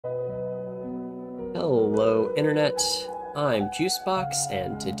Hello, Internet. I'm Juicebox,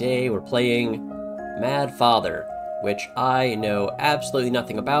 and today we're playing Mad Father, which I know absolutely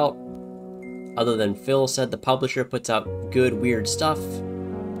nothing about, other than Phil said the publisher puts out good, weird stuff,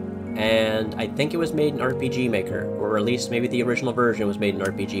 and I think it was made in RPG Maker, or at least maybe the original version was made in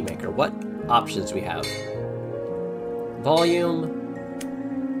RPG Maker. What options we have? Volume.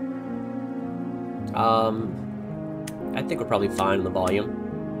 I think we're probably fine in the volume.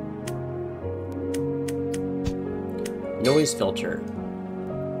 Noise filter.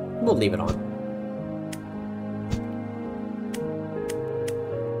 We'll leave it on.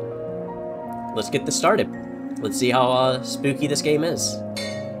 Let's get this started. Let's see how spooky this game is.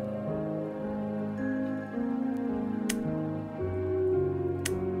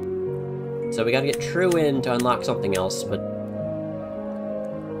 So we gotta get True in to unlock something else, but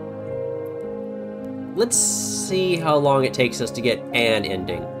let's see how long it takes us to get an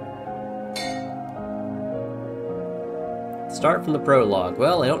ending. Start from the prologue.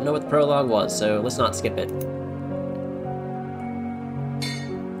 Well, I don't know what the prologue was, so let's not skip it.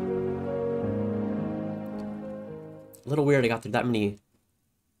 A little weird I got through that many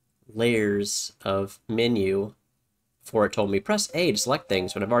layers of menu before it told me press A to select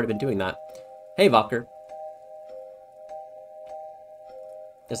things, but I've already been doing that. Hey, Vopker.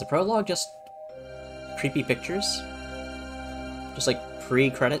 Is the prologue just creepy pictures? Just like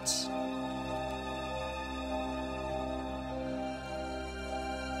pre-credits?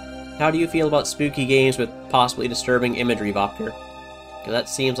 How do you feel about spooky games with possibly disturbing imagery, Vopker? Because that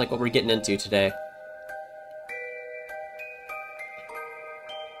seems like what we're getting into today.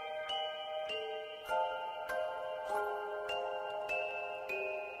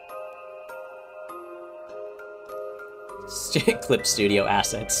 Clip Studio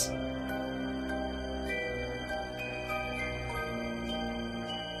assets.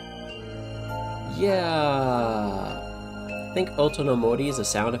 Yeah. I think Otonomori is a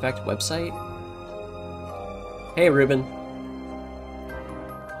sound effect website. Hey, Ruben.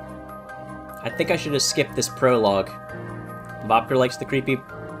 I think I should have skipped this prologue. Vopker likes the creepy,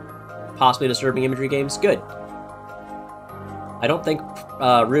 possibly disturbing imagery games. Good. I don't think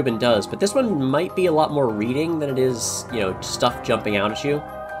Ruben does, but this one might be a lot more reading than it is, you know, stuff jumping out at you.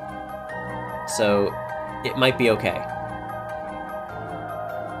 So, it might be okay.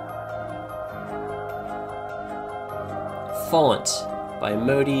 Font by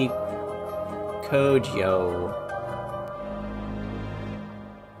Modi Kojo.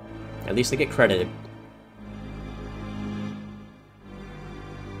 At least they get credited.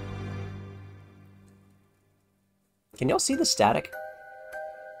 Can y'all see the static?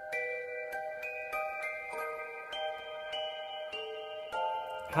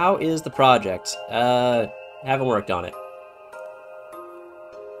 How is the project? Haven't worked on it.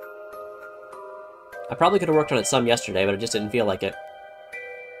 I probably could have worked on it some yesterday, but I just didn't feel like it.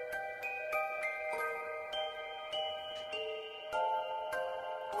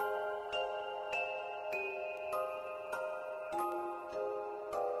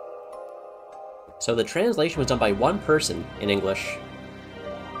 So the translation was done by one person in English.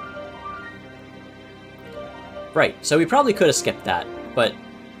 Right, so we probably could have skipped that, but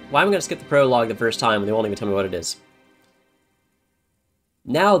why am I going to skip the prologue the first time when they won't even tell me what it is?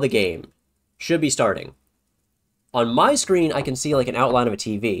 Now the game should be starting. On my screen, I can see like an outline of a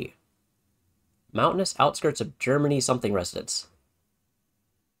TV. Mountainous outskirts of Germany something residence.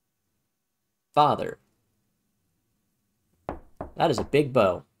 Father. That is a big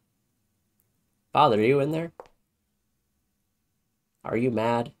bow. Father, are you in there? Are you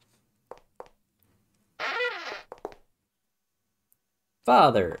mad?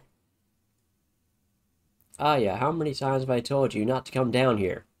 Father! Ah, yeah, how many times have I told you not to come down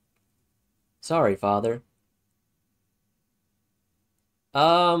here? Sorry, Father.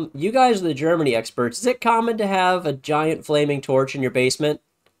 You guys are the Germany experts. Is it common to have a giant flaming torch in your basement?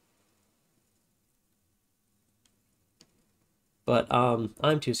 But,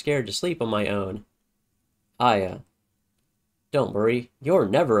 I'm too scared to sleep on my own. Aya, don't worry, you're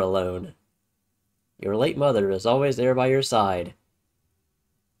never alone. Your late mother is always there by your side.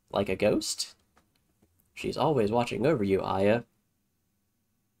 Like a ghost? She's always watching over you, Aya.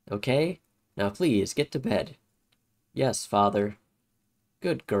 Okay, now please, get to bed. Yes, Father.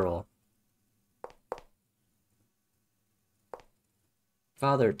 Good girl.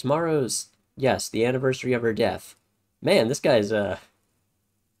 Father, tomorrow's, yes, the anniversary of her death. Man, this guy's, a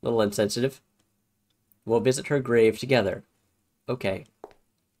little insensitive. We'll visit her grave together. Okay.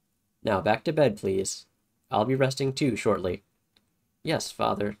 Now, back to bed, please. I'll be resting too shortly. Yes,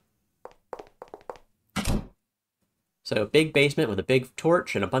 Father. So, big basement with a big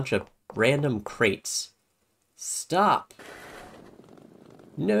torch and a bunch of Random crates. Stop!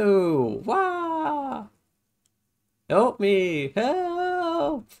 No! Wah! Help me!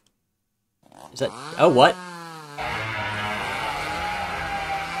 Help! Is that... Oh, what?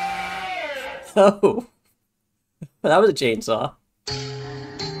 Oh! That was a chainsaw.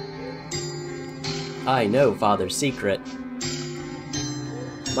 I know Father's secret.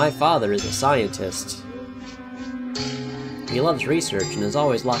 My father is a scientist. He loves research and is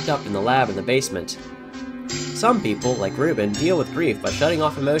always locked up in the lab in the basement. Some people, like Ruben, deal with grief by shutting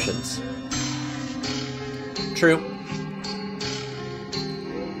off emotions. True.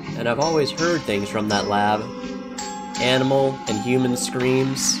 And I've always heard things from that lab. Animal and human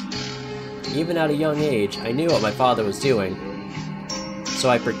screams. Even at a young age, I knew what my father was doing. So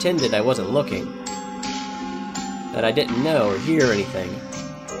I pretended I wasn't looking. That I didn't know or hear anything.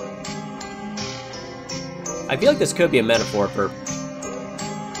 I feel like this could be a metaphor for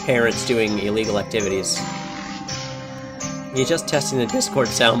parents doing illegal activities. He's just testing the Discord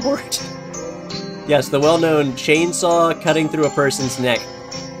soundboard. Yes, the well-known chainsaw cutting through a person's neck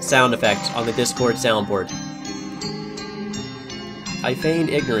sound effect on the Discord soundboard. I feigned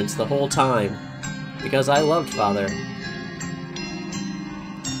ignorance the whole time, because I loved Father.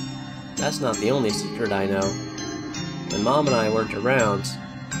 That's not the only secret I know. When Mom and I weren't around,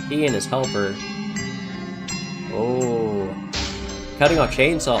 he and his helper... Oh... Cutting off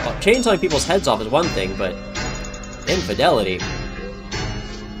chainsawing people's heads off is one thing, but... infidelity...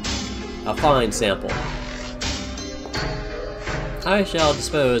 A fine sample. I shall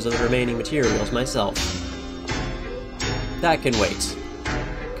dispose of the remaining materials myself. That can wait.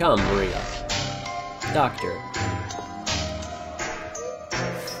 Come, Maria. Doctor.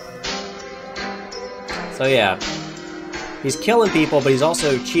 So yeah. He's killing people, but he's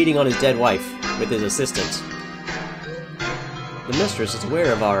also cheating on his dead wife with his assistant. The mistress is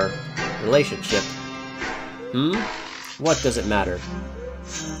aware of our relationship. What does it matter?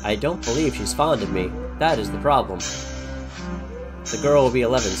 I don't believe she's fond of me. That is the problem. The girl will be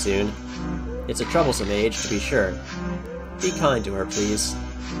 11 soon. It's a troublesome age, to be sure. Be kind to her, please.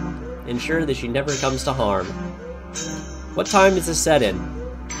 Ensure that she never comes to harm. What time does this set in?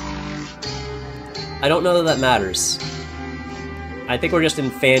 I don't know that matters. I think we're just in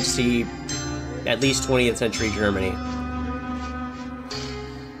fantasy, at least 20th century Germany.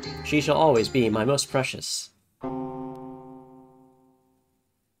 She shall always be my most precious.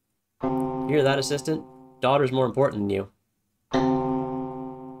 Hear that, assistant? Daughter's more important than you.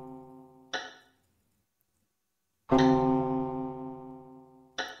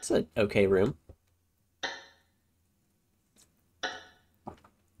 It's an okay room.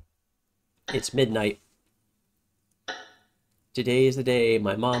 It's midnight. Today is the day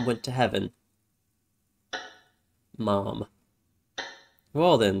my mom went to heaven. Mom.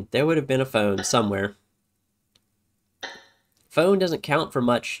 Well then, there would have been a phone somewhere. Phone doesn't count for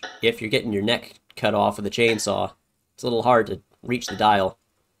much if you're getting your neck cut off with a chainsaw. It's a little hard to reach the dial.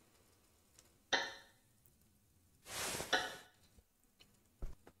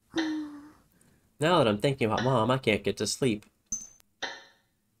 Now that I'm thinking about Mom, I can't get to sleep.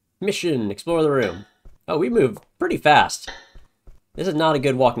 Mission! Explore the room. Oh, we move pretty fast. This is not a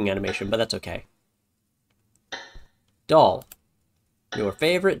good walking animation, but that's okay. Doll. Your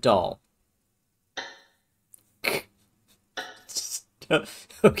favorite doll.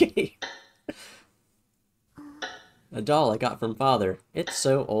 Okay. A doll I got from Father. It's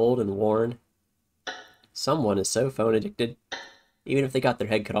so old and worn. Someone is so phone addicted. Even if they got their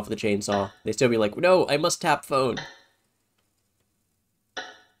head cut off with a chainsaw, they still be like, no, I must tap phone.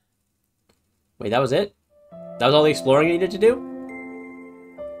 Wait, that was it? That was all the exploring you needed to do?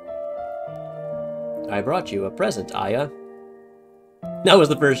 I brought you a present, Aya. That was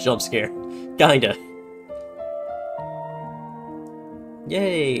the first jump scare. Kinda.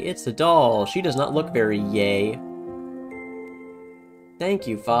 Yay, it's the doll. She does not look very yay. Thank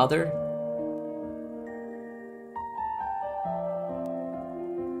you, Father.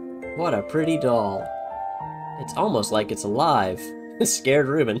 What a pretty doll. It's almost like it's alive. Scared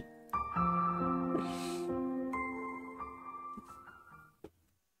Ruben.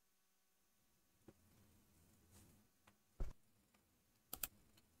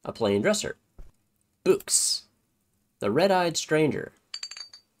 A plain dresser. Books. The Red-Eyed Stranger.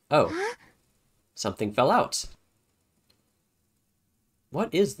 Oh. Something fell out.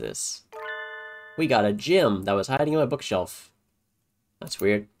 What is this? We got a gem that was hiding in my bookshelf. That's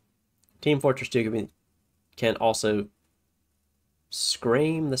weird. Team Fortress 2 can also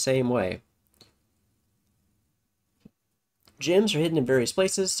scream the same way. Gems are hidden in various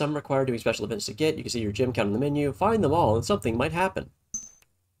places. Some require doing special events to get. You can see your gem count on the menu. Find them all and something might happen.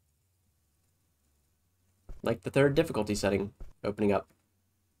 Like the third difficulty setting opening up.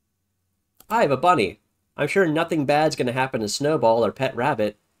 I have a bunny. I'm sure nothing bad's gonna happen to Snowball or Pet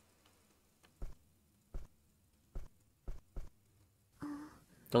Rabbit.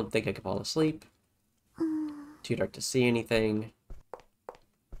 Don't think I could fall asleep. Too dark to see anything.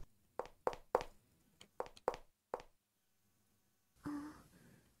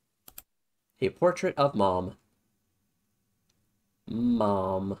 A portrait of Mom.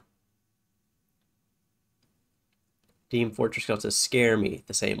 Mom. Team Fortress doesn't scare me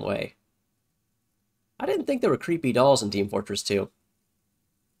the same way. I didn't think there were creepy dolls in Team Fortress 2.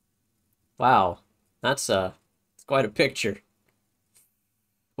 Wow, that's quite a picture.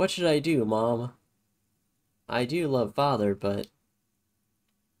 What should I do, Mom? I do love Father, but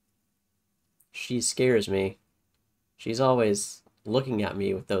she scares me. She's always looking at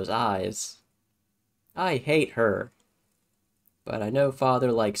me with those eyes. I hate her, but I know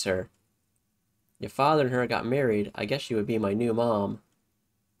Father likes her. If Father and her got married, I guess she would be my new mom.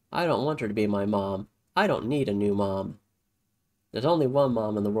 I don't want her to be my mom. I don't need a new mom. There's only one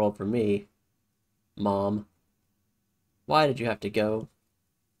mom in the world for me. Mom. Why did you have to go?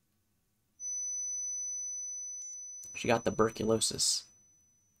 She got tuberculosis.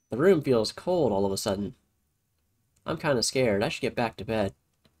 The room feels cold all of a sudden. I'm kind of scared. I should get back to bed.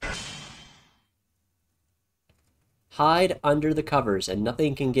 Hide under the covers and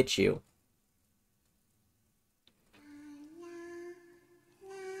nothing can get you.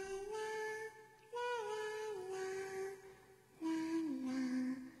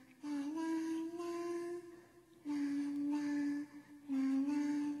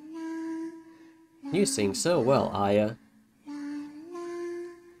 You sing so well, Aya.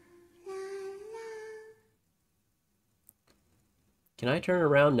 Can I turn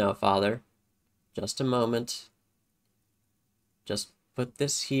around now, Father? Just a moment. Just put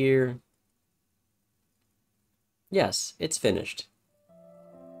this here. Yes, it's finished.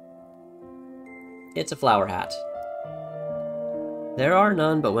 It's a flower hat. There are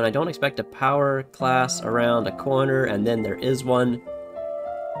none, but when I don't expect a power class around a corner and then there is one.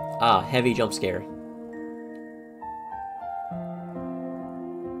 Ah, heavy jump scare.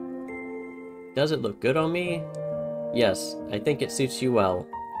 Does it look good on me? Yes, I think it suits you well.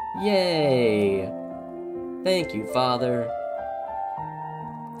 Yay! Thank you, Father.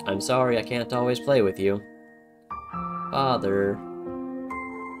 I'm sorry I can't always play with you. Father.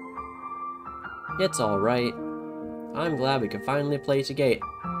 It's alright. I'm glad we could finally play today,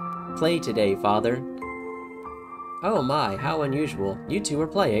 Father. Oh my, how unusual. You two are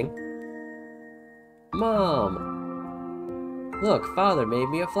playing. Mom! Look, Father made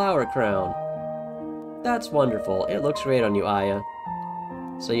me a flower crown. That's wonderful. It looks great on you, Aya.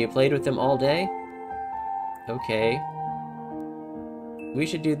 So you played with him all day? Okay. We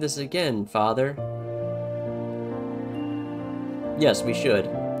should do this again, Father. Yes, we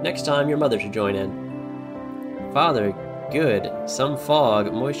should. Next time, your mother should join in. Father, good. Some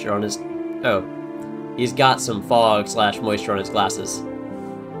fog, moisture on his... Oh. He's got some fog/moisture on his glasses.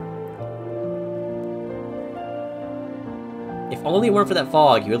 If only it weren't for that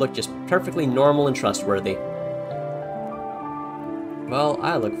fog, he would look just perfectly normal and trustworthy. Well,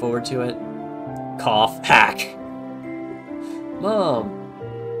 I look forward to it. Cough. Hack! Mom!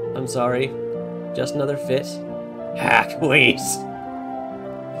 I'm sorry. Just another fit? Hack, please!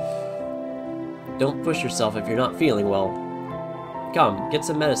 Don't push yourself if you're not feeling well. Come, get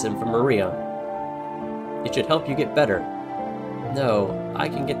some medicine from Maria. It should help you get better. No, I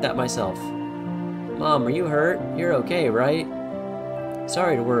can get that myself. Mom, are you hurt? You're okay, right?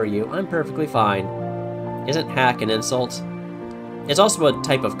 Sorry to worry you. I'm perfectly fine. Isn't hack an insult? It's also a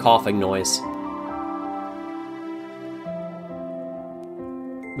type of coughing noise.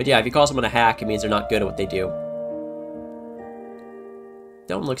 But yeah, if you call someone a hack, it means they're not good at what they do.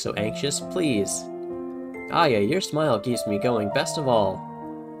 Don't look so anxious, please. Aya, your smile keeps me going best of all.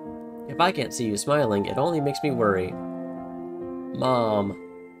 If I can't see you smiling, it only makes me worry. Mom.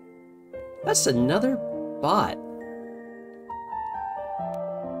 That's another bot.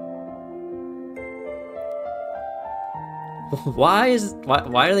 Why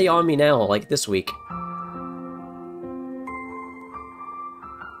are they on me now, like this week?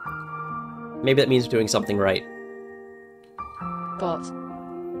 Maybe that means doing something right. But...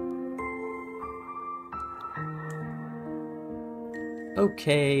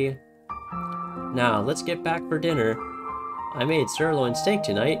 Okay. Now, let's get back for dinner. I made sirloin steak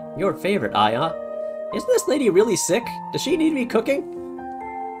tonight. Your favorite, Aya. Isn't this lady really sick? Does she need me cooking?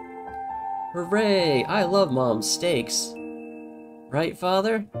 Hooray! I love Mom's steaks. Right,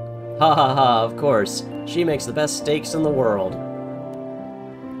 Father? Ha ha ha, of course. She makes the best steaks in the world.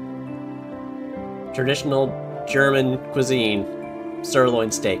 Traditional German cuisine.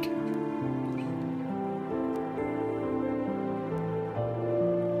 Sirloin steak.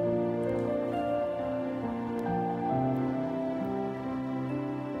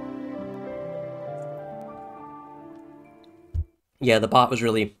 Yeah, the bot was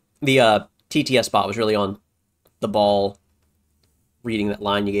really... The TTS bot was really on the ball reading that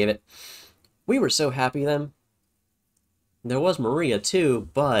line you gave it. We were so happy then. There was Maria too,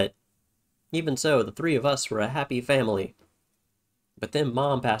 but even so, the three of us were a happy family. But then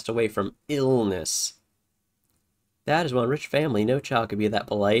Mom passed away from illness. That is one rich family. No child could be that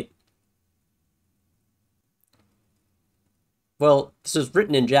polite. Well, this was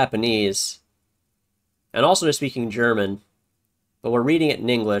written in Japanese, and also they're speaking German, but we're reading it in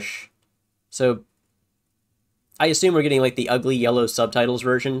English, so I assume we're getting like the ugly yellow subtitles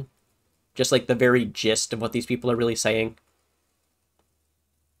version, just like the very gist of what these people are really saying.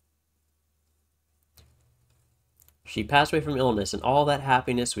 She passed away from illness, and all that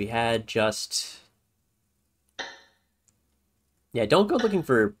happiness we had just... Yeah, don't go looking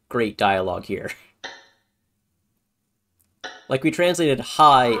for great dialogue here. Like, we translated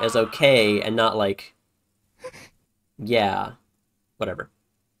hi as okay, and not like... Yeah. Whatever.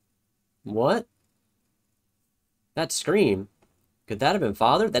 What? That scream. Could that have been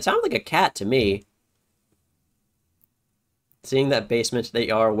Father? That sounded like a cat to me. Seeing that basement, they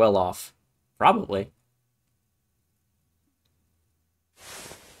are well off. Probably.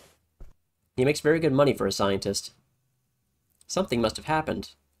 He makes very good money for a scientist. Something must have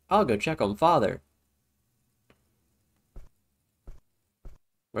happened. I'll go check on Father.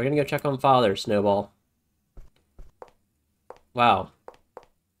 We're gonna go check on Father, Snowball. Wow.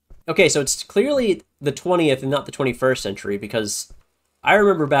 Okay, so it's clearly the 20th and not the 21st century, because I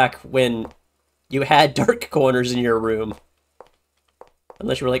remember back when you had dark corners in your room.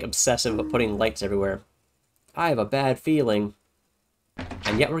 Unless you were, like, obsessive with putting lights everywhere. I have a bad feeling.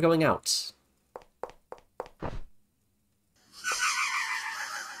 And yet we're going out.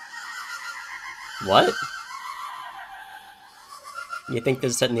 What? You think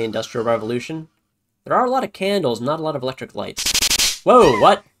this is set in the Industrial Revolution? There are a lot of candles, not a lot of electric lights. Whoa,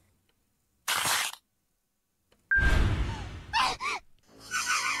 what?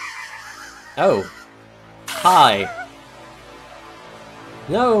 Oh. Hi.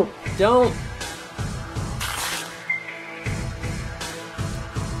 No, don't.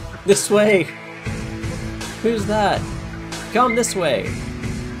 This way. Who's that? Come this way.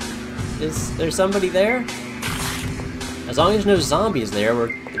 Is there somebody there? As long as no zombies there,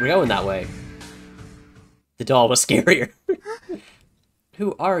 we're going that way. The doll was scarier.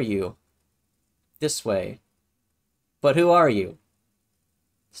 Who are you? This way. But who are you?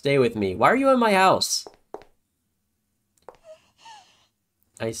 Stay with me. Why are you in my house?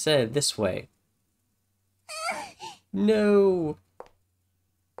 I said this way. No.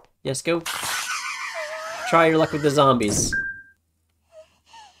 Yes, go. Try your luck with the zombies.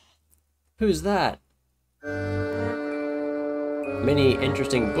 Who's that? Many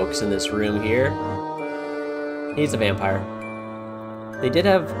interesting books in this room here. He's a vampire. They did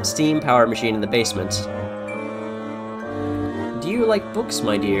have steam power machine in the basement. Do you like books,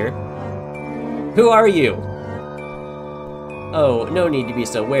 my dear? Who are you? Oh, no need to be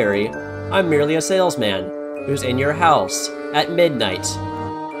so wary. I'm merely a salesman who's in your house at midnight.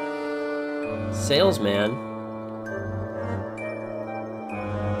 Salesman?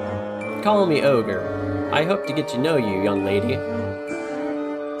 Call me Ogre. I hope to get to know you, young lady.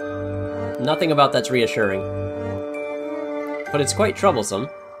 Nothing about that's reassuring. But it's quite troublesome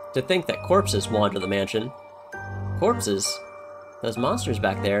to think that corpses wander the mansion. Corpses? Those monsters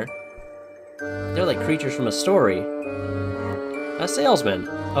back there? They're like creatures from a story. A salesman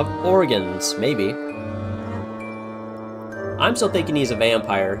of organs, maybe. I'm still thinking he's a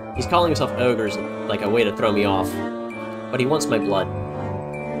vampire. He's calling himself ogres like a way to throw me off. But he wants my blood.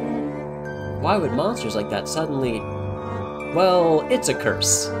 Why would monsters like that suddenly... Well, it's a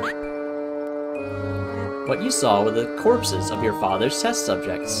curse. What you saw were the corpses of your father's test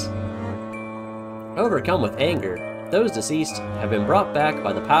subjects. Overcome with anger, those deceased have been brought back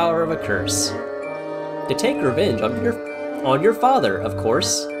by the power of a curse. To take revenge on your father, of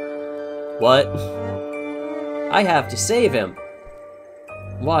course. What? I have to save him.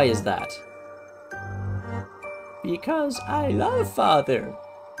 Why is that? Because I love Father.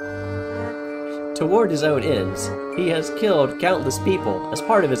 Toward his own ends, he has killed countless people as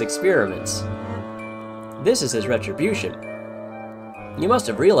part of his experiments. This is his retribution. You must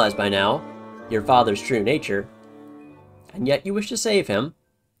have realized by now your father's true nature. And yet you wish to save him.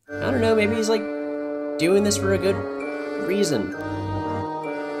 I don't know, maybe he's like doing this for a good reason.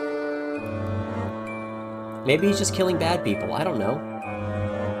 Maybe he's just killing bad people. I don't know.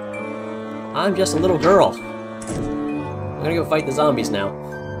 I'm just a little girl. I'm gonna go fight the zombies now.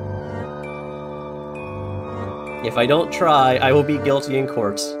 If I don't try, I will be guilty in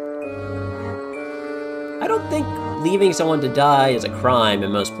court. I don't think leaving someone to die is a crime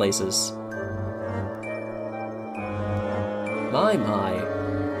in most places. My.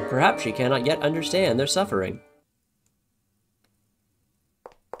 Perhaps she cannot yet understand their suffering.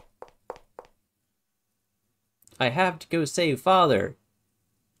 I have to go save Father.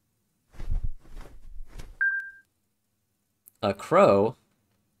 A crow?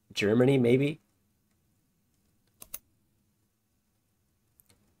 Germany, maybe?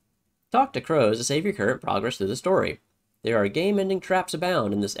 Talk to crows to save your current progress through the story. There are game-ending traps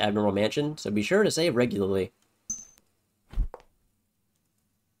abound in this abnormal mansion, so be sure to save regularly.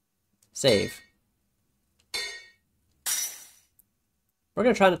 Save. We're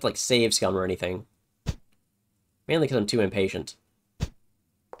gonna try not to, like, save scum or anything. Mainly because I'm too impatient.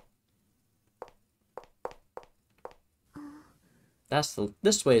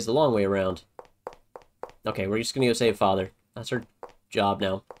 This way is the long way around. Okay, we're just gonna go save Father. That's our job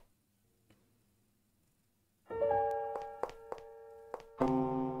now.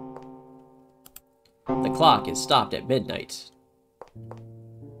 The clock is stopped at midnight.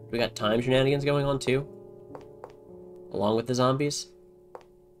 We got time shenanigans going on too? Along with the zombies?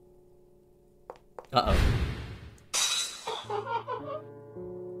 Uh-oh.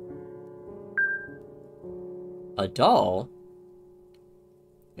 A doll?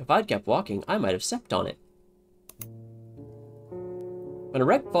 If I'd kept walking, I might have stepped on it. When a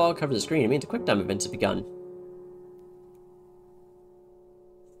red fog covers the screen, it means a QuickTime event has begun.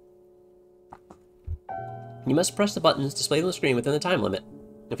 You must press the buttons displayed on the screen within the time limit.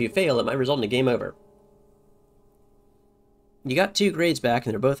 If you fail, it might result in a game over. You got 2 grades back,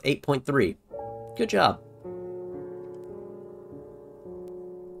 and they're both 8.3. Good job.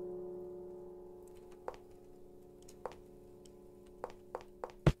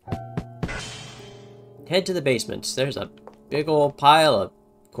 Head to the basement. There's a big old pile of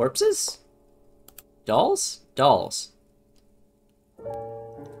corpses? Dolls? Dolls.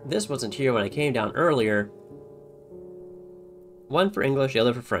 This wasn't here when I came down earlier. One for English, the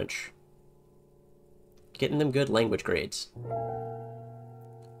other for French. Getting them good language grades.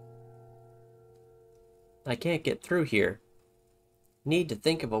 I can't get through here. Need to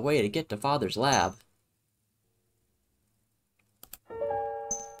think of a way to get to Father's lab.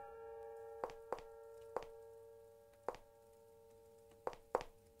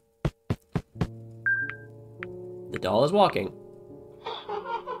 The doll is walking.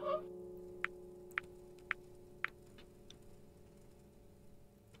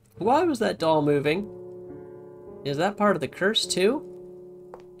 Why was that doll moving? Is that part of the curse too?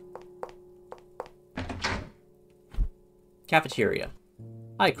 Cafeteria.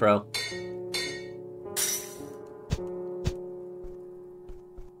 Hi, Crow.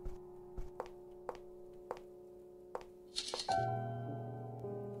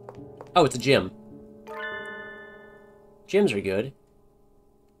 Oh, it's a gym. Gyms are good.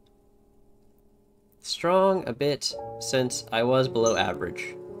 Strong a bit since I was below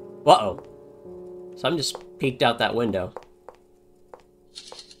average. Uh-oh. So I'm just peeked out that window.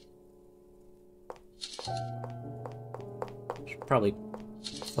 Should probably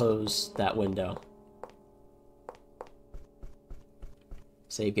close that window.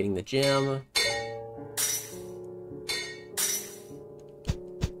 Save getting the gym.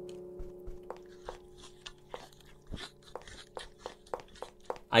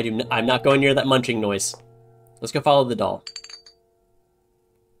 I'm not going near that munching noise. Let's go follow the doll.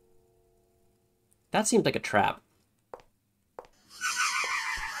 That seems like a trap.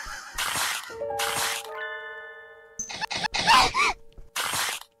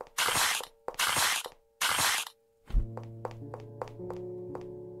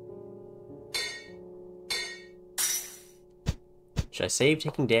 Should I save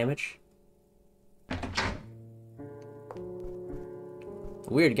taking damage? The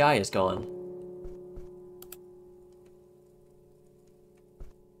weird guy is gone.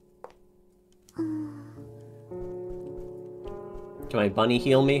 Can my bunny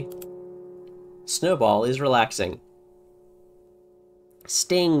heal me? Snowball is relaxing.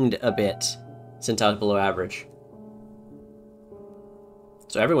 Stinged a bit since I was below average.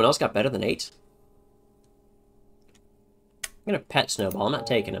 So everyone else got better than 8? I'm gonna pet Snowball, I'm not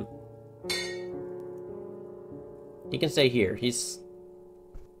taking him. He can stay here, he's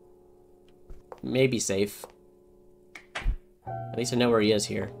maybe safe. At least I know where he is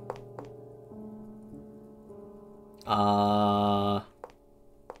here.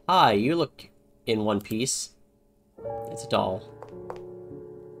 Hi, you look in one piece. It's a doll.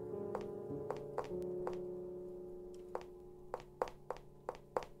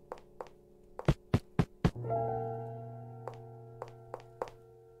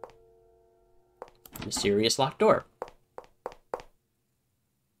 Mysterious locked door.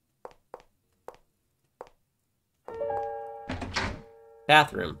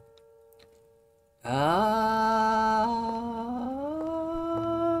 Bathroom.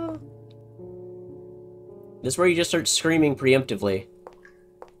 This is where you just start screaming preemptively.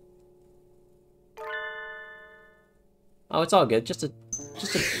 Oh, it's all good. Just a...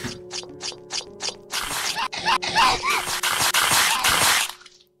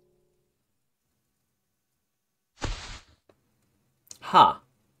 Ha.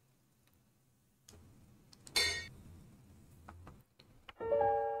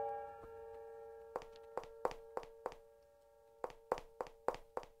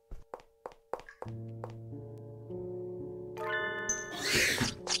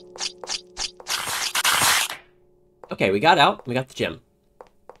 Okay, we got out. We got the gym.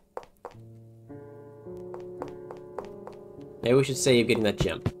 Maybe we should save getting that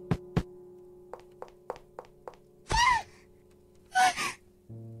gem.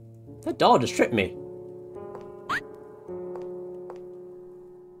 That doll just tripped me.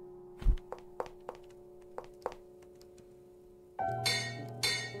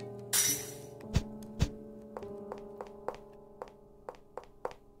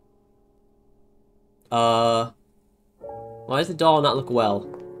 Why does the doll not look well?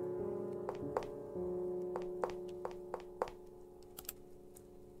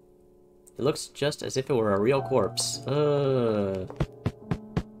 It looks just as if it were a real corpse.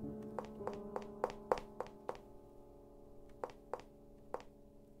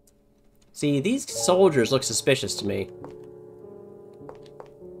 See, these soldiers look suspicious to me.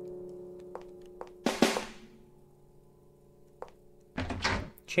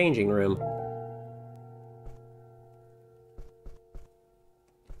 Changing room.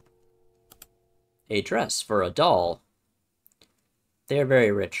 A dress for a doll. They're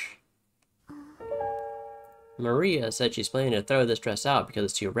very rich. Maria said she's planning to throw this dress out because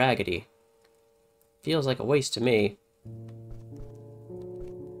it's too raggedy. Feels like a waste to me.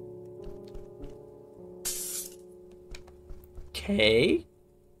 Okay.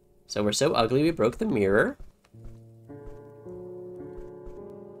 So we're so ugly we broke the mirror.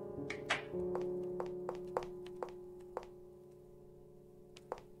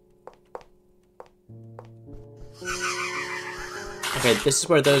 Okay, this is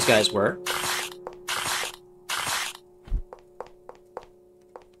where those guys were.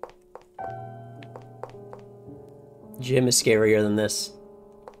 Gym is scarier than this.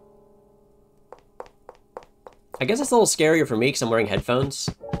 I guess it's a little scarier for me because I'm wearing headphones.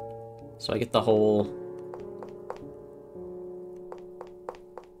 So I get the whole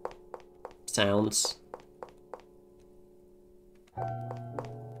sounds.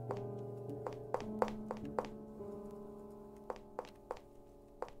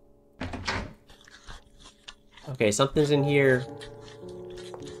 Okay, something's in here.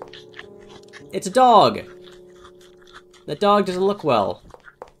 It's a dog! That dog doesn't look well.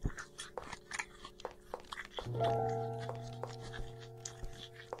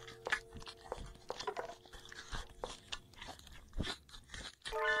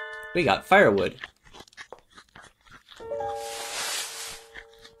 We got firewood.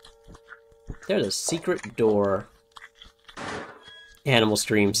 There's a secret door. Animal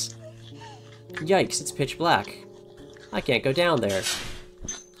screams. Yikes, it's pitch black. I can't go down there.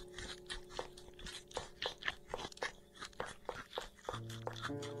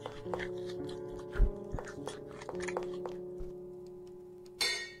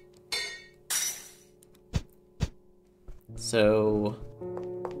 So...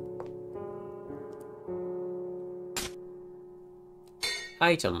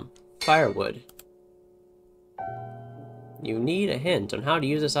 Item. Firewood. You need a hint on how to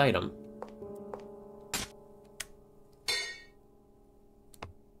use this item.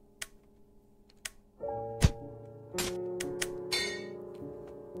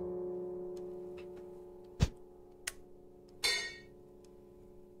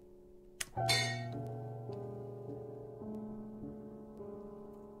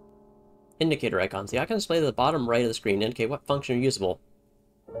 Indicator icons. The icons displayed at the bottom right of the screen indicate what function are usable.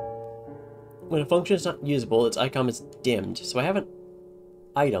 When a function is not usable, its icon is dimmed. So I have an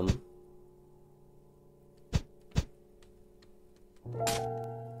item.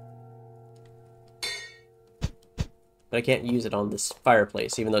 But I can't use it on this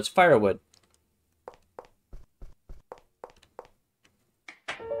fireplace, even though it's firewood.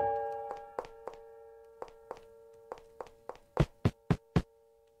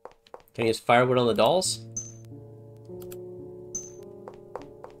 Can I use firewood on the dolls?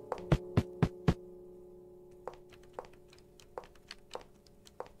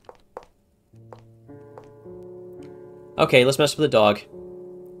 Okay, let's mess with the dog.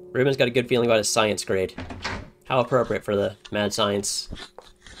 Ruben's got a good feeling about his science grade. How appropriate for the mad science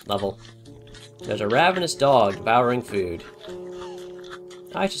level. There's a ravenous dog devouring food.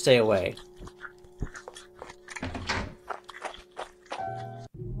 I should stay away.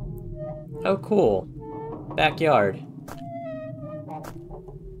 Oh, cool. Backyard.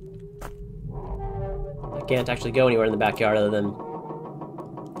 I can't actually go anywhere in the backyard other than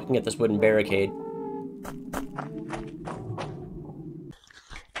looking at this wooden barricade.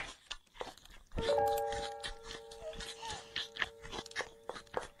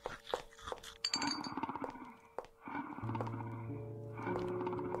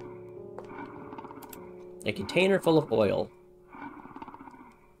 A container full of oil.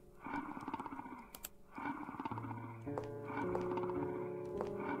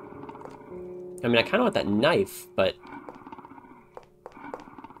 I mean, I kind of want that knife, but...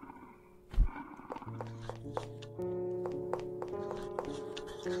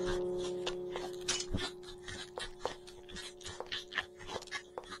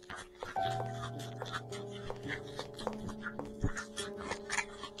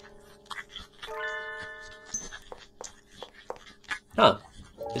 Huh.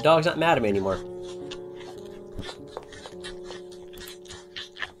 The dog's not mad at me anymore.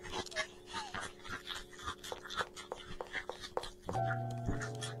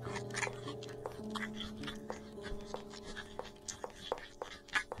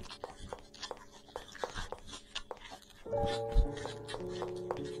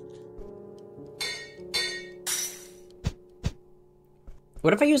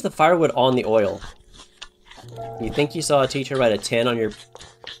 What if I use the firewood on the oil? You think you saw a teacher write a 10 on your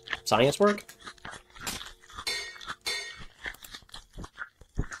science work?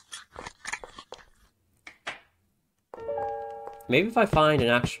 Maybe if I find an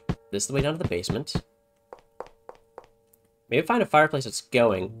actual... This is the way down to the basement. Maybe find a fireplace that's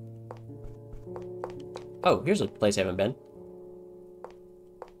going. Oh, here's a place I haven't been.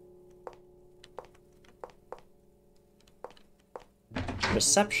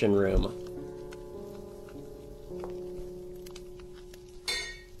 Reception room.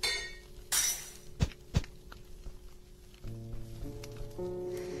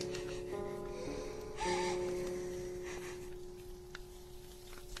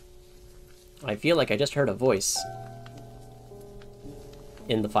 I feel like I just heard a voice.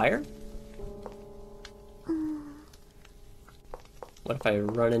 In the fire? What if I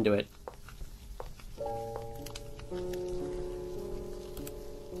run into it?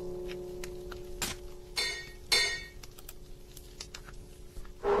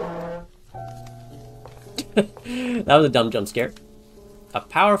 That was a dumb jump scare. A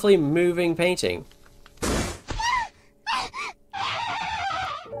powerfully moving painting.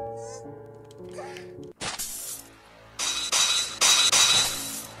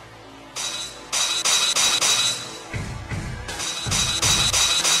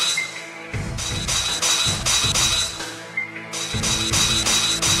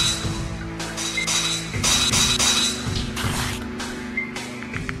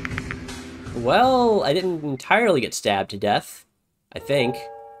 Well, I didn't entirely get stabbed to death, I think.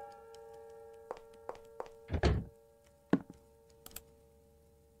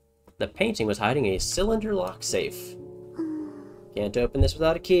 The painting was hiding a cylinder lock safe. Can't open this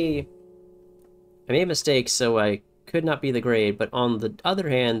without a key. I made a mistake, so I could not be the grade, but on the other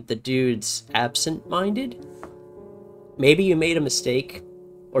hand, the dude's absent-minded? Maybe you made a mistake,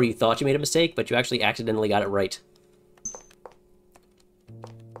 or you thought you made a mistake, but you actually accidentally got it right.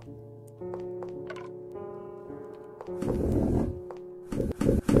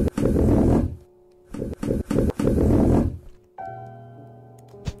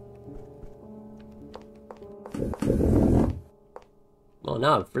 Well,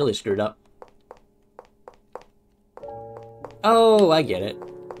 now I've really screwed up. Oh, I get it.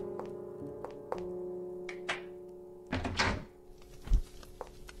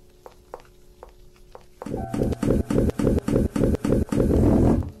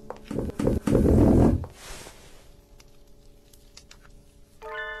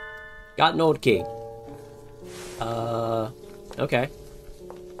 Got an old key. Okay.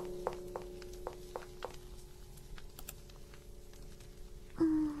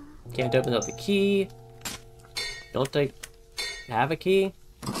 Can't open up the key. Don't I have a key?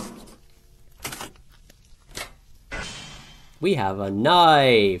 We have a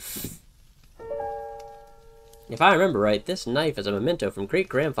knife! If I remember right, this knife is a memento from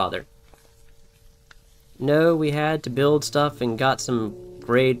great-grandfather. No, we had to build stuff and got some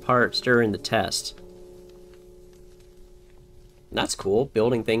grade parts during the test. That's cool,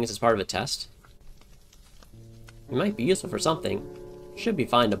 building things as part of a test. It might be useful for something. Should be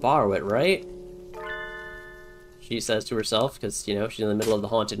fine to borrow it, right? She says to herself, because, you know, she's in the middle of the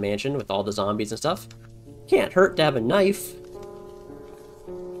haunted mansion with all the zombies and stuff. Can't hurt to have a knife.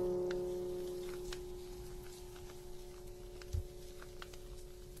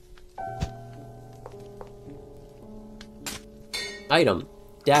 Item.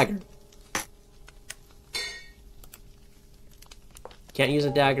 Dagger. Can't use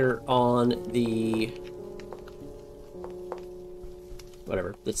a dagger on the...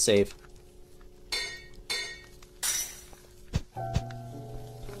 Whatever, let's save.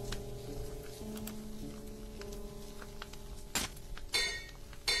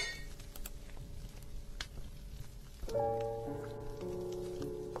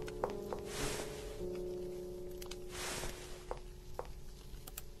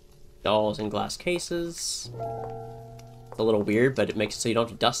 Dolls in glass cases. It's a little weird, but it makes it so you don't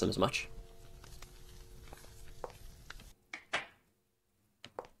have to dust them as much.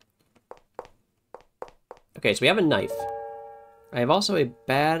 Okay, so we have a knife. I have also a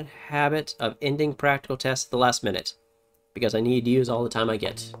bad habit of ending practical tests at the last minute, because I need to use all the time I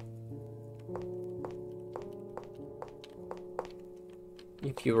get.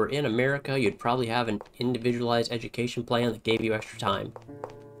 If you were in America, you'd probably have an individualized education plan that gave you extra time.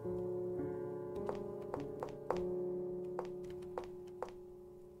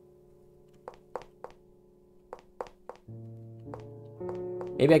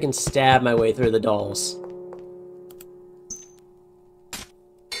 Maybe I can stab my way through the dolls.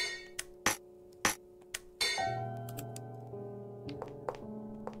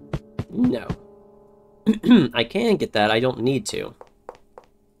 No. I can get that, I don't need to.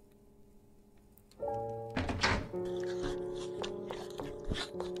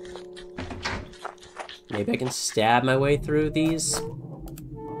 Maybe I can stab my way through these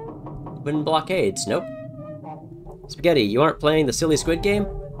wooden blockades. Nope. Spaghetti, you aren't playing the silly squid game?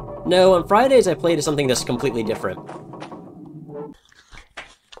 No, on Fridays I played something that's completely different.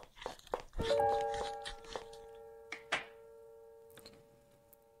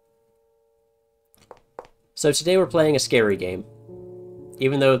 So today we're playing a scary game.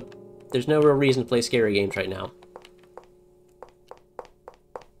 Even though there's no real reason to play scary games right now.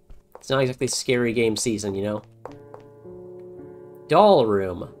 It's not exactly scary game season, you know? Doll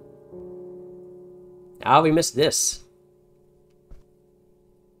room. How we missed this?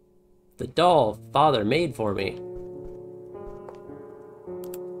 The doll father made for me.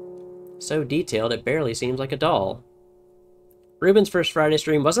 So detailed, it barely seems like a doll. Ruben's first Friday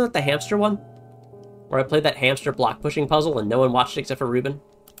stream, wasn't it the hamster one? Where I played that hamster block pushing puzzle and no one watched it except for Ruben?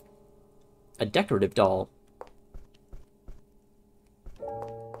 A decorative doll.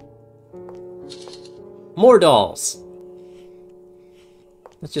 More dolls!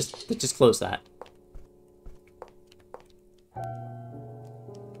 Let's just close that.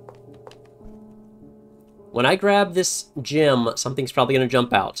 When I grab this gem, something's probably going to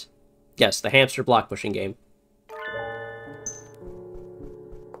jump out. Yes, the hamster block pushing game.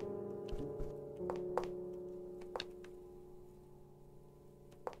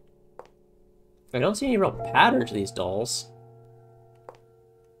 I don't see any real pattern to these dolls.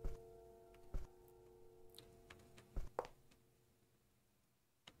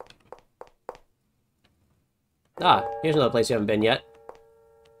 Ah, here's another place you haven't been yet.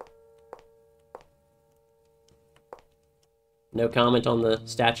 No comment on the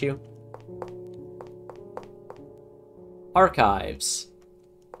statue. Archives.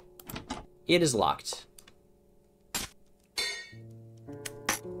 It is locked.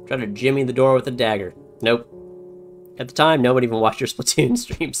 Try to jimmy the door with a dagger. Nope. At the time, nobody even watched your Splatoon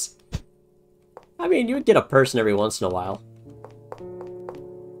streams. I mean, you would get a person every once in a while.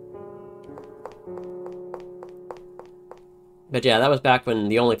 But yeah, that was back when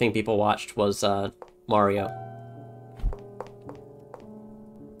the only thing people watched was Mario.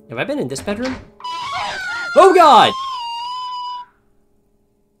 Have I been in this bedroom? Oh god!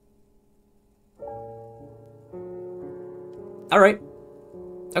 Alright.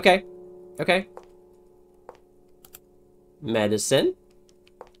 Okay. Okay. Medicine.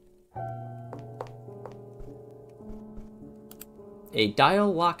 A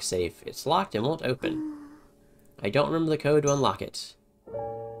dial lock safe. It's locked and won't open. I don't remember the code to unlock it.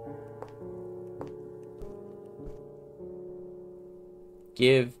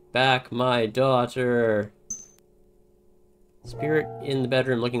 Give back my daughter. Spirit in the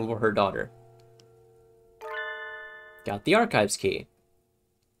bedroom looking for her daughter. Got the archives key.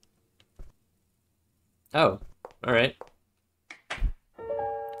 Oh, alright.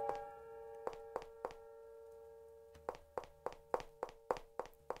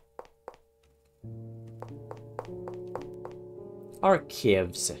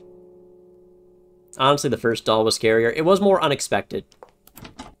 Archives. Honestly, the first doll was scarier. It was more unexpected.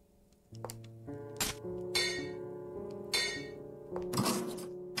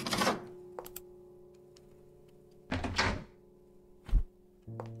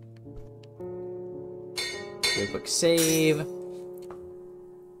 Do a quick save.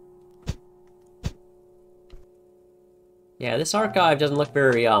 Yeah, this archive doesn't look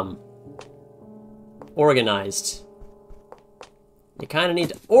very, organized. You kind of need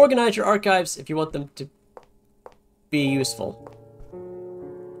to organize your archives if you want them to be useful.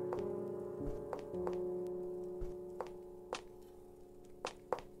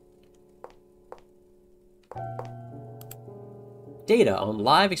 Data on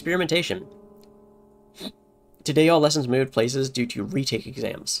live experimentation. Today all lessons moved places due to retake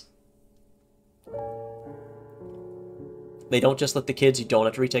exams. They don't just let the kids who don't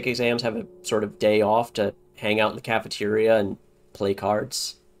have to retake exams have a sort of day off to hang out in the cafeteria and play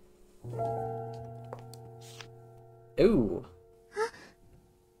cards. Ooh.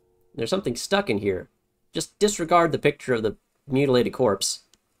 There's something stuck in here. Just disregard the picture of the mutilated corpse.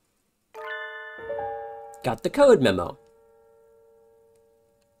 Got the code memo.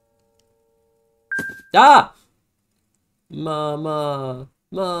 Ah! Mama.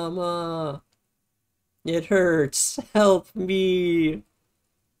 Mama. It hurts. Help me.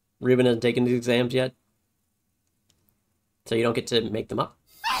 Ruben hasn't taken his exams yet. So you don't get to make them up?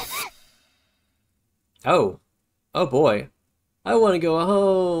 Oh. Oh boy. I want to go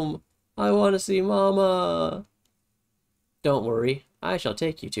home. I want to see Mama. Don't worry. I shall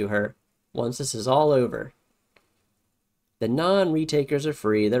take you to her once this is all over. The non-retakers are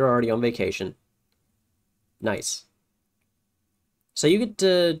free. They're already on vacation. Nice. So you get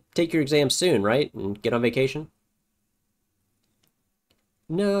to take your exams soon, right? And get on vacation?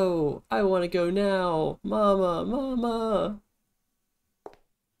 No, I want to go now. Mama, Mama.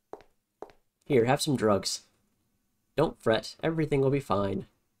 Here, have some drugs. Don't fret, everything will be fine.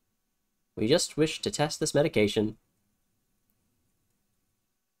 We just wish to test this medication.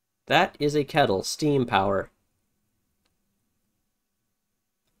 That is a kettle, steam power.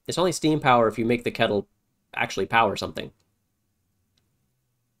 It's only steam power if you make the kettle actually power something.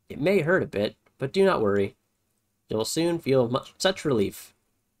 It may hurt a bit, but do not worry. You'll soon feel such relief.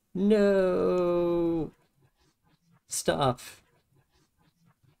 No! Stop.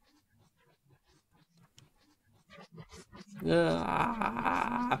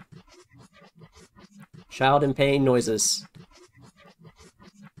 Ah. Child in pain noises.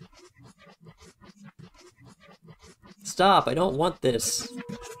 Stop, I don't want this.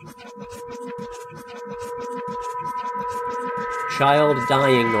 Child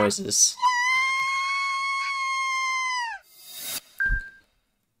dying noises.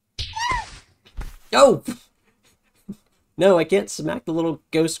 Oh! No, I can't smack the little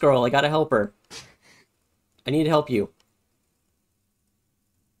ghost girl. I gotta help her. I need to help you.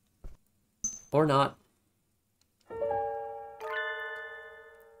 Or not.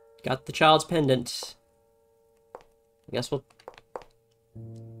 Got the child's pendant. I guess we'll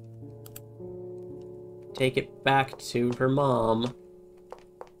take it back to her mom.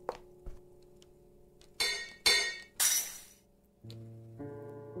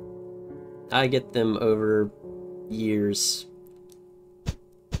 I get them over years.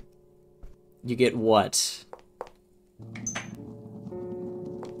 You get what?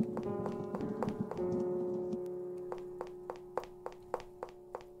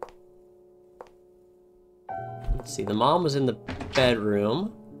 Let's see, the mom was in the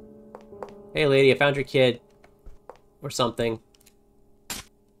bedroom. Hey lady, I found your kid. Or something.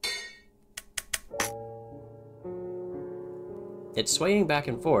 It's swaying back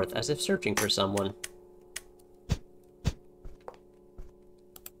and forth as if searching for someone.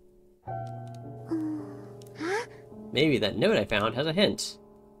 Maybe that note I found has a hint.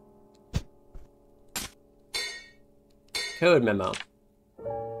 Code memo.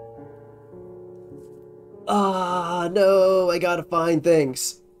 Ah, no, I gotta find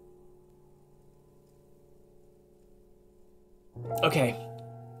things. Okay,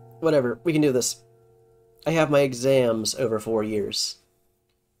 whatever, we can do this. I have my exams over 4 years.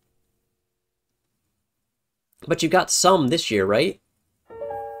 But you got some this year, right?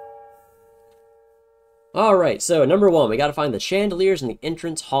 Alright, so number 1, we gotta find the chandeliers in the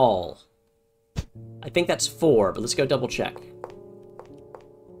entrance hall. I think that's 4, but let's go double check.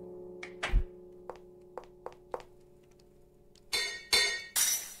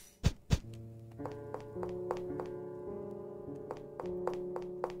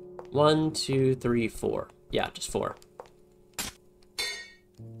 1, 2, 3, 4. Yeah, just 4.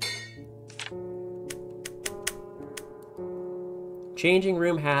 Changing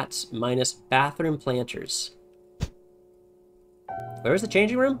room hats minus bathroom planters. Where's the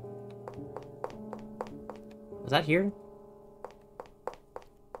changing room? Is that here?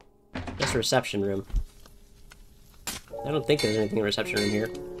 That's a reception room. I don't think there's anything in the reception room here.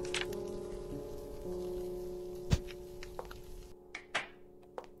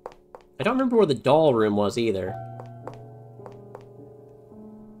 I don't remember where the doll room was either.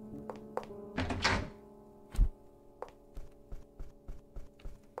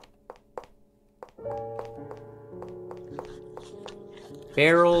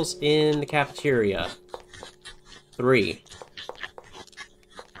 Barrels in the cafeteria. 3.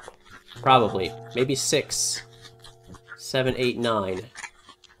 Probably. Maybe 6. 7, 8, 9.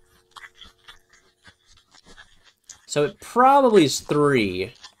 So it probably is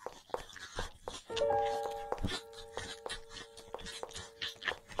 3.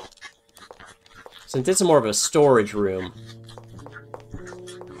 Since it's more of a storage room.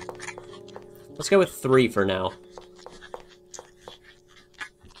 Let's go with 3 for now.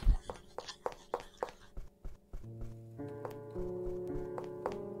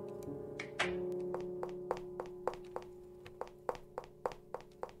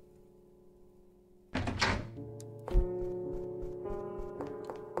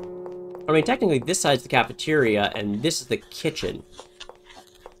 I mean, technically, this side's the cafeteria, and this is the kitchen.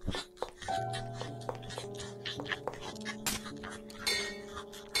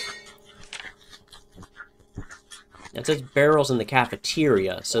 It says barrels in the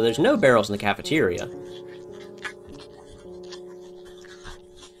cafeteria, so there's no barrels in the cafeteria.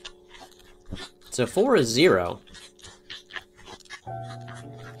 So 4 is 0.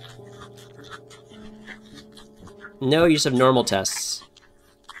 No use of normal tests.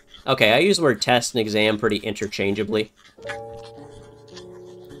 Okay, I use the word test and exam pretty interchangeably.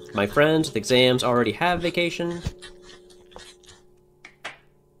 My friends with exams already have vacation.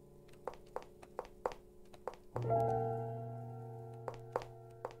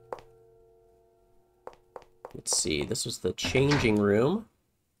 Let's see, this was the changing room.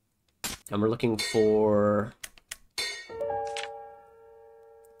 And we're looking for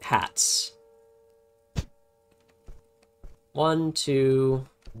hats. 1, 2,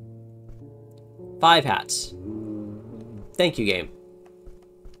 5 hats. Thank you, game.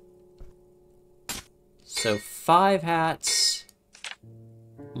 So 5 hats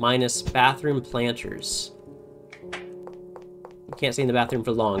minus bathroom planters. You can't stay in the bathroom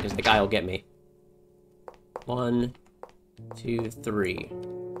for long because the guy will get me. 1, 2, 3.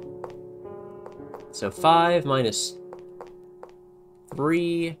 So 5 minus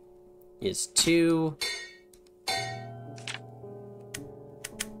 3 is 2.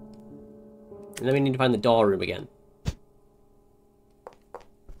 And then we need to find the doll room again.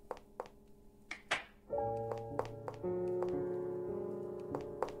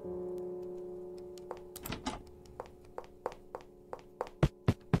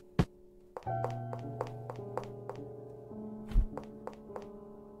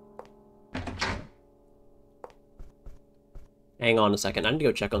 Hang on a second, I need to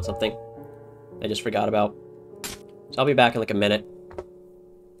go check on something I just forgot about. So I'll be back in like a minute.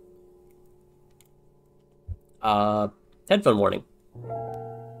 Headphone warning.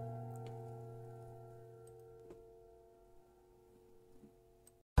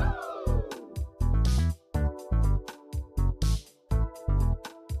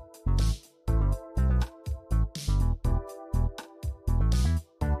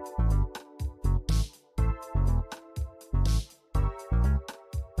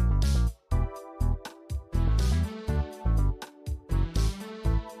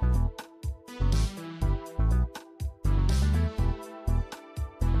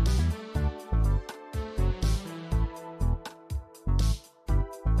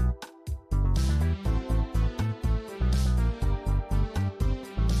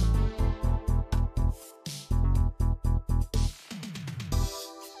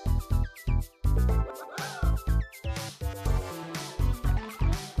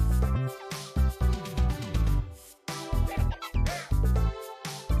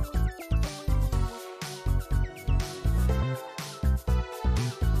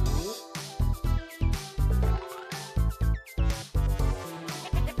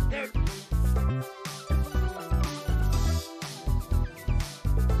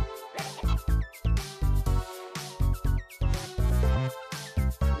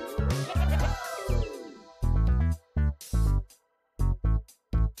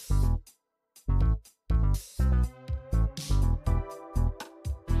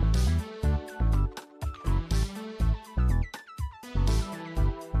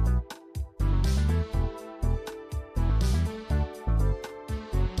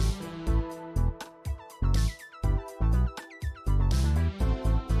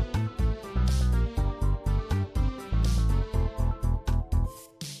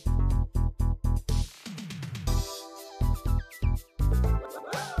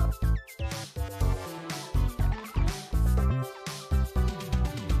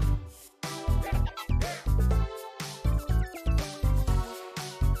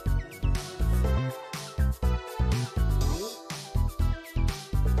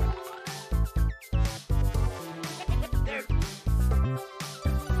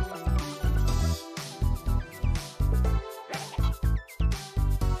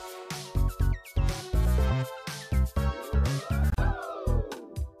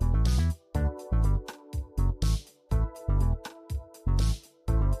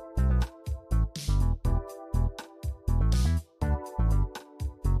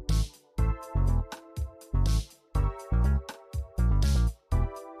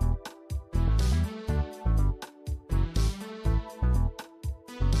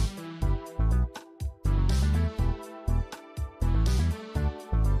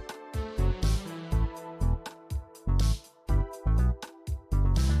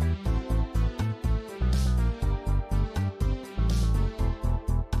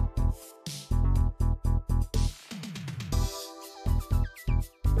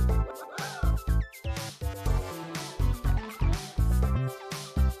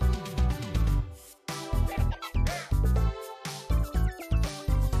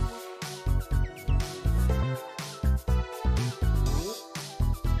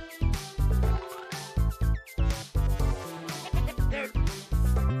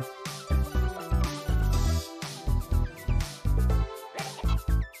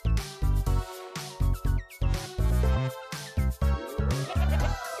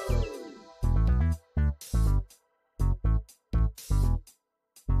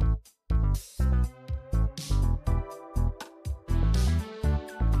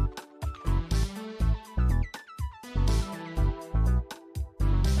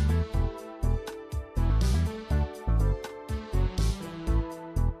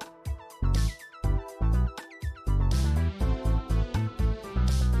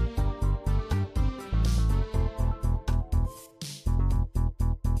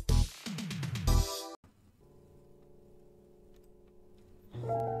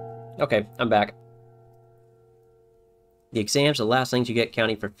 Okay, I'm back. The exams are the last things you get,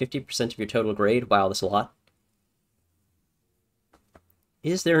 counting for 50% of your total grade. Wow, that's a lot.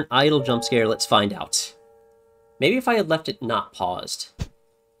 Is there an idle jump scare? Let's find out. Maybe if I had left it not paused.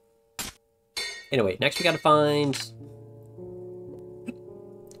 Anyway, next we gotta find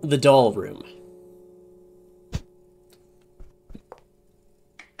the doll room.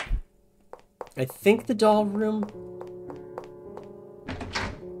 I think the doll room...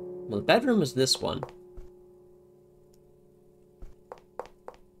 Well, the bedroom is this one.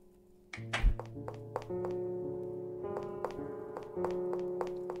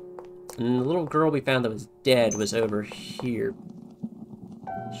 And the little girl we found that was dead was over here.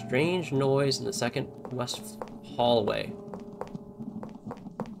 Strange noise in the second west hallway.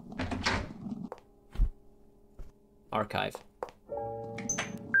 Archive.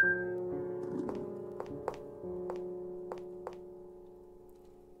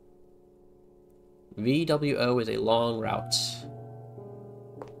 VWO is a long route.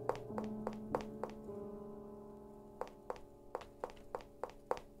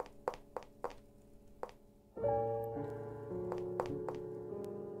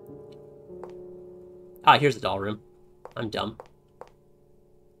 Ah, here's the doll room. I'm dumb.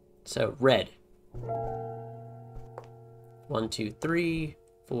 So, red. 1, 2, 3,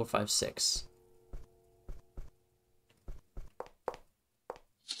 4, 5, 6.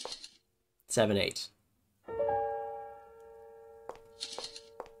 7, 8.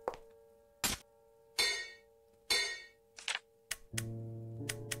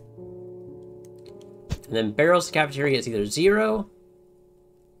 And then barrels to cafeteria is either 0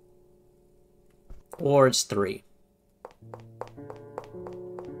 or it's 3.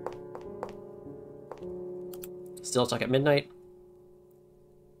 Still stuck at midnight.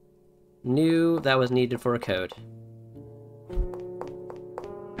 Knew that was needed for a code.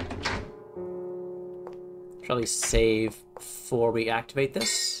 Probably save before we activate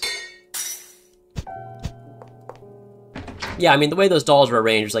this. Yeah, I mean, the way those dolls were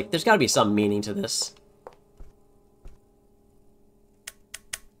arranged, like, there's gotta be some meaning to this.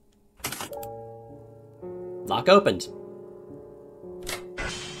 Lock opened.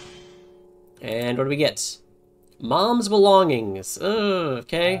 And what do we get? Mom's belongings. Ugh,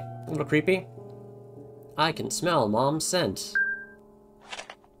 okay. A little creepy. I can smell Mom's scent.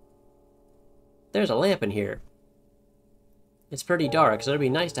 There's a lamp in here. It's pretty dark, so it'd be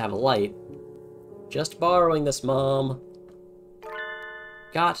nice to have a light. Just borrowing this, Mom.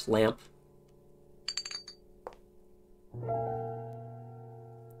 Got lamp.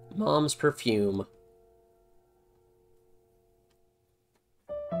 Mom's perfume.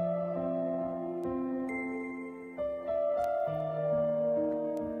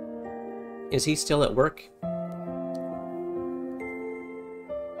 Is he still at work?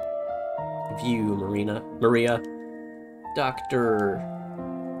 View, Maria. Doctor...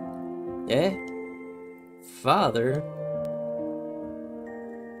 Eh? Father?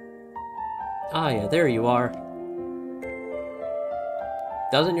 Ah, yeah, there you are.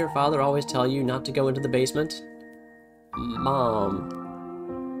 Doesn't your father always tell you not to go into the basement? Mom.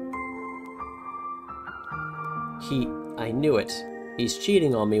 I knew it. He's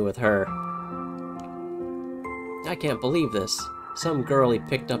cheating on me with her. I can't believe this. Some girl he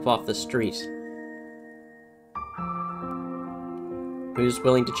picked up off the street. Who's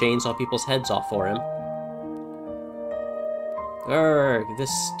willing to chainsaw people's heads off for him? Urgh,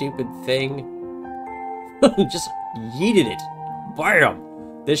 this stupid thing. Just yeeted it.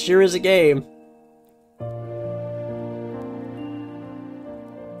 Bam! This sure is a game.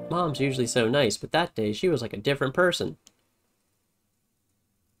 Mom's usually so nice, but that day she was like a different person.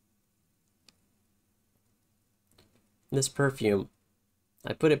 This perfume.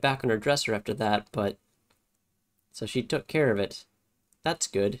 I put it back on her dresser after that, but... So she took care of it. That's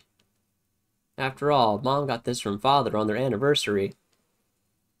good. After all, Mom got this from Father on their anniversary.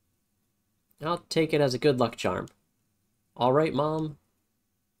 I'll take it as a good luck charm. All right, Mom?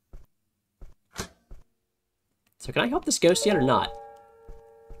 So can I help this ghost yet or not?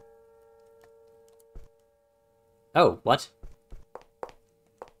 Oh, what?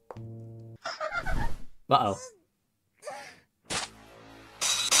 Uh-oh.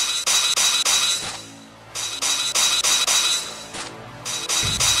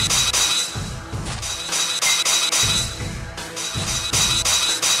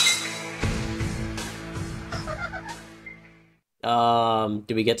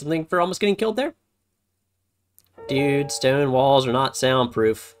 Do we get something for almost getting killed there? Dude, stone walls are not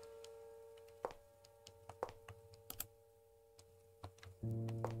soundproof.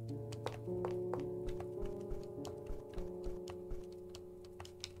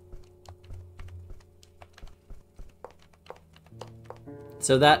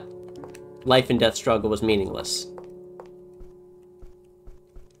 So that life and death struggle was meaningless.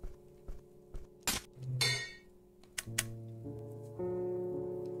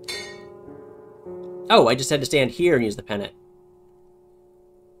 Oh, I just had to stand here and use the pennant.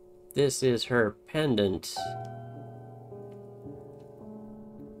 This is her pendant.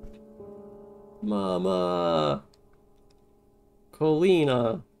 Mama!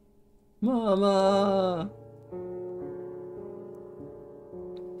 Colina! Mama!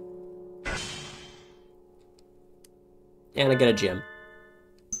 And I get a gem.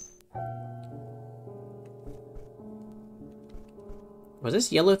 Was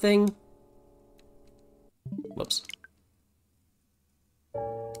this yellow thing? Whoops.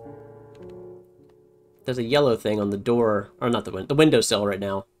 There's a yellow thing on the door, or not the windowsill right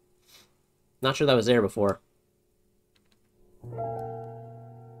now. Not sure that was there before.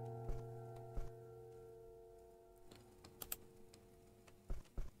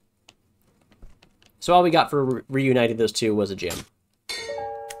 So all we got for reuniting those two was a gem.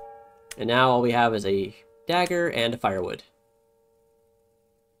 And now all we have is a dagger and a firewood.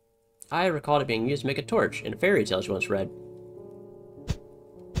 I recalled it being used to make a torch in a fairy tale she once read.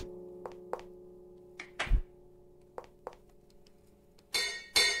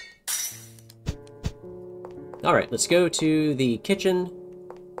 Alright, let's go to the kitchen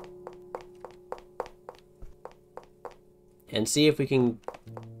and see if we can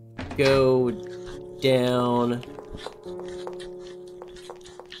go down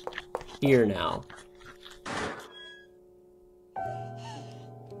here now.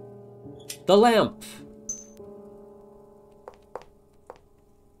 The lamp!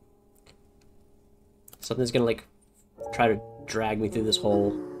 Something's gonna, like, try to drag me through this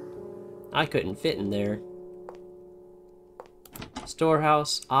hole. I couldn't fit in there.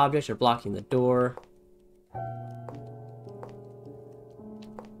 Storehouse. Objects are blocking the door.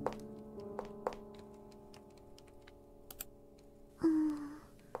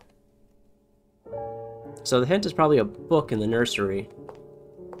 So the hint is probably a book in the nursery.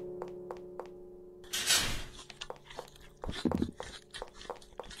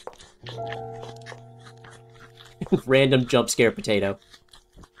 Random jump scare potato.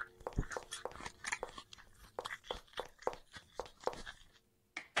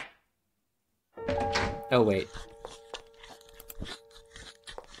 Oh, wait.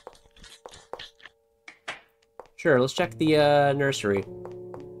 Sure, let's check the nursery.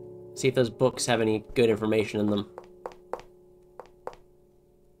 See if those books have any good information in them.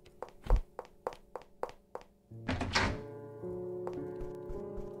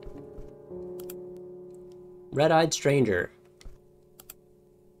 Red-eyed stranger.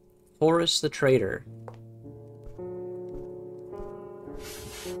 Horace the traitor.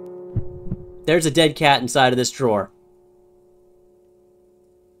 There's a dead cat inside of this drawer.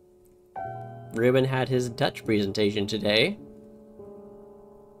 Ruben had his Dutch presentation today.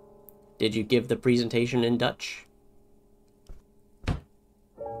 Did you give the presentation in Dutch?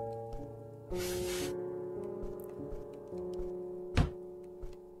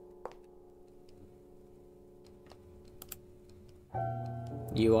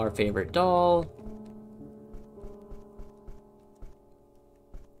 You are favorite doll.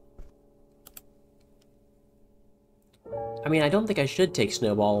 I mean, I don't think I should take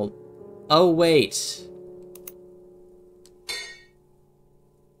Snowball. Oh, wait.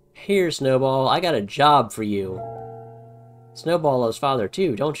 Here, Snowball, I got a job for you. Snowball loves father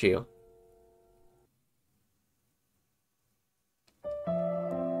too, don't you?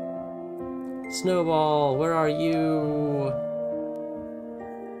 Snowball, where are you?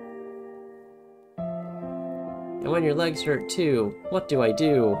 And when your legs hurt too, what do I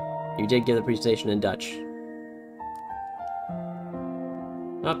do? You did give the presentation in Dutch.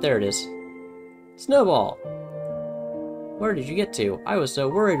 Oh, there it is. Snowball! Where did you get to? I was so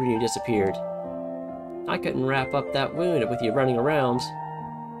worried when you disappeared. I couldn't wrap up that wound with you running around.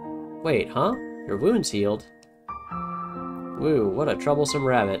 Wait, huh? Your wound's healed? Woo, what a troublesome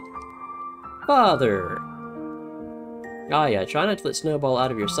rabbit. Father! Ah yeah, try not to let Snowball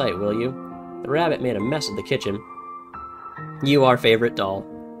out of your sight, will you? The rabbit made a mess of the kitchen. You are favorite doll.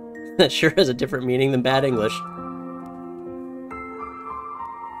 That sure has a different meaning than bad English.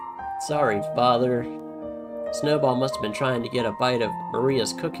 Sorry, Father. Snowball must have been trying to get a bite of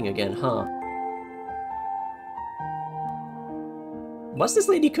Maria's cooking again, huh? What's this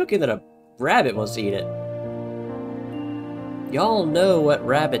lady cooking that a rabbit wants to eat it? Y'all know what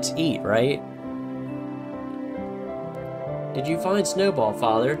rabbits eat, right? Did you find Snowball,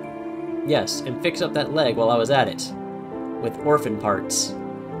 Father? Yes, and fix up that leg while I was at it. With orphan parts.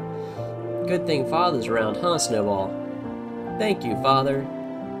 Good thing Father's around, huh, Snowball? Thank you, Father.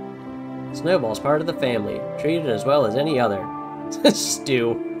 Snowball's part of the family, treated as well as any other.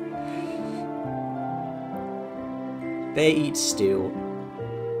 Stew. They eat stew.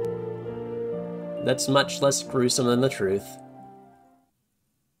 That's much less gruesome than the truth.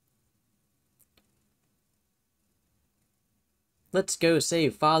 Let's go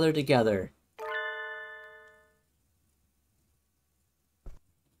save Father together.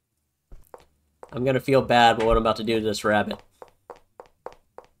 I'm gonna feel bad about what I'm about to do to this rabbit.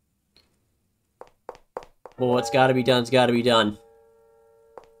 Well, what's gotta be done's gotta be done.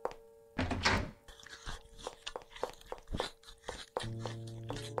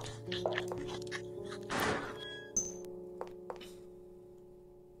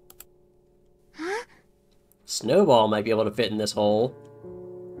 Snowball might be able to fit in this hole.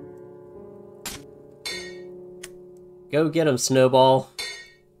 Go get him, Snowball.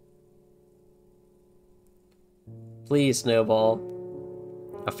 Please,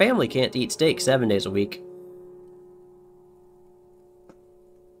 Snowball. A family can't eat steak 7 days a week.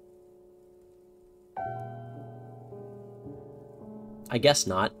 I guess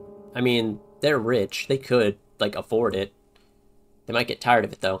not. I mean, they're rich. They could, like, afford it. They might get tired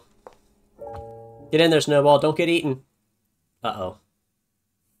of it, though. Get in there, Snowball. Don't get eaten. Uh-oh.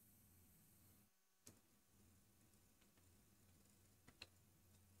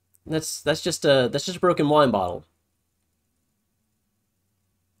 That's just a broken wine bottle.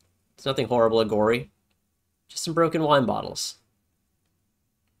 It's nothing horrible or gory. Just some broken wine bottles.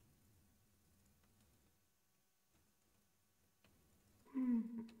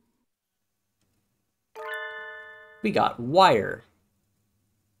 We got wire.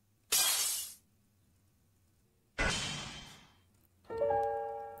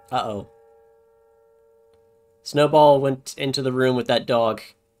 Uh-oh. Snowball went into the room with that dog.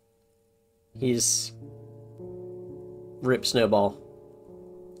 He's... Rip Snowball.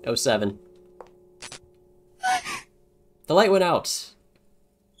 07. The light went out.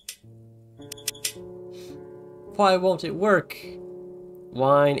 Why won't it work?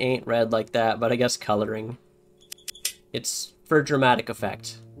 Wine ain't red like that, but I guess coloring. It's for dramatic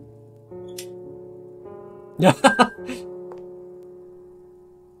effect.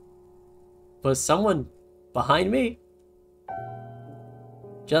 Was someone behind me?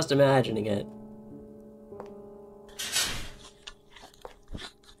 Just imagining it.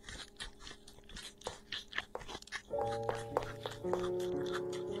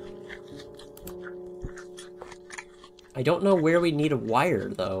 I don't know where we need a wire,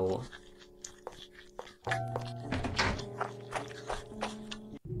 though.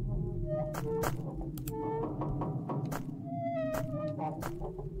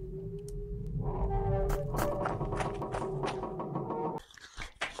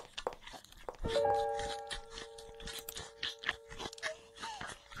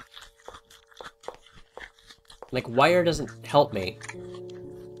 Like, wire doesn't help me.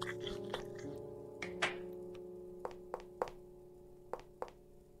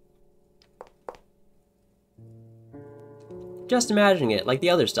 Just imagining it, like the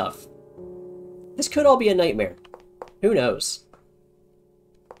other stuff. This could all be a nightmare. Who knows?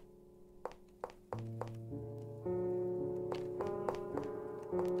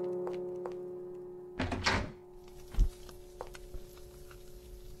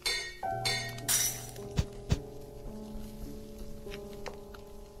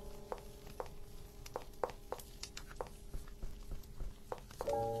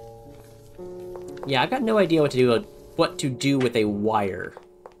 Yeah, I've got no idea what to do with a wire.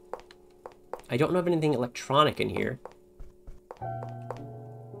 I don't know of anything electronic in here.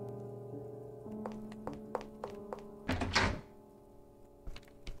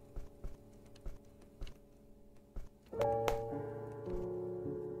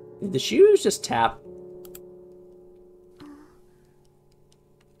 Did the shoes just tap?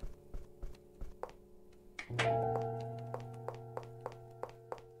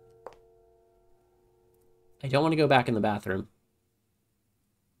 I don't want to go back in the bathroom.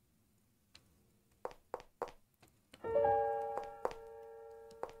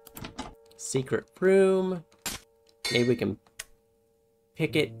 Secret room. Maybe we can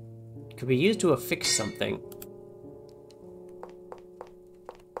pick it. Could be used to affix something.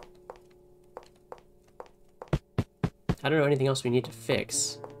 I don't know anything else we need to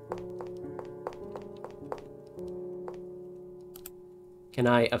fix. Can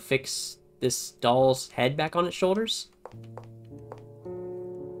I affix this doll's head back on its shoulders?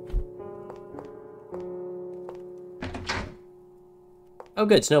 Oh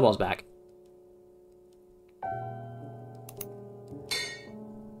good, Snowball's back.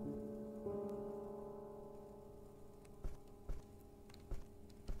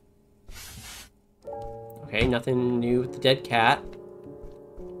 nothing new with the dead cat.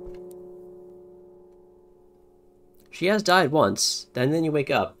 She has died once, then you wake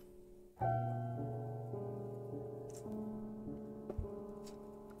up.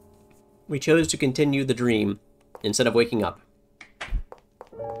 We chose to continue the dream instead of waking up.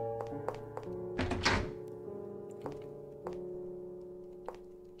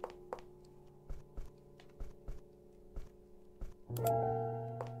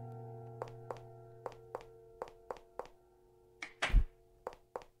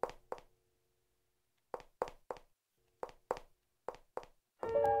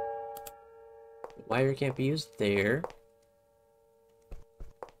 Wire can't be used there.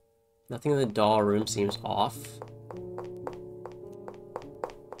 Nothing in the doll room seems off.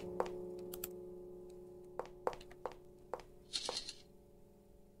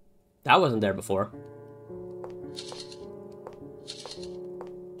 That wasn't there before.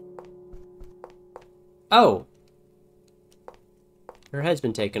 Oh! Her head's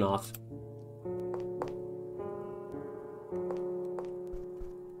been taken off.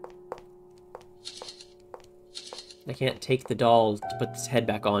 I can't take the doll to put its head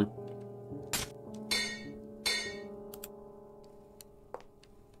back on.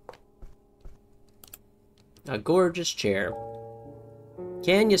 A gorgeous chair.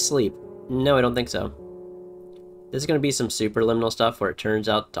 Can you sleep? No, I don't think so. This is going to be some superliminal stuff where it turns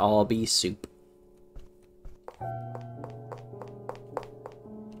out to all be soup.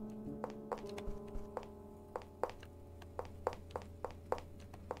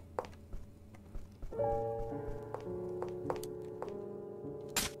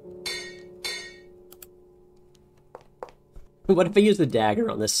 What if I use the dagger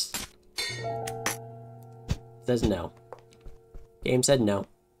on this? It says no. Game said no.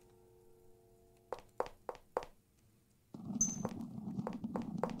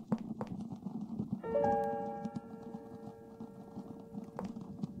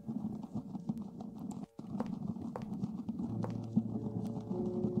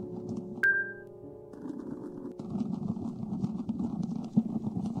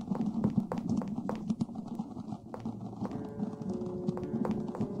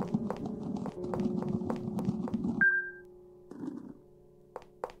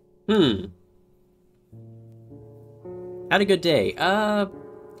 Had a good day. I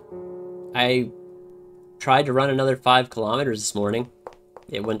tried to run another 5 kilometers this morning.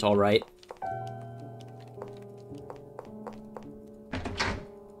 It went all right.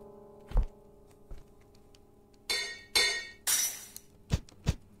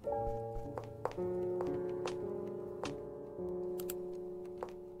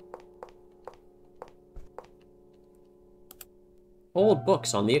 Old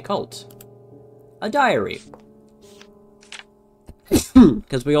books on the occult. A diary.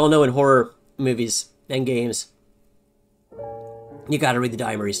 Because we all know in horror movies and games, you gotta read the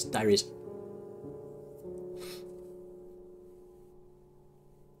diaries.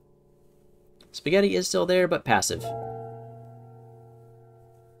 Spaghetti is still there, but passive.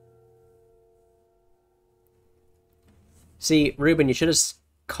 See, Ruben, you should have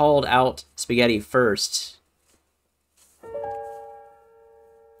called out Spaghetti first.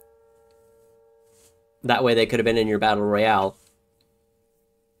 That way they could have been in your battle royale.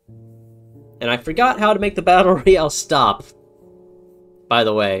 And I forgot how to make the battle royale stop. By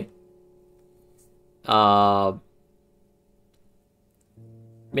the way.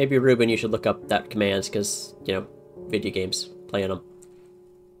 Maybe, Ruben, you should look up that commands, because, you know, video games, playing them.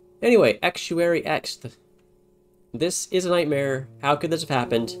 Anyway, Exuary X. This is a nightmare. How could this have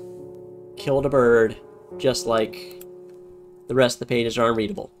happened? Killed a bird, just like the rest of the pages are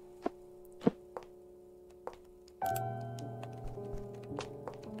unreadable.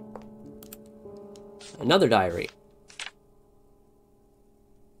 Another diary.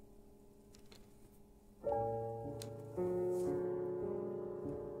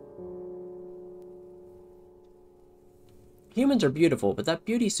 Humans are beautiful, but that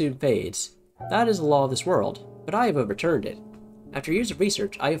beauty soon fades. That is the law of this world, but I have overturned it. After years of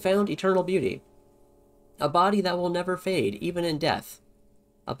research, I have found eternal beauty. A body that will never fade, even in death.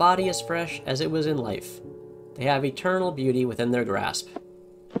 A body as fresh as it was in life. They have eternal beauty within their grasp.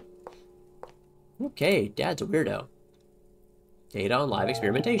 Okay, Dad's a weirdo. Data on live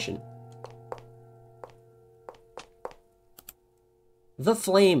experimentation. The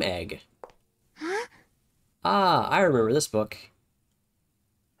Flame Egg. Huh? Ah, I remember this book.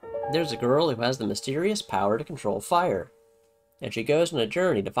 There's a girl who has the mysterious power to control fire, and she goes on a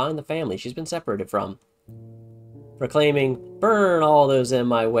journey to find the family she's been separated from. Proclaiming, "Burn all those in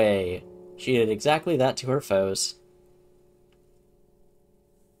my way," she did exactly that to her foes.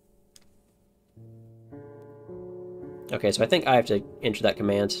 Okay, so I think I have to enter that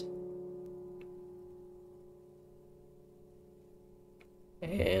command.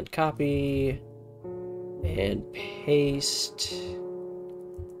 And copy. And paste.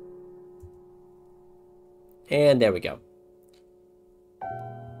 And there we go.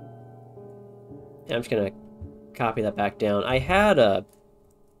 And I'm just going to copy that back down. I had a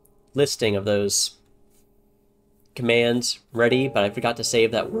listing of those commands ready, but I forgot to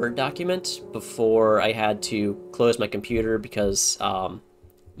save that Word document before I had to close my computer because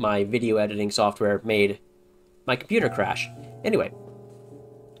my video editing software made my computer crash. Anyway,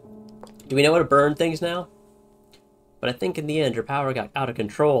 do we know how to burn things now? But I think in the end her power got out of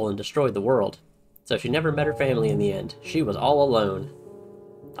control and destroyed the world. So she never met her family in the end. She was all alone.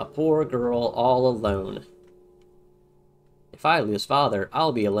 A poor girl all alone. If I lose father,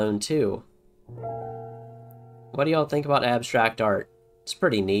 I'll be alone too. What do y'all think about abstract art? It's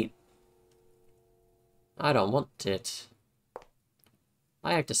pretty neat. I don't want it.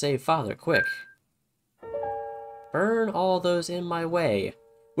 I have to save father quick. Burn all those in my way.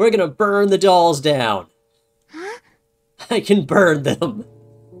 We're gonna burn the dolls down! Huh? I can burn them!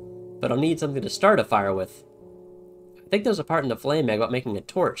 But I'll need something to start a fire with. I think there's a part in the flame mag about making a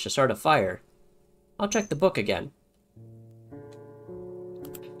torch to start a fire. I'll check the book again.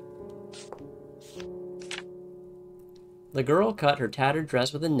 The girl cut her tattered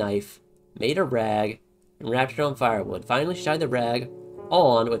dress with a knife, made a rag, and wrapped it on firewood. Finally, she tied the rag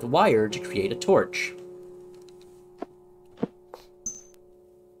on with wire to create a torch.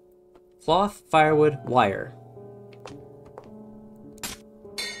 Cloth, firewood, wire.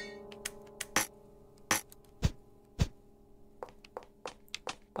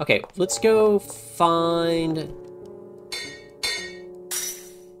 Okay, let's go find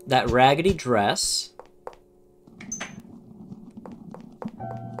that raggedy dress.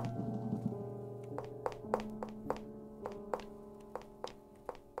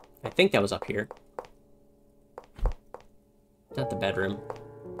 I think that was up here. Not the bedroom.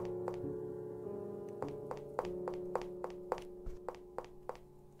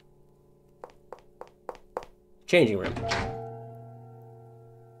 Changing room.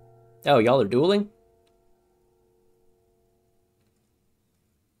 Oh, y'all are dueling?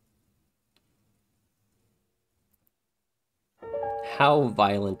 How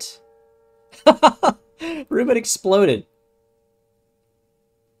violent. Ruben exploded.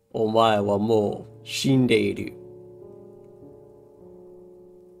 Omae wa mou shindeiru.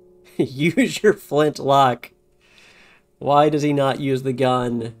 Use your flintlock. Why does he not use the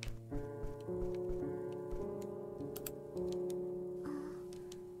gun?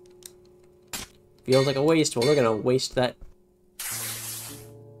 Feels like a waste. Well, we're gonna waste that.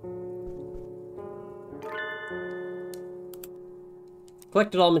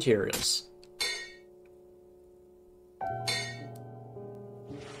 Collected all materials.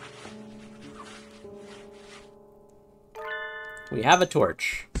 We have a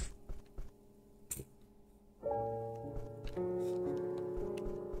torch.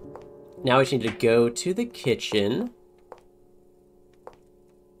 Now we just need to go to the kitchen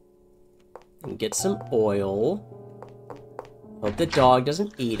and get some oil. Hope the dog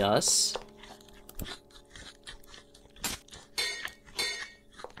doesn't eat us.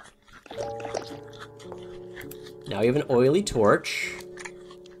 Now we have an oily torch.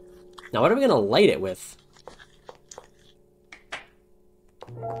 Now what are we gonna light it with?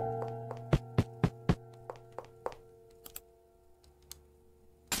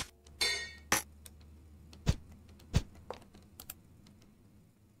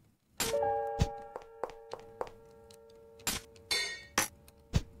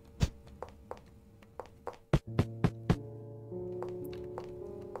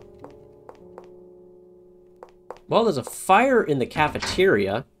 Well, there's a fire in the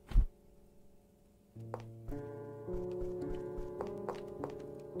cafeteria.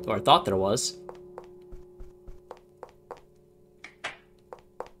 Or I thought there was.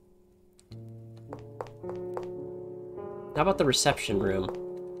 How about the reception room?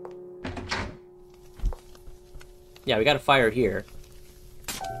 Yeah, we got a fire here.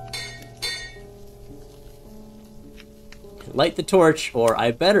 Light the torch, or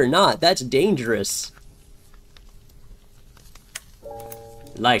I better not. That's dangerous.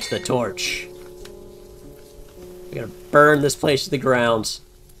 Light the torch. We gotta burn this place to the ground.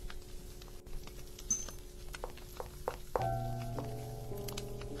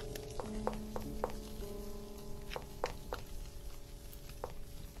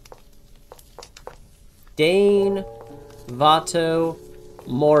 Dane Vato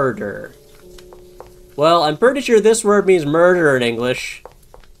Murder. Well, I'm pretty sure this word means murder in English.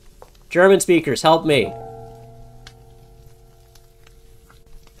 German speakers, help me.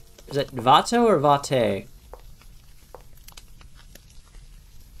 Is it Vato or Vate?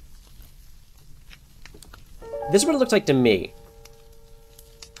 This is what it looks like to me.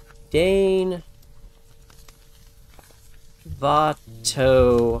 Dane...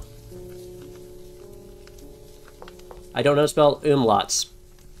 Vato... I don't know how to spell umlauts.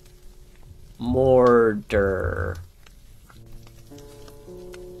 Morder.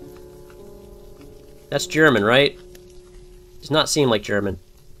 That's German, right? Does not seem like German.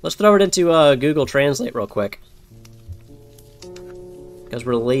 Let's throw it into Google Translate real quick. Because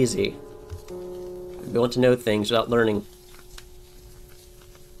we're lazy. We want to know things without learning.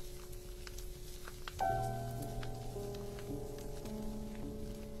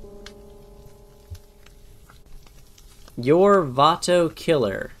 Your Vato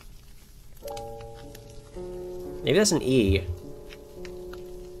killer. Maybe that's an E.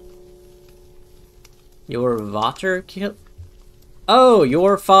 Your Vater kill? Oh,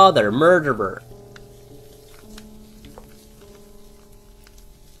 your father, murderer.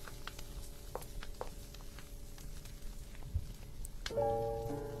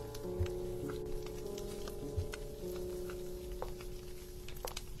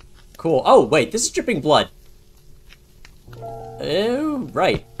 Cool. Oh, wait, this is dripping blood. Oh,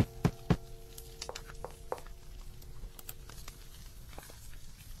 right.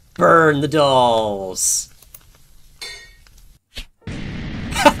 Burn the dolls.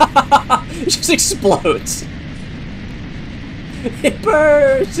 It just explodes. It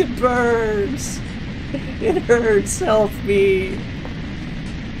burns, it burns. It hurts, help me.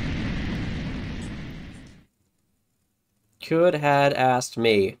 Could had asked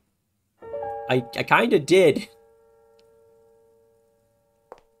me. I kinda did.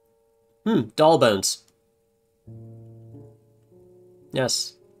 Doll bones.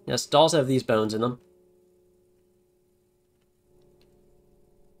 Yes. Yes, dolls have these bones in them.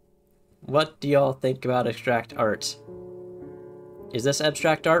 What do y'all think about abstract art? Is this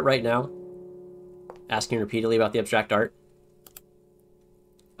abstract art right now? Asking repeatedly about the abstract art.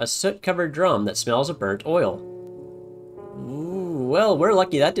 A soot-covered drum that smells of burnt oil. Ooh, well, we're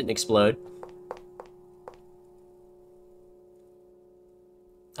lucky that didn't explode.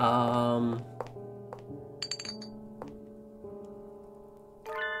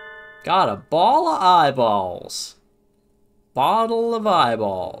 Got a ball of eyeballs. Bottle of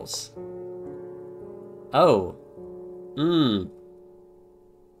eyeballs. Oh.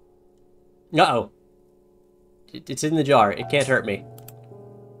 Uh-oh. It's in the jar. It can't hurt me.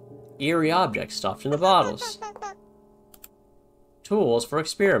 Eerie objects stuffed in the bottles. Tools for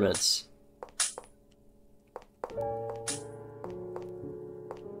experiments.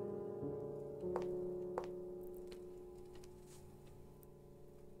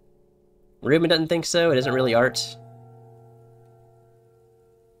 Ruben doesn't think so. It isn't really art.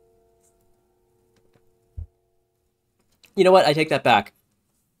 You know what? I take that back.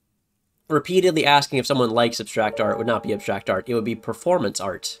 Repeatedly asking if someone likes abstract art would not be abstract art. It would be performance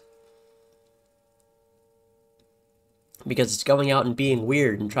art. Because it's going out and being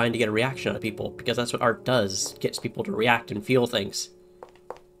weird and trying to get a reaction out of people. Because that's what art does. It gets people to react and feel things.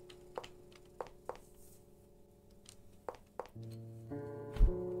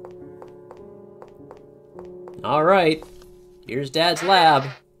 Alright. Here's Dad's lab.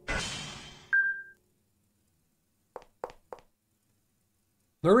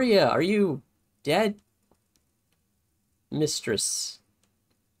 Maria, are you dead? Mistress.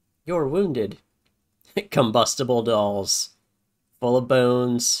 You're wounded. Combustible dolls. Full of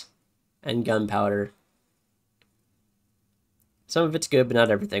bones and gunpowder. Some of it's good, but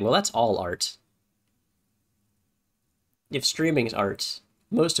not everything. Well, that's all art. If streaming's art,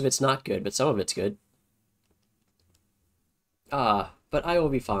 most of it's not good, but some of it's good. Ah, but I will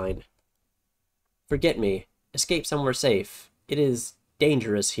be fine. Forget me. Escape somewhere safe. It is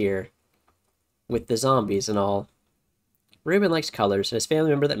dangerous here. With the zombies and all. Ruben likes colors, and his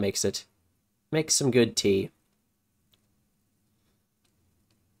family member that makes it. Makes some good tea.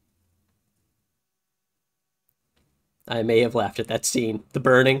 I may have laughed at that scene. The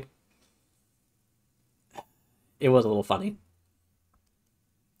burning. It was a little funny.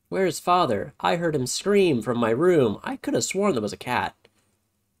 Where's Father? I heard him scream from my room. I could have sworn there was a cat.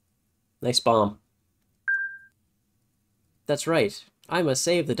 Nice bomb. That's right. I must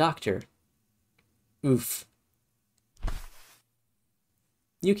save the doctor. Oof.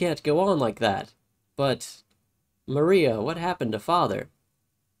 You can't go on like that. But... Maria, what happened to Father?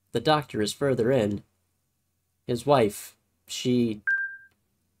 The doctor is further in. His wife, she...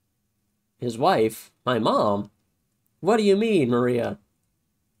 His wife? My mom? What do you mean, Maria?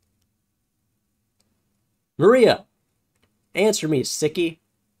 Maria! Answer me, sickie.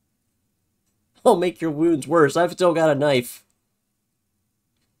 I'll make your wounds worse. I've still got a knife.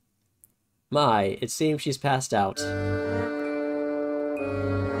 My, it seems she's passed out.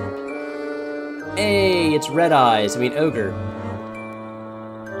 Hey, it's Red Eyes. Ogre.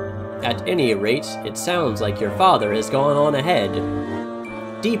 At any rate, it sounds like your father has gone on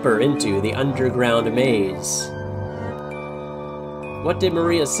ahead, deeper into the underground maze. What did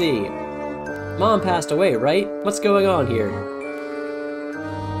Maria see? Mom passed away, right? What's going on here?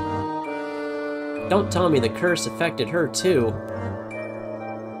 Don't tell me the curse affected her too.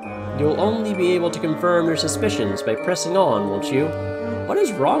 You'll only be able to confirm your suspicions by pressing on, won't you? What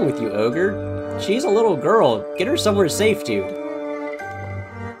is wrong with you, Ogre? She's a little girl. Get her somewhere safe, dude.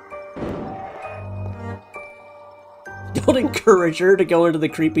 Don't encourage her to go into the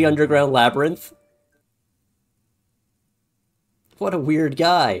creepy underground labyrinth. What a weird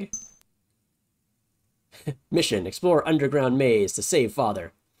guy. Mission, explore underground maze to save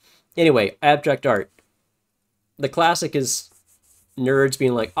father. Anyway, abstract art. The classic is nerds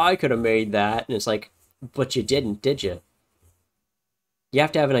being like, I could have made that. And it's like, but you didn't, did you? You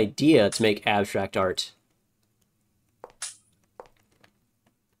have to have an idea to make abstract art.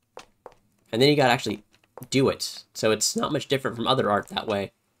 And then you gotta actually do it. So it's not much different from other art that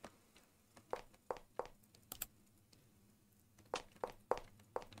way.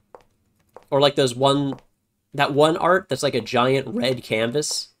 Or like that one art that's like a giant red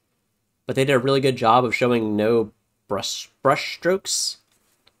canvas, but they did a really good job of showing no brush strokes.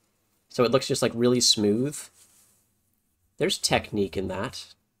 So it looks just like really smooth. There's technique in that.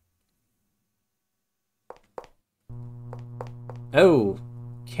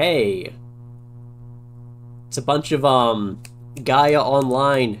 Okay. It's a bunch of Gaia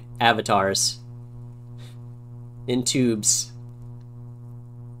Online avatars in tubes.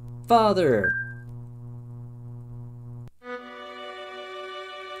 Father.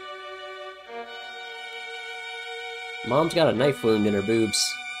 Mom's got a knife wound in her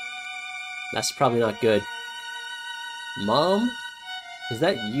boobs. That's probably not good. Mom? Is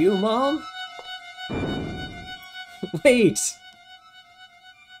that you, Mom? Wait!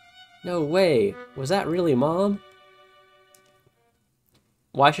 No way. Was that really Mom?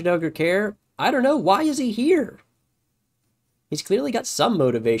 Why should Ogre care? I don't know. Why is he here? He's clearly got some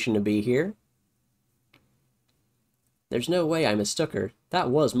motivation to be here. There's no way I mistook her.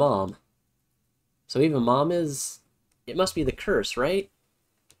 That was Mom. So even Mom is... It must be the curse, right?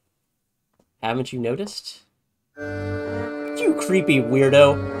 Haven't you noticed? You creepy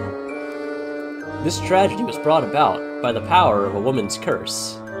weirdo! This tragedy was brought about by the power of a woman's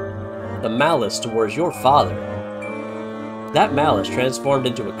curse. The malice towards your father. That malice transformed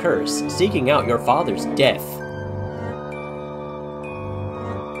into a curse, seeking out your father's death.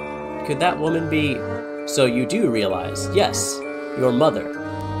 Could that woman be... So you do realize, yes, your mother.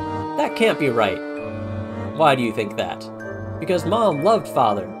 That can't be right. Why do you think that? Because Mom loved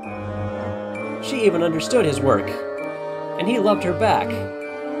father. She even understood his work. And he loved her back.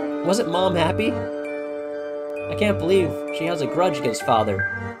 Wasn't Mom happy? I can't believe she has a grudge against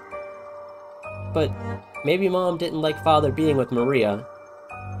father. But maybe Mom didn't like father being with Maria.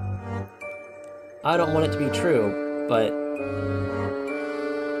 I don't want it to be true, but...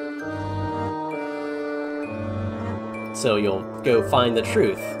 So you'll go find the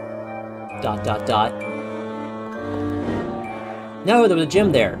truth. ... No, there was a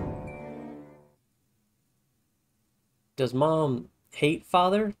gym there. Does Mom hate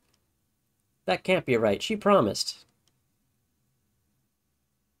father? That can't be right. She promised.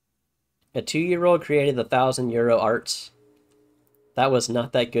 A 2-year-old created the €1,000 art. That was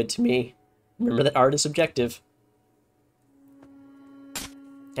not that good to me. Remember that art is subjective.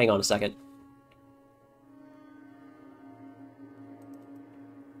 Hang on a second.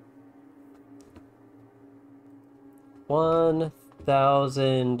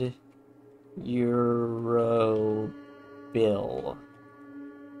 €1,000 bill.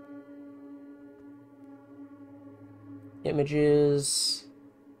 Images.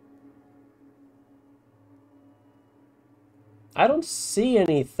 I don't see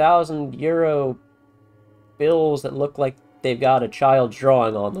any €1,000 bills that look like they've got a child's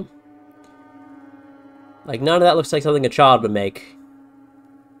drawing on them. Like, none of that looks like something a child would make.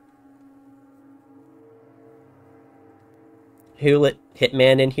 Who let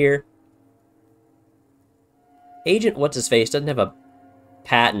Hitman in here? Agent What's-His-Face doesn't have a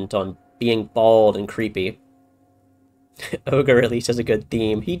patent on being bald and creepy. Ogre at least has a good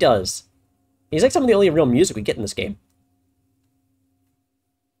theme. He does. He's like some of the only real music we get in this game.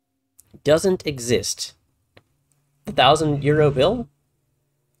 Doesn't exist. The €1,000 bill?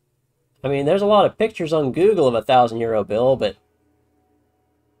 I mean, there's a lot of pictures on Google of a €1,000 bill, but...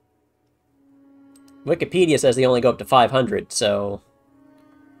 Wikipedia says they only go up to 500, so...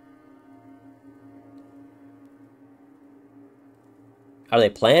 Are they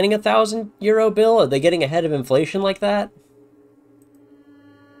planning a €1,000 bill? Are they getting ahead of inflation like that?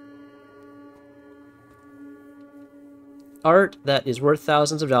 Art that is worth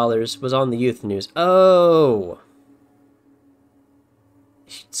thousands of dollars was on the youth news. Oh!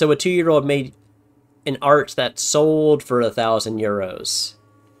 So a 2-year-old made an art that sold for €1,000.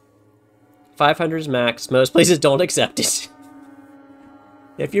 500 is max. Most places don't accept it.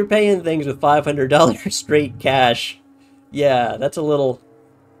 If you're paying things with $500 straight cash, yeah, that's a little...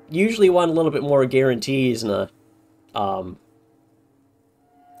 Usually want a little bit more guarantees and a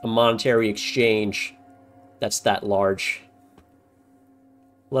monetary exchange that's that large.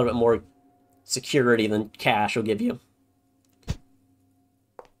 A little bit more security than cash will give you.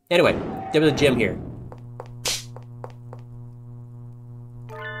 Anyway, there was a gym here.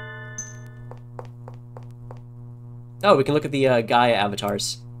 Oh, we can look at the Gaia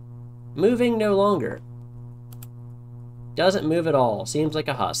avatars. Moving no longer. Doesn't move at all. Seems like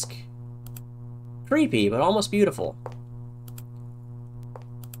a husk. Creepy, but almost beautiful.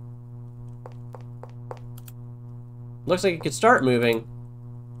 Looks like it could start moving.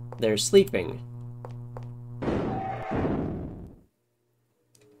 They're sleeping.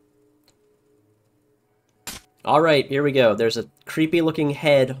 Alright, here we go. There's a creepy looking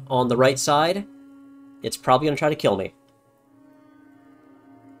head on the right side. It's probably going to try to kill me.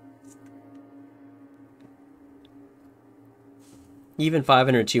 Even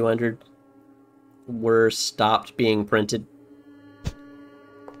 500, 200 were stopped being printed.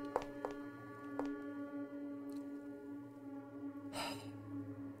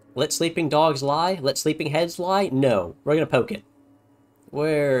 Let sleeping dogs lie? Let sleeping heads lie? No. We're going to poke it.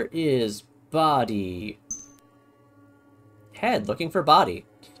 Where is body? Head, looking for body.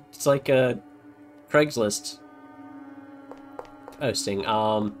 It's like a Craigslist posting.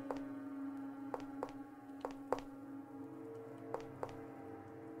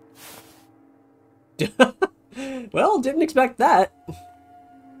 Well, didn't expect that.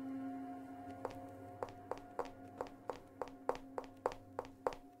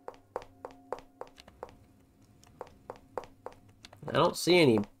 I don't see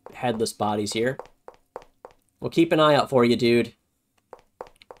any headless bodies here. We'll keep an eye out for you, dude.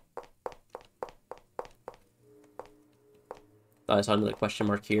 Oh, I saw another question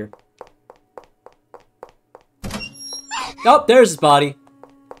mark here. Oh, there's his body.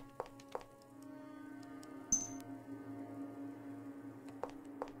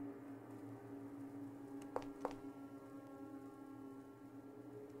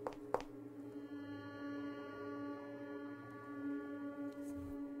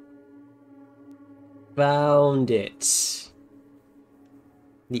 Found it.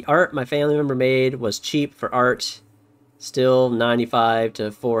 The art my family member made was cheap for art. Still 95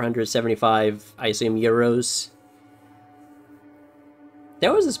 to 475, I assume, euros.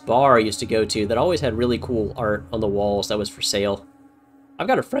 There was this bar I used to go to that always had really cool art on the walls that was for sale. I've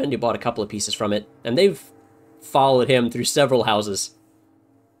got a friend who bought a couple of pieces from it, and they've followed him through several houses.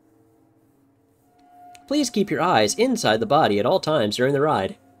 Please keep your eyes inside the body at all times during the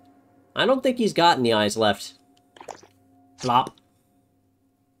ride. I don't think he's got any eyes left. Flop.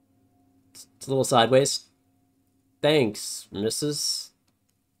 It's a little sideways. Thanks, Mrs.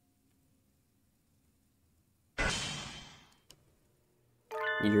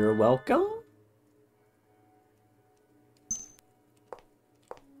 You're welcome?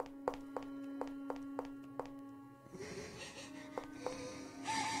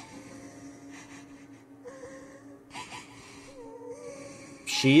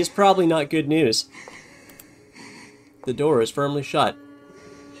 She's probably not good news. The door is firmly shut.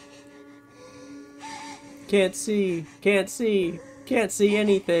 Can't see, can't see, can't see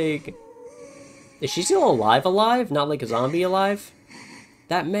anything. Is she still alive? Not like a zombie alive?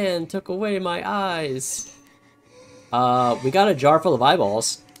 That man took away my eyes. We got a jar full of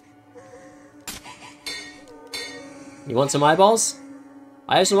eyeballs. You want some eyeballs?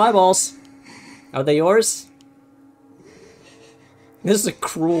 I have some eyeballs. Are they yours? This is a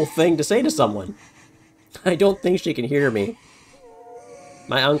cruel thing to say to someone. I don't think she can hear me.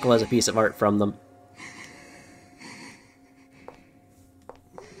 My uncle has a piece of art from them.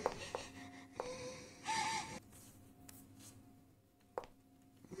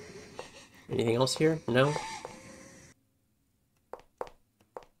 Anything else here? No?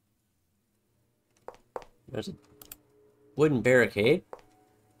 There's a wooden barricade.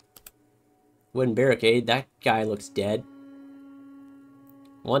 Wooden barricade. That guy looks dead.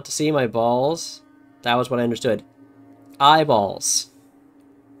 Want to see my balls? That was what I understood. Eyeballs.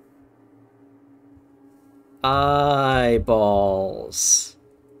 Eyeballs.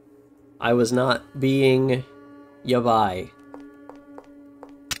 I was not being yabai.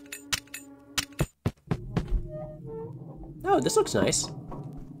 Oh, this looks nice.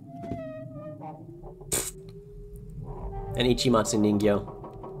 And Ichimatsu Ningyo.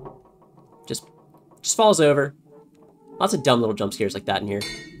 Just falls over. Lots of dumb little jump scares like that in here.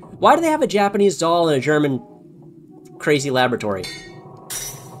 Why do they have a Japanese doll in a German crazy laboratory?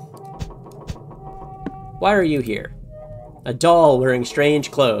 Why are you here? A doll wearing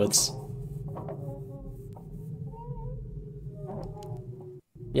strange clothes.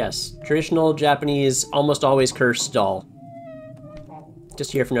 Yes, traditional Japanese, almost always cursed doll.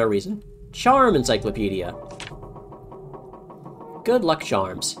 Just here for no reason. Charm Encyclopedia. Good luck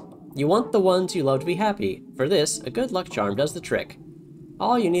charms. You want the ones you love to be happy. For this, a good luck charm does the trick.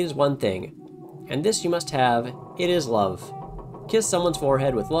 All you need is one thing. And this you must have. It is love. Kiss someone's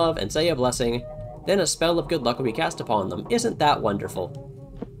forehead with love and say a blessing. Then a spell of good luck will be cast upon them. Isn't that wonderful?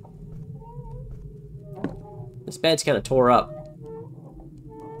 This bed's kind of tore up.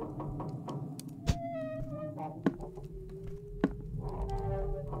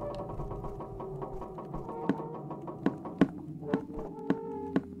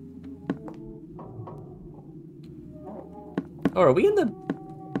 Oh, are we in the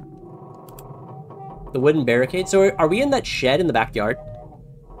wooden barricade? So are we in that shed in the backyard?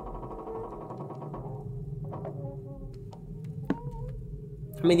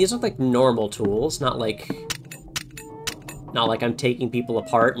 I mean, these look like normal tools, not like I'm taking people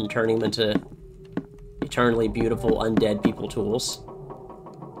apart and turning them into eternally beautiful undead people tools.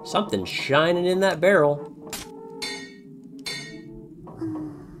 Something's shining in that barrel.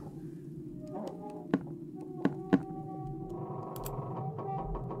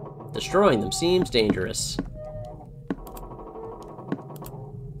 Destroying them seems dangerous.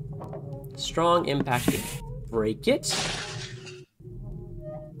 Strong impact to break it.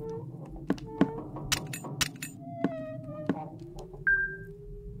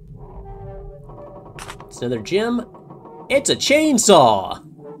 It's another gem. It's a chainsaw!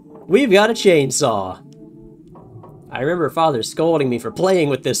 We've got a chainsaw. I remember Father scolding me for playing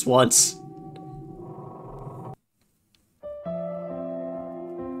with this once.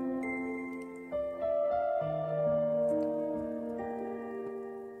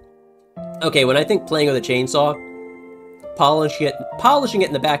 Okay, when I think playing with a chainsaw, polishing it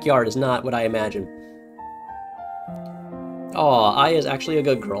in the backyard is not what I imagine. Aw, Aya's actually a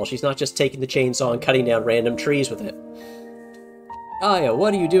good girl. She's not just taking the chainsaw and cutting down random trees with it. Aya,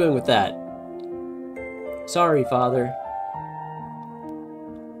 what are you doing with that? Sorry, Father.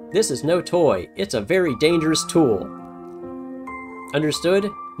 This is no toy. It's a very dangerous tool. Understood?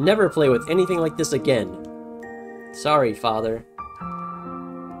 Never play with anything like this again. Sorry, Father.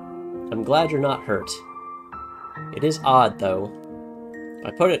 I'm glad you're not hurt. It is odd, though.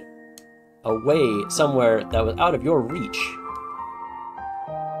 I put it away somewhere that was out of your reach.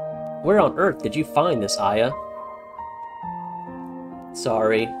 Where on earth did you find this, Aya?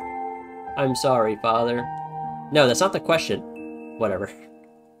 Sorry. I'm sorry, Father. No, that's not the question. Whatever.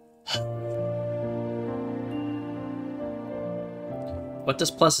 What does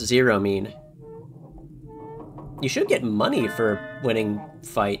 +0 mean? You should get money for winning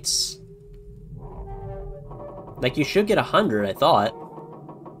fights. Like, you should get 100, I thought.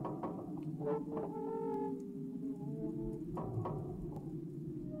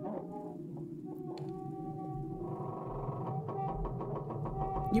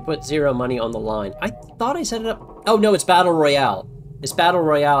 You put 0 money on the line. I thought I set it up... Oh, no, it's Battle Royale. It's Battle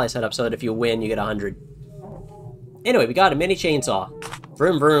Royale I set up so that if you win, you get 100. Anyway, we got a mini chainsaw.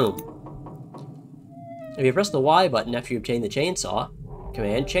 Vroom vroom. If you press the Y button after you obtain the chainsaw,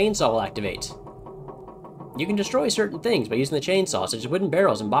 Command Chainsaw will activate. You can destroy certain things by using the chainsaw, such as wooden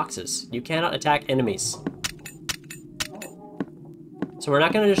barrels and boxes. You cannot attack enemies. So we're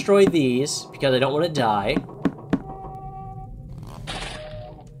not going to destroy these, because I don't want to die.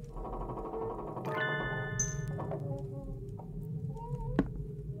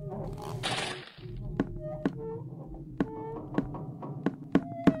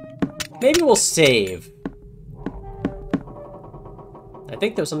 Maybe we'll save. I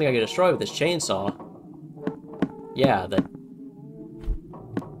think there was something I could destroy with this chainsaw. Yeah, that...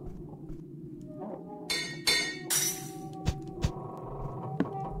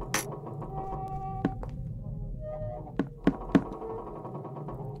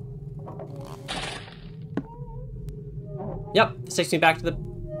 Yep, this takes me back to the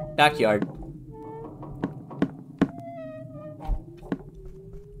backyard.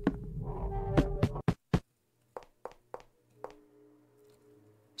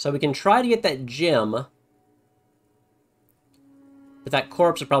 So we can try to get that gem But that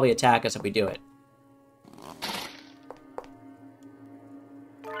corpse will probably attack us if we do it.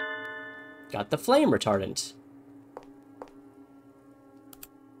 Got the flame retardant.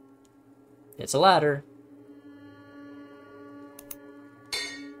 It's a ladder.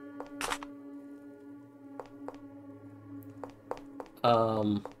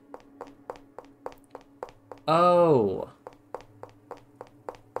 Oh.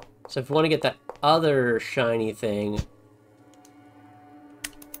 So if we want to get that other shiny thing...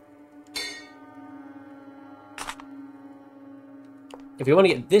 If we want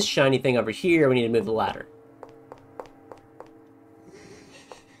to get this shiny thing over here, we need to move the ladder.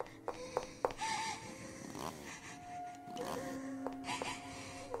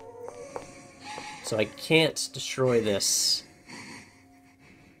 So I can't destroy this.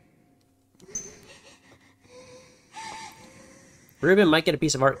 Ruben might get a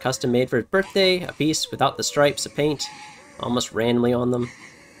piece of art custom made for his birthday, a piece without the stripes of paint, almost randomly on them.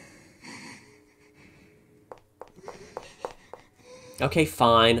 Okay,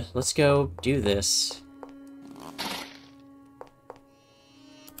 fine. Let's go do this.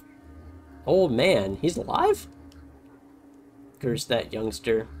 Old man, he's alive? Curse that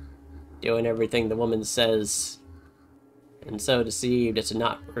youngster. Doing everything the woman says. And so deceived as to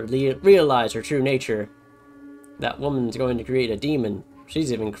not realize her true nature. That woman's going to create a demon.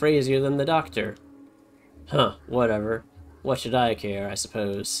 She's even crazier than the doctor. Huh, whatever. What should I care, I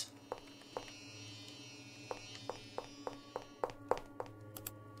suppose.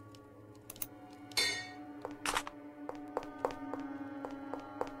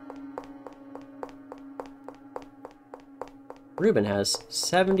 Ruben has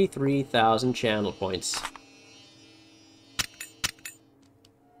 73,000 channel points.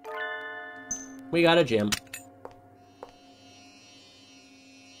 We got a gym.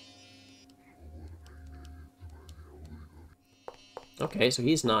 Okay, so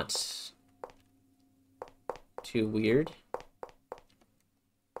he's not too weird.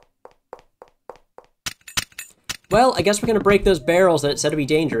 Well, I guess we're gonna break those barrels that it said to be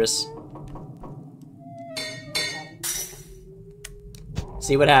dangerous.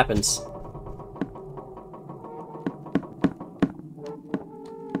 See what happens.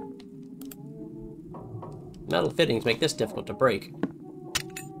 Metal fittings make this difficult to break.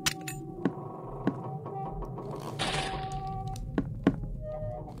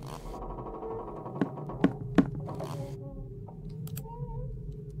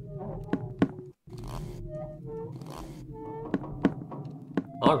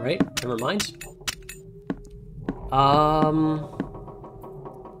 Alright, never mind.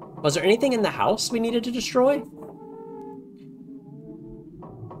 Was there anything in the house we needed to destroy?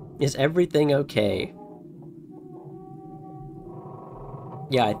 Is everything okay?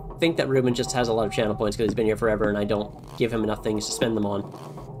 Yeah, I think that Ruben just has a lot of channel points because he's been here forever and I don't give him enough things to spend them on.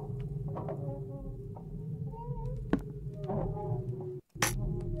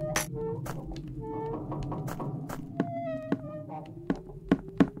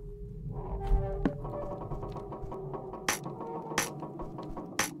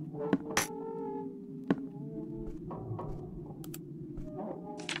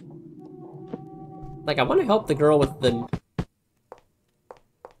 Like, I want to help the girl with the...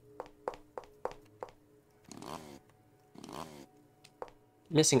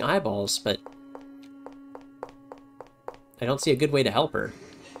 missing eyeballs, but... I don't see a good way to help her.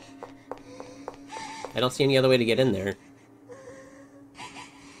 I don't see any other way to get in there.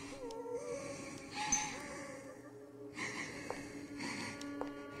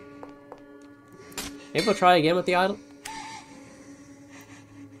 Maybe we'll try again with the idol.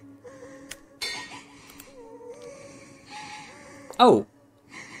 Oh!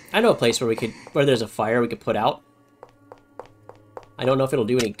 I know a place where there's a fire we could put out. I don't know if it'll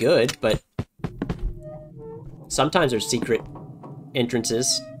do any good, but... sometimes there's secret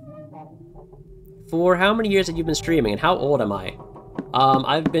entrances. For how many years have you been streaming, and how old am I?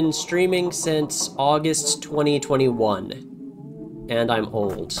 I've been streaming since August 2021. And I'm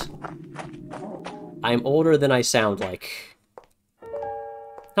old. I'm older than I sound like.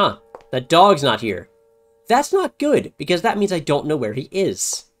 Huh. That dog's not here. That's not good, because that means I don't know where he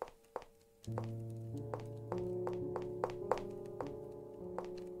is.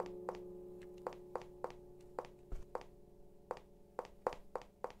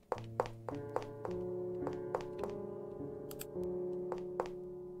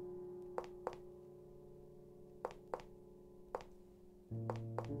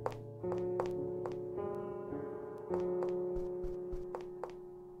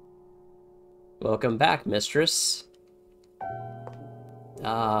 Welcome back, mistress.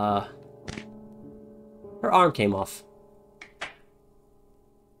 Her arm came off.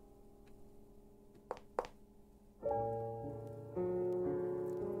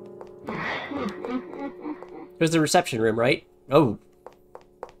 It was the reception room, right? Oh.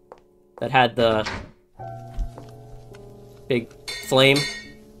 That had the big flame.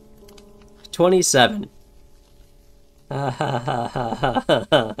 27. If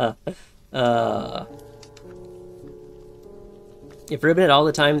Ruben had all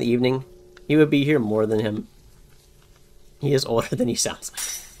the time in the evening, he would be here more than him. He is older than he sounds like.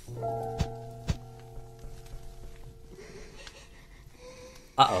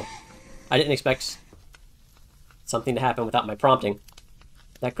 Uh-oh. I didn't expect something to happen without my prompting.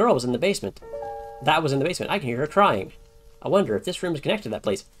 That girl was in the basement. That was in the basement. I can hear her crying. I wonder if this room is connected to that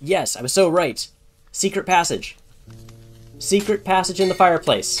place. Yes, I was so right. Secret passage. Secret passage in the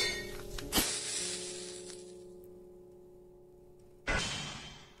fireplace.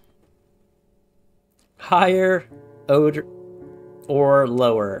 Higher, odor, or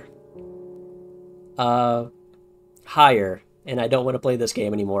lower? Higher. And I don't want to play this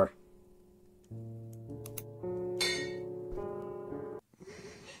game anymore.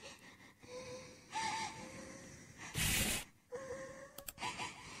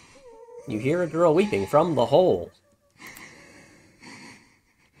 You hear a girl weeping from the hole.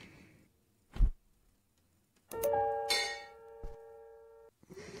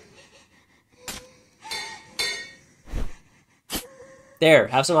 There,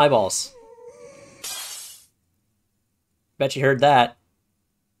 have some eyeballs. Bet you heard that.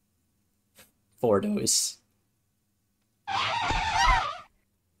 4 dose.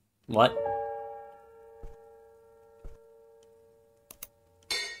 What?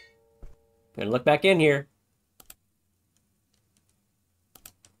 I'm gonna look back in here.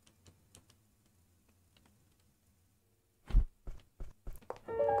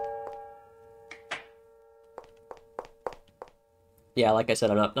 Yeah, like I said,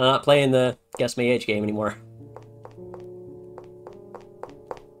 I'm not playing the Guess My Age game anymore.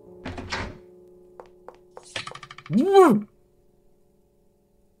 Woo!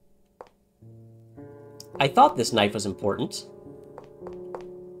 I thought this knife was important.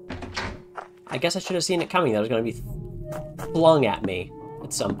 I guess I should have seen it coming. That was going to be flung at me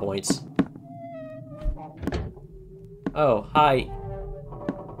at some points. Oh, hi.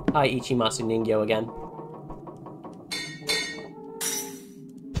 Hi, Ichimatsu Ningyo again.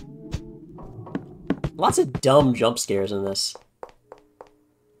 Lots of dumb jump scares in this.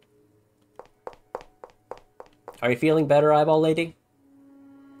 Are you feeling better, eyeball lady?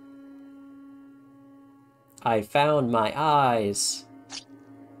 I found my eyes.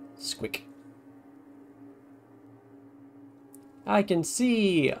 Squick. I can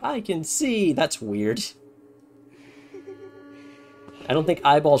see! I can see! That's weird. I don't think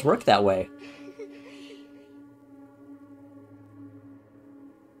eyeballs work that way.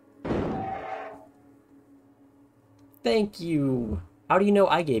 Thank you! How do you know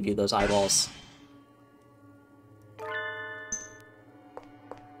I gave you those eyeballs?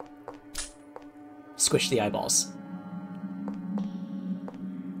 Squish the eyeballs.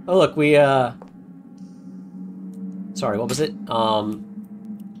 Oh look, we, sorry, what was it?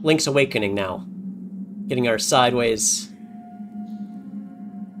 Link's Awakening now. Getting our sideways...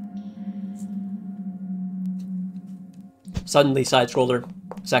 suddenly side-scroller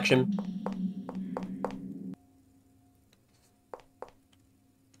section.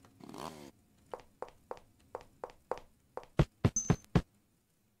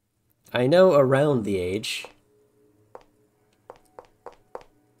 I know around the age.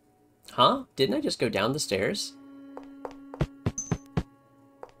 Huh? Didn't I just go down the stairs?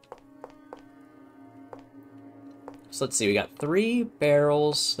 So let's see, we got 3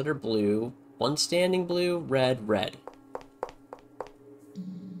 barrels that are blue, 1 standing blue, red, red.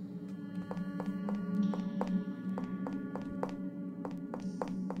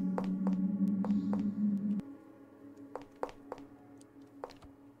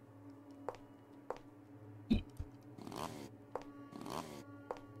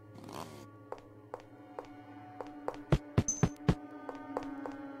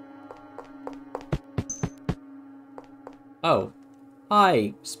 Oh.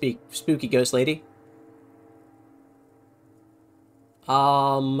 Hi, spooky ghost lady.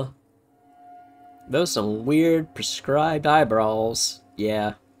 Those some weird prescribed eyebrows.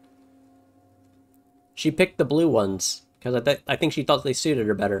 Yeah. She picked the blue ones, because I think she thought they suited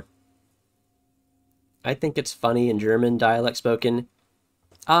her better. I think it's funny in German dialect spoken.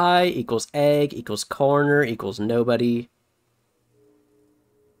 I equals egg equals corner equals nobody.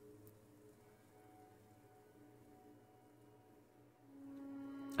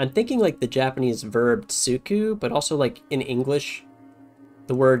 I'm thinking like the Japanese verb tsuku, but also like in English,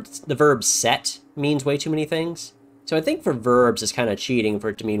 the verb set means way too many things. So I think for verbs it's kind of cheating for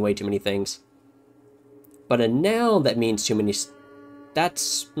it to mean way too many things. But a noun that means too many...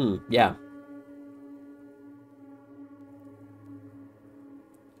 That's... yeah.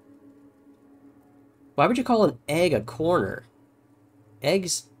 Why would you call an egg a corner?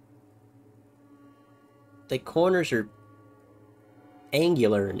 Eggs... Like, corners are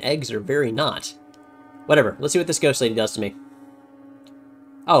angular and eggs are very not. Whatever. Let's see what this ghost lady does to me.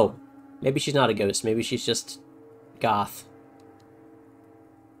 Oh. Maybe she's not a ghost. Maybe she's just goth.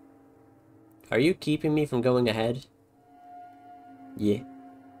 Are you keeping me from going ahead? Yeah.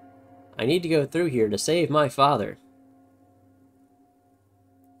 I need to go through here to save my father.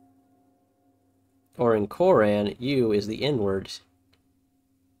 Or in Koran, you is the N-word.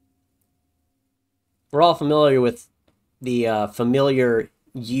 We're all familiar with the familiar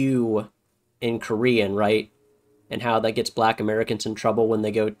you in Korean, right? And how that gets Black Americans in trouble when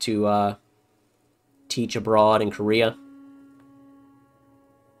they go to teach abroad in Korea.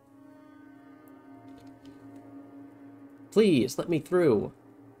 Please, let me through.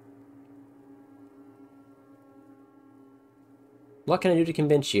 What can I do to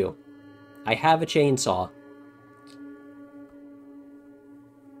convince you? I have a chainsaw.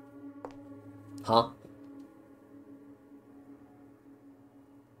 Huh?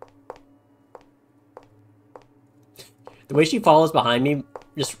 The way she follows behind me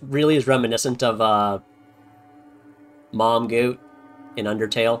just really is reminiscent of Mom Goat in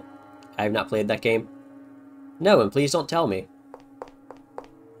Undertale. I have not played that game. No, and please don't tell me.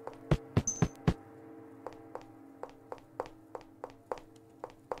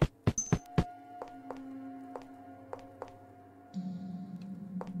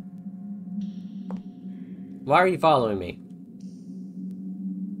 Why are you following me?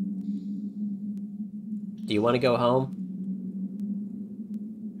 Do you want to go home?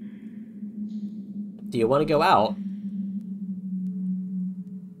 Do you want to go out?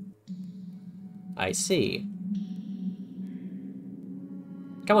 I see.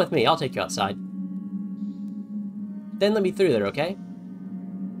 Come with me, I'll take you outside. Then let me through there, okay?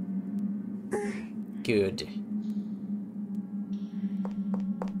 Good.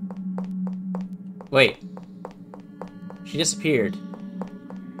 Wait. She disappeared.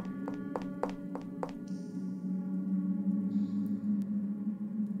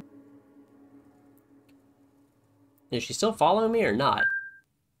 Is she still following me or not?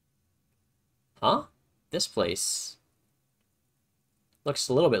 Huh? This place looks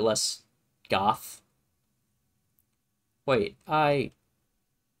a little bit less goth. Wait,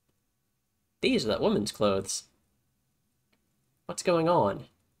 these are that woman's clothes. What's going on?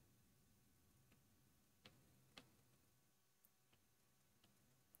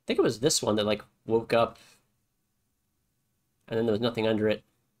 I think it was this one that, like, woke up and then there was nothing under it.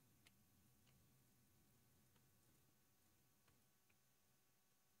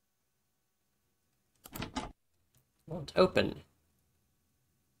 Won't open.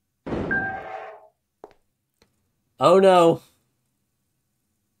 Oh no!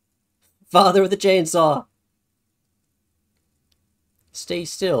 Father with a chainsaw! Stay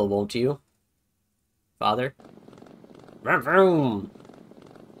still, won't you? Father? Vroom vroom!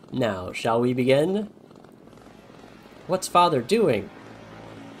 Now, shall we begin? What's Father doing?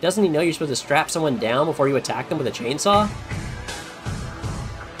 Doesn't he know you're supposed to strap someone down before you attack them with a chainsaw?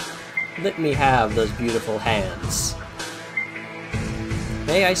 Let me have those beautiful hands.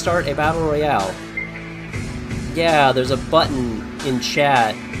 May I start a battle royale? Yeah, there's a button in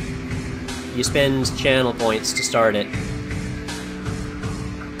chat. You spend channel points to start it.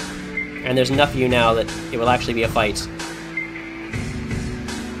 And there's enough of you now that it will actually be a fight.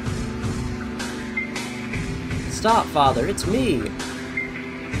 Stop, Father, it's me!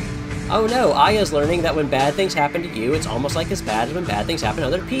 Oh no, Aya's learning that when bad things happen to you, it's almost like as bad as when bad things happen to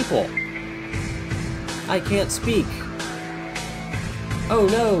other people. I can't speak. Oh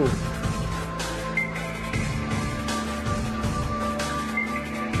no!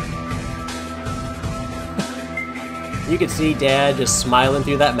 You can see Dad just smiling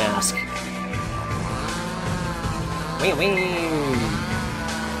through that mask. Wing wing!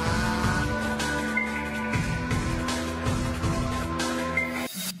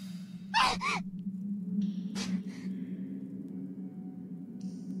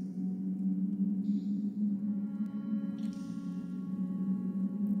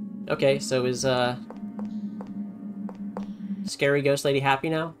 Okay, so is, Scary Ghost Lady happy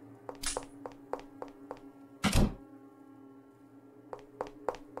now?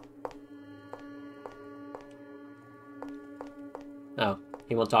 Oh,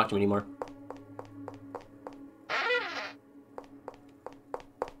 he won't talk to me anymore.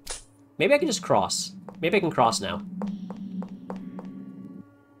 Maybe I can just cross. Maybe I can cross now.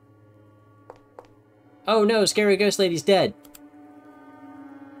 Oh no, scary ghost lady's dead.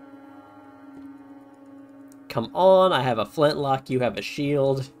 Come on, I have a flintlock, you have a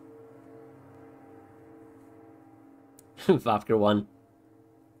shield. Vopker won.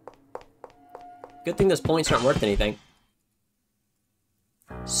 Good thing those points aren't worth anything.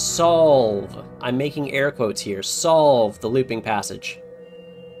 Solve. I'm making air quotes here. Solve the looping passage.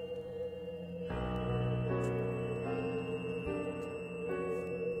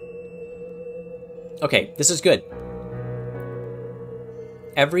 Okay, this is good.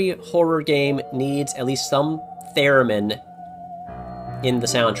 Every horror game needs at least some theremin in the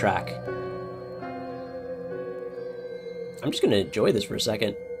soundtrack. I'm just gonna enjoy this for a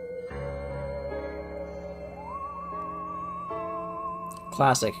second.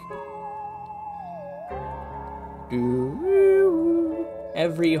 Classic.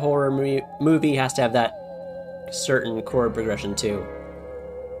 Every horror movie has to have that certain chord progression too.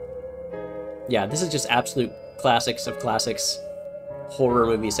 Yeah, this is just absolute classics of classics. Horror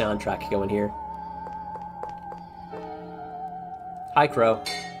movie soundtrack going here. Hi, Crow.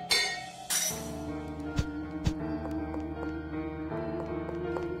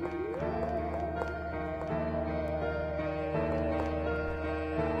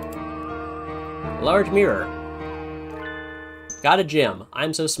 Large mirror. Got a gem.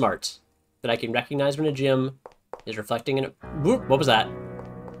 I'm so smart that I can recognize when a gem is reflecting in a... Whoop, what was that?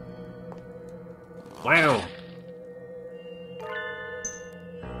 Wow.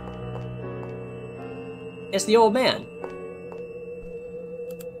 It's the old man.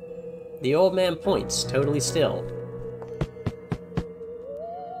 The old man points, totally still.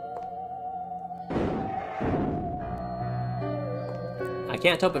 I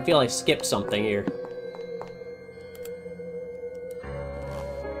can't help but feel I skipped something here.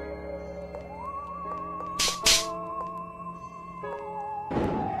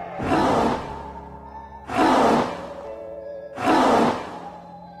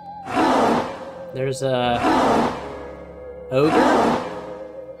 There's a... ogre?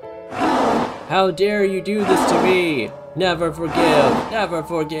 How dare you do this to me? Never forgive! Never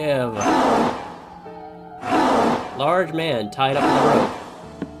forgive! Large man tied up in the rope.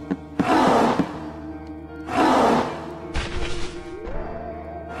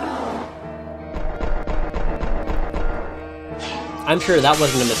 I'm sure that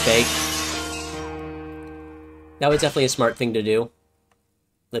wasn't a mistake. That was definitely a smart thing to do.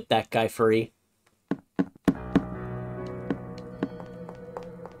 Let that guy free.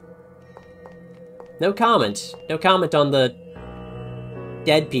 No comment. No comment on the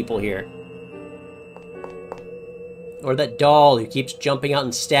dead people here. Or that doll who keeps jumping out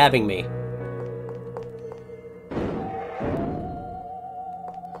and stabbing me.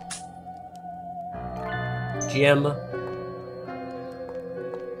 Jim.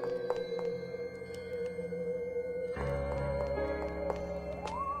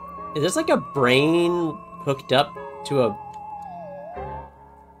 Is this like a brain hooked up to a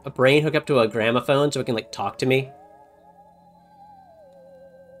brain hooked up to a gramophone so it can, like, talk to me?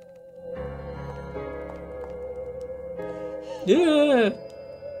 Yeah.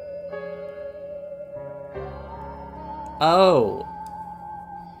 Oh.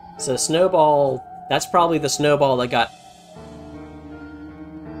 So Snowball... That's probably the Snowball that got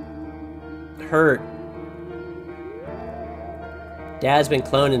hurt. Dad's been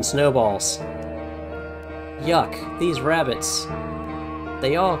cloning Snowballs. Yuck, these rabbits.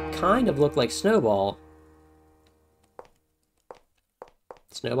 They all kind of look like Snowball.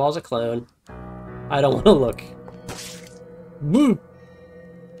 Snowball's a clone. I don't want to look. Woo!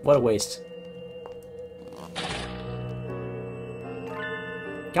 What a waste.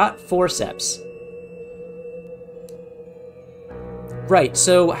 Got forceps. Right,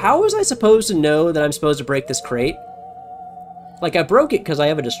 so how was I supposed to know that I'm supposed to break this crate? Like, I broke it because I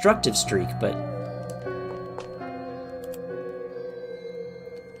have a destructive streak, but...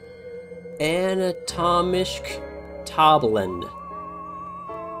 Anatomisk Tabellen.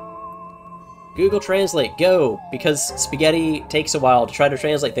 Google Translate, go! Because Spaghetti takes a while to try to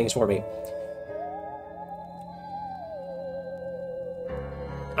translate things for me.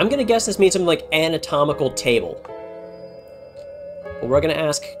 I'm gonna guess this means something like anatomical table. Well, we're gonna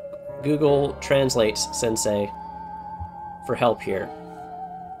ask Google Translate Sensei for help here.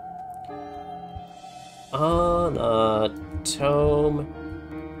 Anatomisk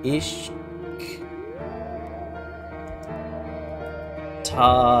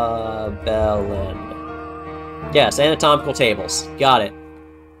Tabellen. Yes, anatomical tables. Got it.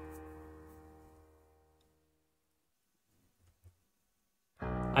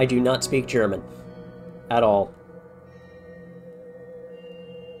 I do not speak German. At all.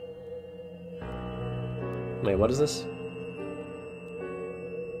 Wait, what is this?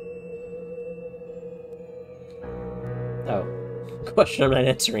 Oh. Question I'm not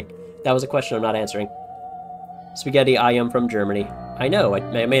answering. That was a question I'm not answering. Spaghetti, I am from Germany. I know,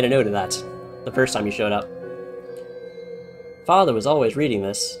 I made a note of that the first time you showed up. Father was always reading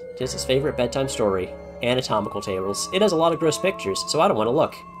this. It is his favorite bedtime story. Anatomical tables. It has a lot of gross pictures, so I don't want to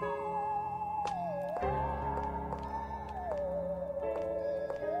look.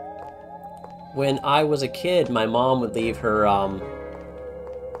 When I was a kid, my mom would leave her,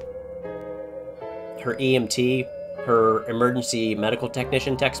 her EMT, her emergency medical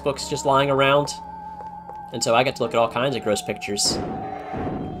technician textbooks just lying around. And so I got to look at all kinds of gross pictures.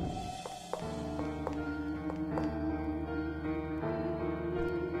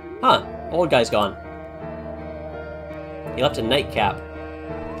 Huh, old guy's gone. He left a nightcap.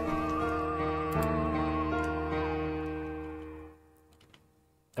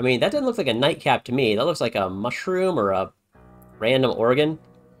 I mean, that doesn't look like a nightcap to me. That looks like a mushroom or a random organ.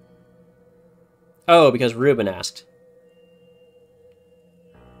 Oh, because Ruben asked.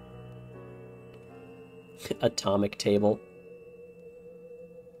 Atomic table.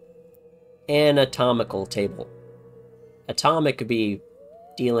 Anatomical table. Atomic could be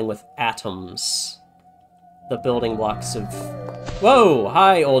dealing with atoms. The building blocks of... Whoa!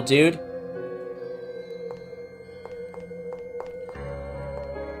 Hi, old dude!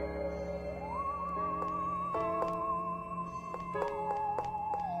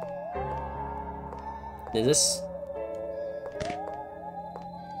 Is this...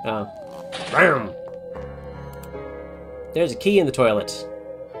 Oh. Bam! There's a key in the toilet.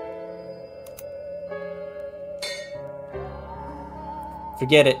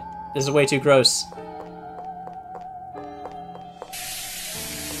 Forget it. This is way too gross.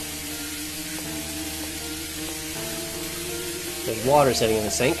 There's water sitting in the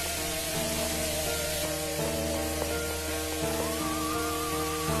sink.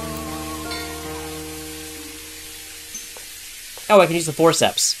 Oh, I can use the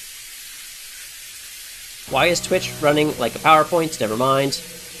forceps. Why is Twitch running like a PowerPoint? Never mind.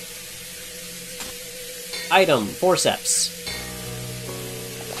 Item, forceps.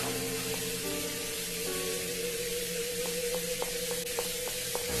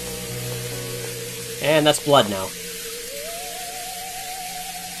 And that's blood now.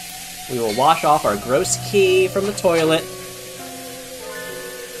 We will wash off our gross key from the toilet.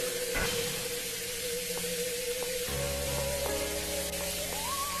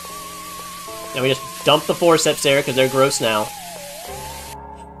 And we just dump the forceps there because they're gross now.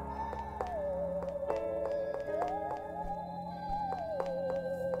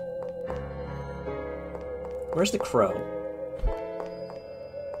 Where's the crow?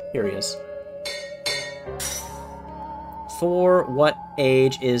 Here he is. For what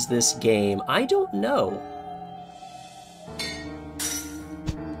age is this game? I don't know.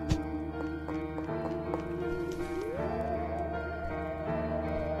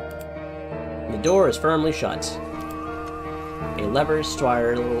 The door is firmly shut. A lever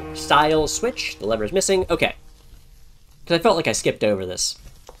style switch. The lever is missing. Okay. Because I felt like I skipped over this.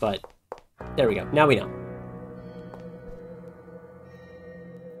 But there we go. Now we know.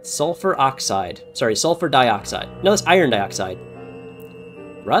 Sulfur oxide. Sorry, sulfur dioxide. No, that's iron dioxide.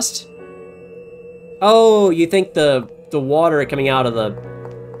 Rust? Oh, you think the water coming out of the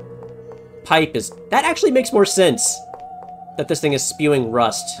pipe is... That actually makes more sense. That this thing is spewing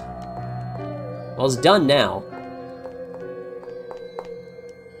rust. Well, it's done now.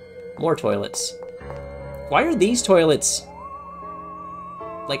 More toilets. Why are these toilets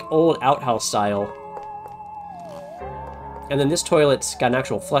like old outhouse style? And then this toilet's got an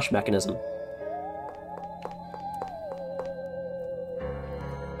actual flush mechanism.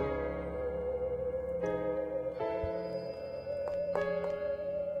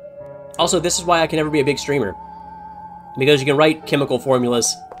 Also, this is why I can never be a big streamer. Because you can write chemical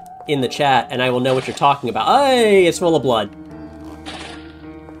formulas in the chat, and I will know what you're talking about. Hey, it's full of blood.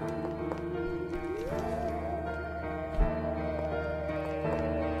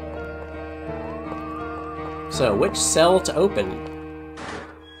 So, which cell to open?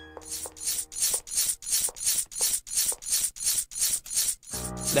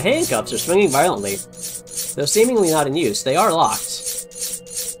 The handcuffs are swinging violently. Though seemingly not in use, they are locked.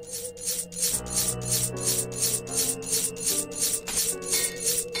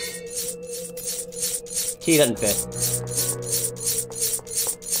 Key doesn't fit.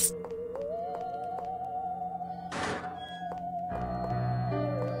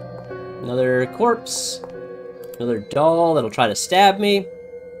 Another corpse. Another doll that'll try to stab me.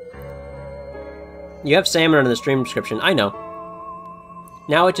 You have salmon in the stream description, I know.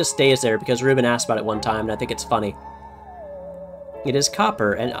 Now it just stays there because Ruben asked about it one time, and I think it's funny. It is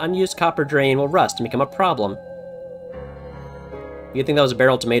copper. An unused copper drain will rust and become a problem. You think that was a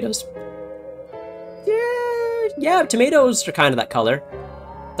barrel of tomatoes? Yeah, tomatoes are kind of that color.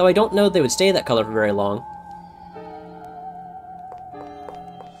 Though I don't know they would stay that color for very long.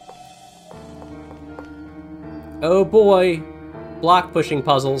 Oh boy, block pushing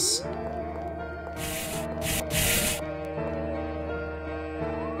puzzles.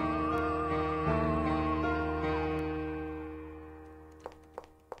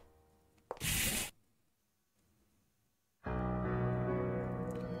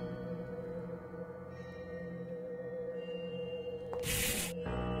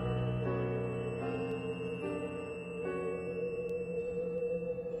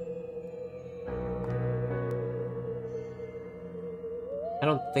 I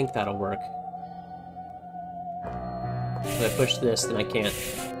don't think that'll work. If I push this, then I can't.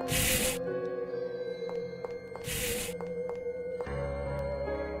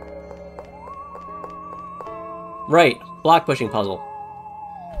 Right, block pushing puzzle.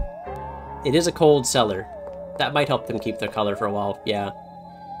 It is a cold cellar. That might help them keep their color for a while, yeah.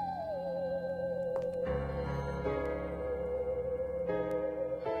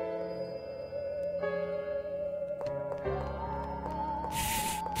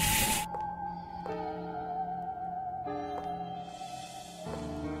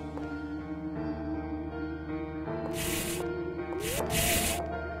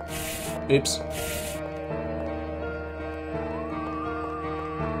 Oops.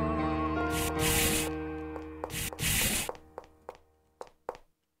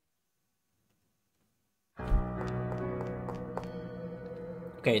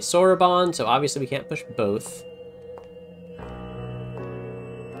 Okay, Sorobon, so obviously we can't push both.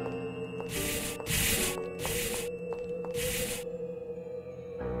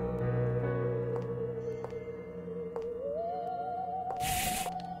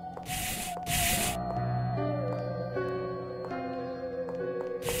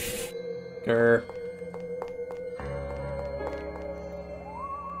 Grr.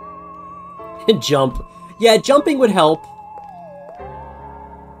 Jump. Yeah, jumping would help.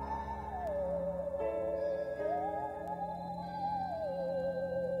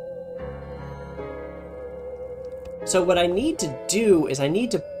 So what I need to do is I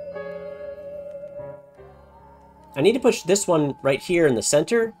need to push this one right here in the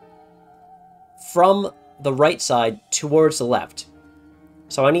center from the right side towards the left.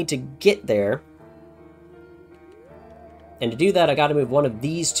 So I need to get there. And to do that, I gotta move one of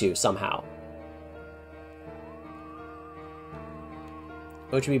these two somehow.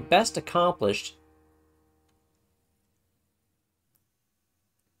 Which would be best accomplished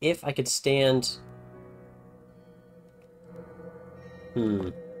if I could stand...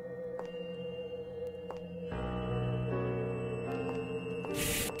 Can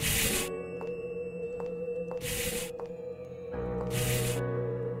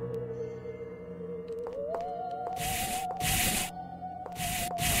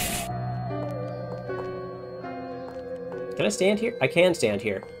I stand here? I can stand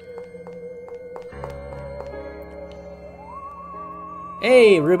here.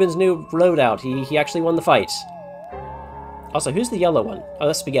 Hey, Ruben's new loadout. He actually won the fight. Also, who's the yellow one? Oh,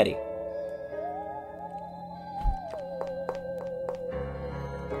 that's Spaghetti.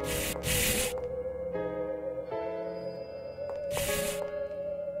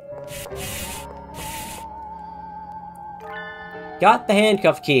 Got the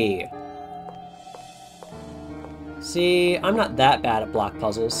handcuff key. See, I'm not that bad at block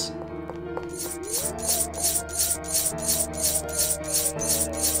puzzles.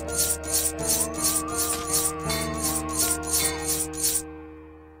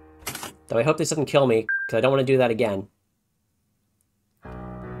 Though I hope this doesn't kill me, because I don't want to do that again.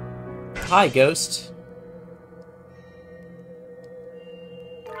 Hi, Ghost.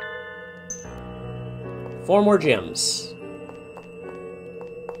 Four more gems.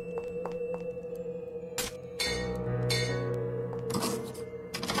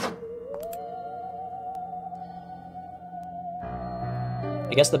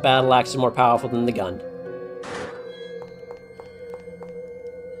 I guess the battle axe is more powerful than the gun.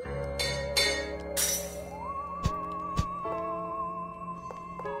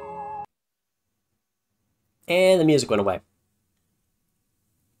 And the music went away.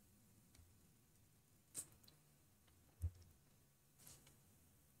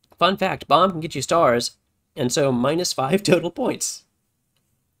 Fun fact, bomb can get you stars, and so -5 total points.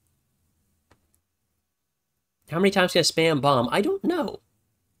 How many times can I spam bomb? I don't know.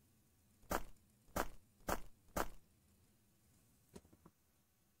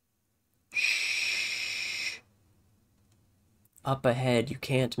 Up ahead, you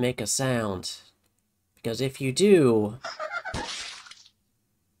can't make a sound. Because if you do...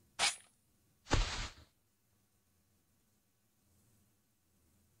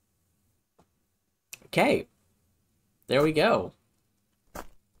 Okay. There we go.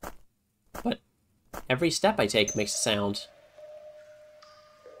 But every step I take makes a sound.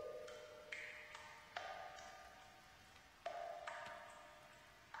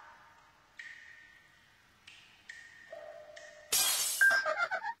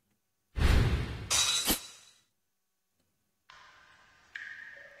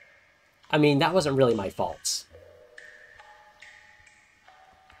 I mean, that wasn't really my fault.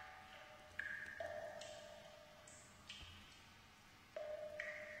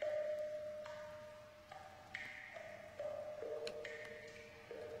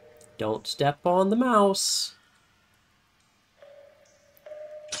 Don't step on the mouse.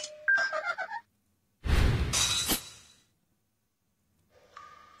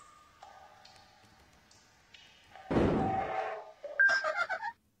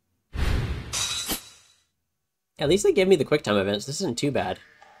 At least they gave me the QuickTime events. This isn't too bad.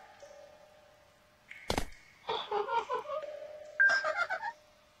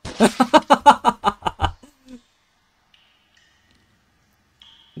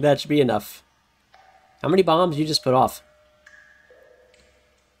 That should be enough. How many bombs you just put off?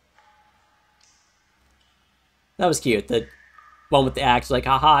 That was cute. The one with the axe, like,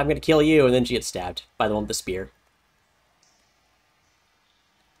 haha, I'm gonna kill you, and then she gets stabbed by the one with the spear.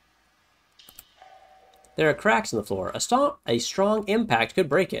 There are cracks in the floor. A strong impact could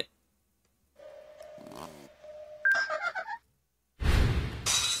break it.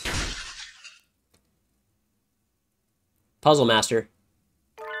 Puzzle Master.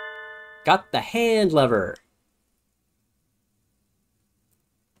 Got the hand lever.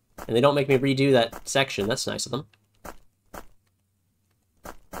 And they don't make me redo that section. That's nice of them.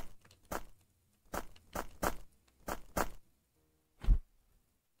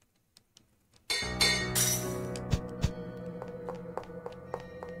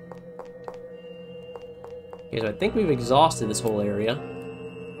 Okay, so I think we've exhausted this whole area.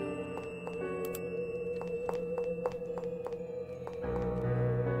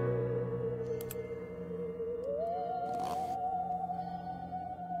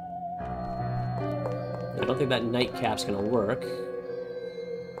 I don't think that nightcap's gonna work.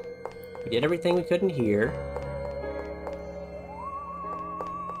 We did everything we could in here.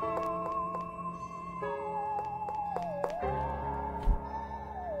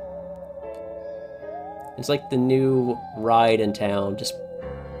 It's like the new ride in town. Just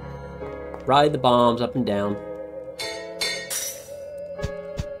ride the bombs up and down.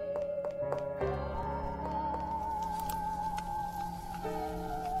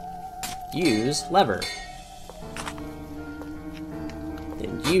 Use lever.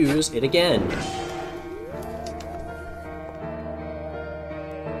 Then use it again.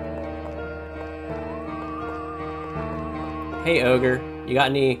 Hey, Ogre. You got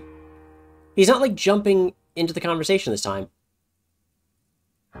any... He's not, like, jumping into the conversation this time.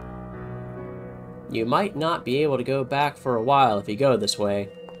 You might not be able to go back for a while if you go this way.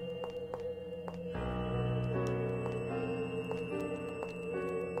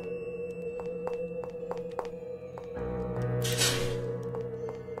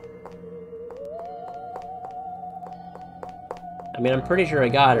 I mean, I'm pretty sure I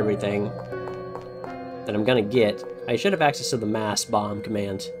got everything that I'm gonna get. I should have access to the mass bomb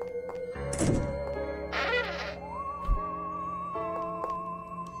command.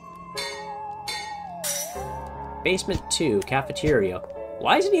 Basement 2, cafeteria.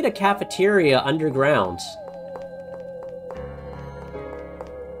 Why does it need a cafeteria underground?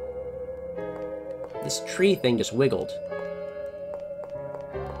 This tree thing just wiggled.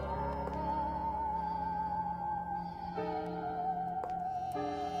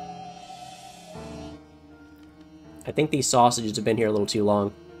 I think these sausages have been here a little too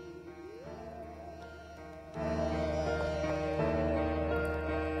long.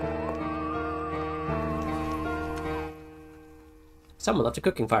 Someone left a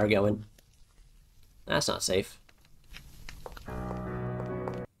cooking fire going. That's not safe.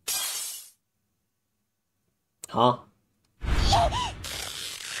 Huh?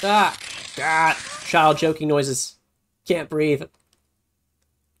 Ah! Ah! Child choking noises. Can't breathe.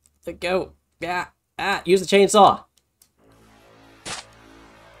 Let go. Ah! Ah! Use the chainsaw.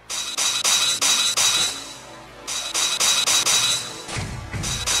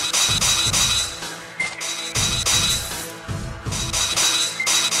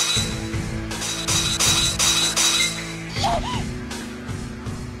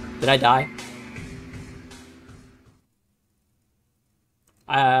 Did I die?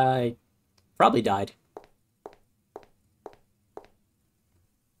 I probably died.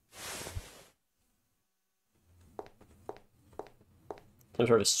 Some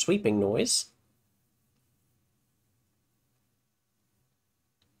sort of sweeping noise.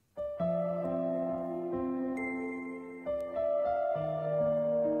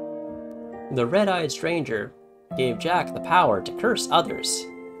 The red-eyed stranger gave Jack the power to curse others.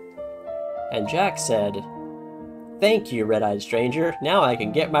 And Jack said, "Thank you, red-eyed stranger. Now I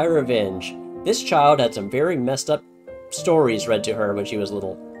can get my revenge." This child had some very messed up stories read to her when she was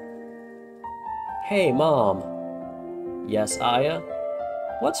little. "Hey, Mom." "Yes, Aya?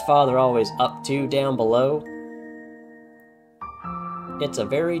 What's Father always up to down below?" "It's a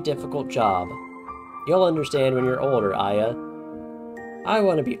very difficult job. You'll understand when you're older, Aya." "I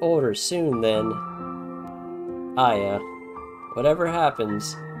want to be older soon, then." "Aya, whatever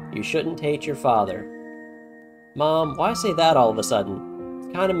happens, you shouldn't hate your father." "Mom, why say that all of a sudden?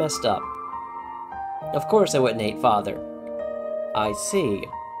 It's kind of messed up." "Of course I wouldn't hate Father." "I see.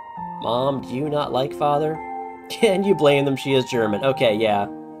 Mom, do you not like Father?" "Can you blame them? She is German." Okay, yeah.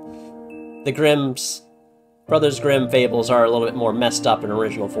 The Brothers Grimm fables are a little bit more messed up in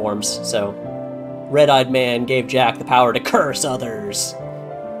original forms, so... Red-eyed man gave Jack the power to curse others.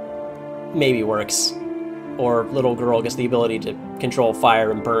 Maybe works. Or little girl gets the ability to control fire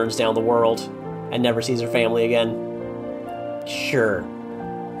and burns down the world and never sees her family again. Sure.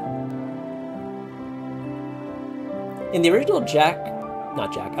 In the original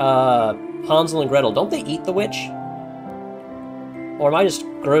Hansel and Gretel, don't they eat the witch? Or am I just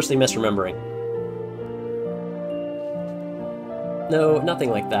grossly misremembering? No, nothing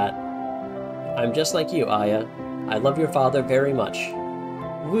like that. I'm just like you, Aya. I love your father very much.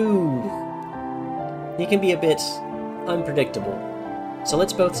 Woo! He can be a bit unpredictable. So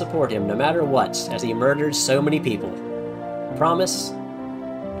let's both support him no matter what, as he murders so many people. Promise?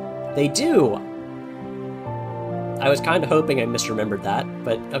 They do! I was kind of hoping I misremembered that,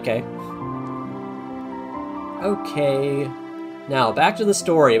 but okay. Okay. Now, back to the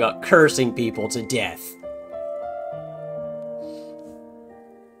story about cursing people to death.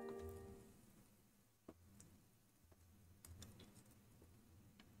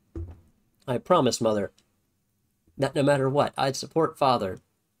 I promised Mother that no matter what, I'd support Father.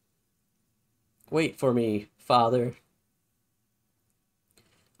 Wait for me, Father.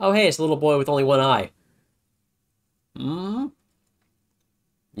 Oh hey, it's a little boy with only one eye. Hmm?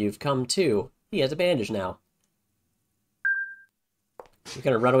 You've come too. He has a bandage now. You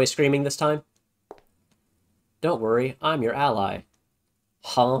gonna run away screaming this time? Don't worry, I'm your ally.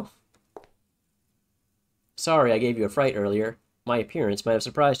 Huh? Sorry I gave you a fright earlier. My appearance might have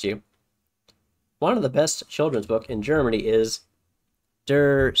surprised you. One of the best children's books in Germany is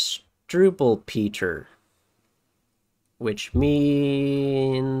Der Struwwelpeter, which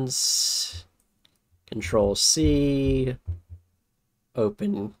means Control C,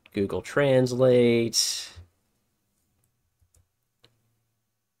 open Google Translate,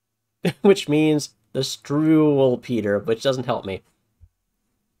 which means the Struwwelpeter, which doesn't help me.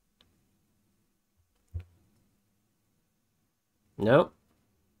 Nope.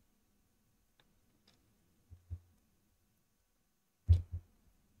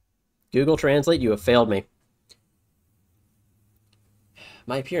 Google Translate, you have failed me.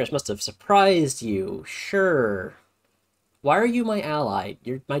 My appearance must have surprised you. Sure. Why are you my ally?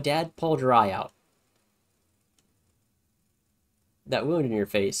 My dad pulled your eye out. That wound in your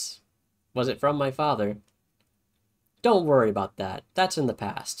face. Was it from my father? Don't worry about that. That's in the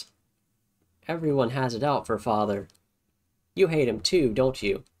past. Everyone has it out for Father. You hate him too, don't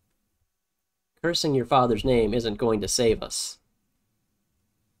you? Cursing your father's name isn't going to save us.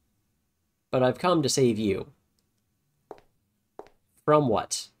 But I've come to save you. From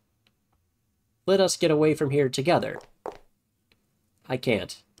what? Let us get away from here together. I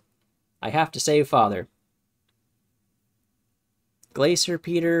can't. I have to save Father.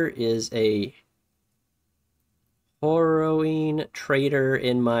 Gleiserpeter is a harrowing traitor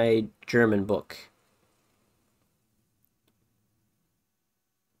in my German book.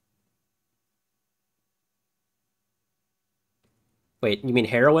 Wait, you mean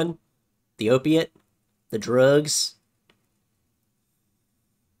heroin? The opiate? The drugs?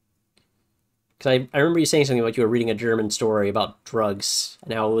 Because I remember you saying something about you were reading a German story about drugs,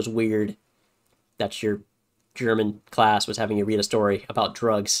 and how it was weird that your German class was having you read a story about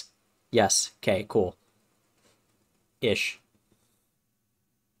drugs. Yes, okay, cool. Ish.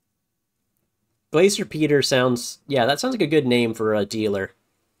 Gleiserpeter sounds... Yeah, that sounds like a good name for a dealer.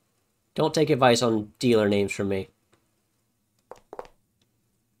 Don't take advice on dealer names from me.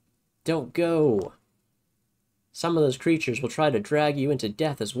 Don't go. Some of those creatures will try to drag you into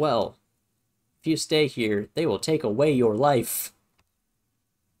death as well. If you stay here, they will take away your life.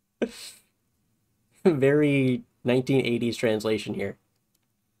 Very 1980s translation here.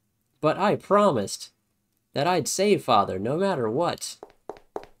 But I promised that I'd save Father no matter what.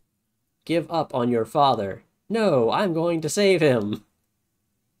 Give up on your father. No, I'm going to save him.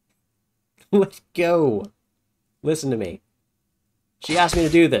 Let go. Listen to me. She asked me to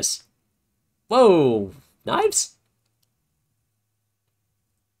do this. Whoa! Knives?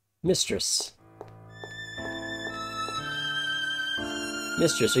 Mistress.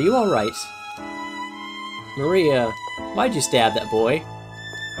 Mistress, are you alright? Maria, why'd you stab that boy?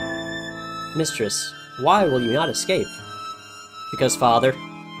 Mistress, why will you not escape? Because, Father.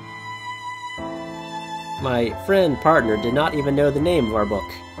 My friend partner did not even know the name of our book.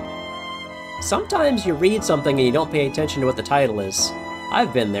 Sometimes you read something and you don't pay attention to what the title is.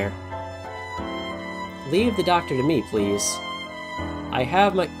 I've been there. Leave the doctor to me, please.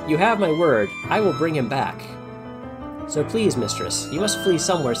 You have my word. I will bring him back. So please, mistress, you must flee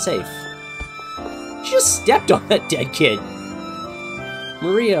somewhere safe. She just stepped on that dead kid.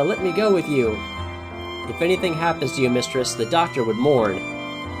 Maria, let me go with you. If anything happens to you, mistress, the doctor would mourn.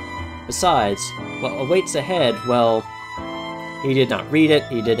 Besides, what awaits ahead, well, he did not read it,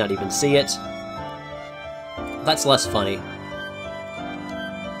 he did not even see it. That's less funny.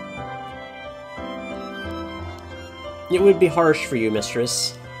 It would be harsh for you,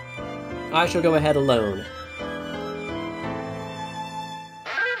 mistress. I shall go ahead alone.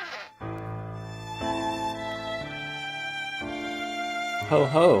 Ho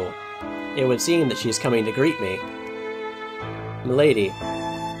ho! It would seem that she is coming to greet me. Milady,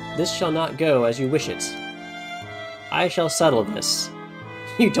 this shall not go as you wish it. I shall settle this.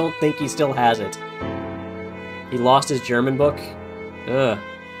 You don't think he still has it? He lost his German book? Ugh.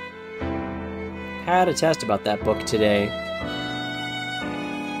 Had a test about that book today.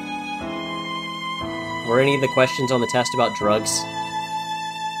 Were any of the questions on the test about drugs?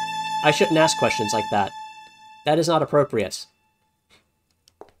 I shouldn't ask questions like that. That is not appropriate.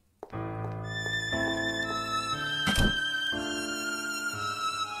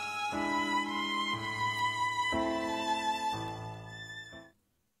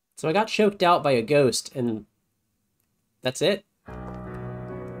 So I got choked out by a ghost, and that's it?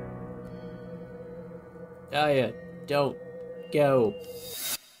 Aya, don't go.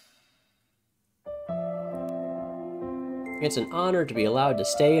 It's an honor to be allowed to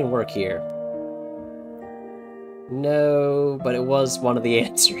stay and work here. No, but it was one of the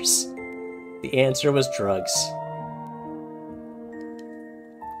answers. The answer was drugs.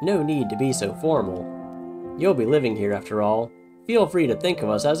 No need to be so formal. You'll be living here after all. Feel free to think of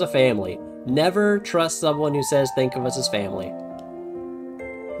us as a family. Never trust someone who says think of us as family.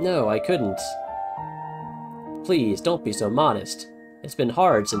 No, I couldn't. Please, don't be so modest. It's been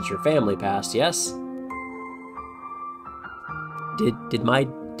hard since your family passed, yes? Did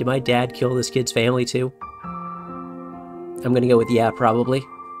my dad kill this kid's family too? I'm gonna go with yeah, probably.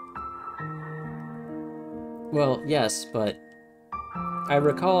 Well, yes, but I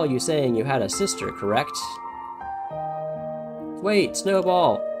recall you saying you had a sister, correct? Wait,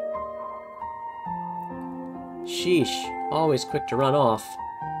 Snowball! Sheesh, always quick to run off.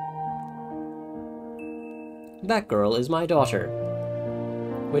 That girl is my daughter,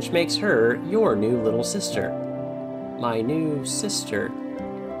 which makes her your new little sister. My new sister.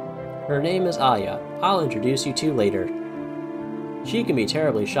 Her name is Aya. I'll introduce you to later. She can be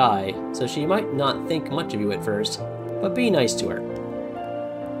terribly shy, so she might not think much of you at first, but be nice to her.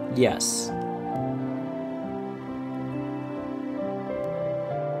 Yes.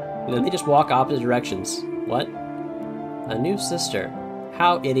 And then they just walk opposite directions. What? A new sister.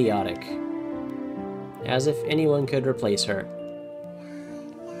 How idiotic. As if anyone could replace her.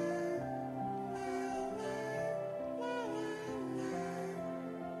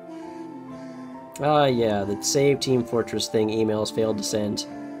 Ah, yeah, the Save Team Fortress thing emails failed to send.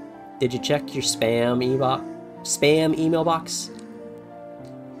 Did you check your spam email box? ...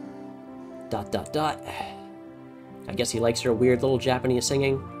 I guess he likes her weird little Japanese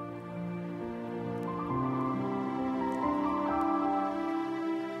singing.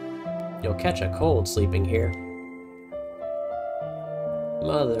 You'll catch a cold sleeping here.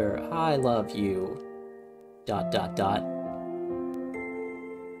 Mother, I love you. ...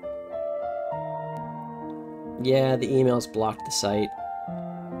 Yeah, the emails blocked the site.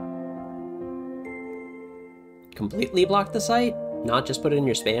 Completely blocked the site? Not just put it in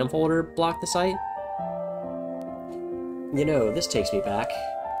your spam folder, block the site? You know, this takes me back.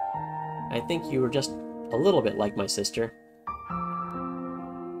 I think you were just a little bit like my sister.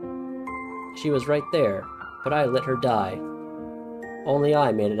 She was right there, but I let her die. Only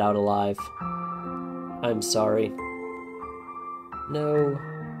I made it out alive. I'm sorry. No,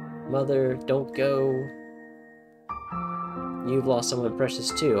 Mother, don't go. You've lost someone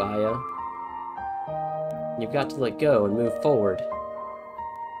precious too, Aya. You've got to let go and move forward.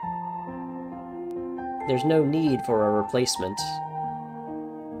 There's no need for a replacement.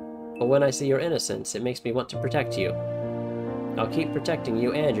 But when I see your innocence, it makes me want to protect you. I'll keep protecting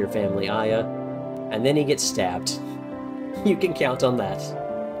you and your family, Aya. And then he gets stabbed. You can count on that.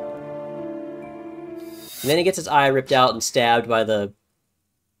 And then he gets his eye ripped out and stabbed by the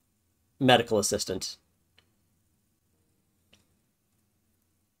medical assistant.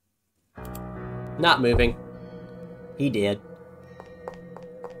 Not moving. He did.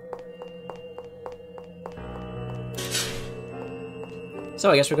 So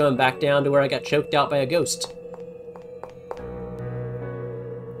I guess we're going back down to where I got choked out by a ghost.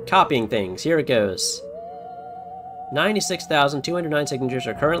 Copying things. Here it goes. 96,209 signatures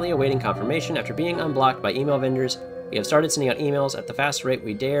are currently awaiting confirmation after being unblocked by email vendors. We have started sending out emails at the fastest rate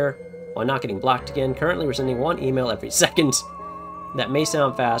we dare while not getting blocked again. Currently, we're sending one email every second. That may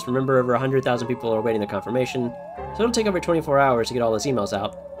sound fast. Remember, over 100,000 people are awaiting the confirmation, so it'll take over 24 hours to get all those emails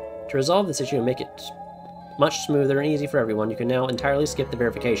out. To resolve this issue and make it much smoother and easy for everyone, you can now entirely skip the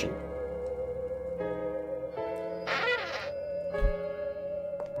verification.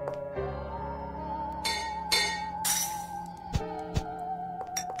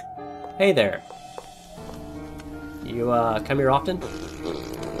 Hey there. You, come here often?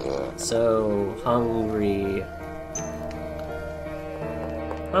 So hungry.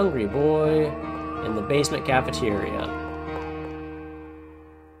 Hungry boy in the basement cafeteria.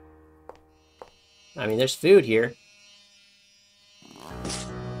 I mean, there's food here.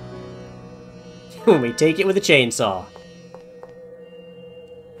 We take it with a chainsaw.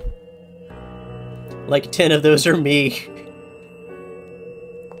 Like 10 of those are me.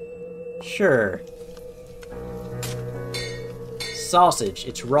 Sure. Sausage.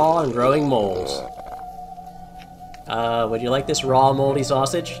 It's raw and growing mold. Would you like this raw moldy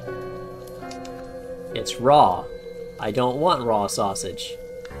sausage? It's raw. I don't want raw sausage.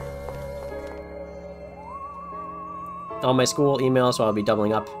 All my school emails, so I'll be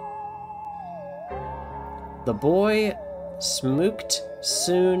doubling up. The boy smooked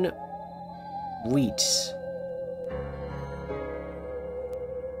soon wheat.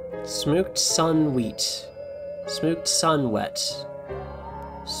 Smooked sun wheat. Smooked sun wet.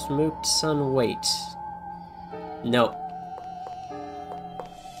 Smooked sun wait. Nope.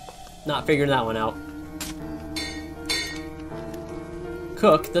 Not figuring that one out.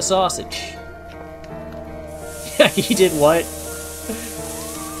 Cook the sausage. He did what?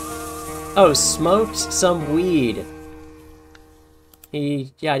 Oh, smoked some weed.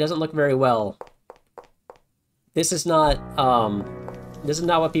 Yeah, it doesn't look very well. This is not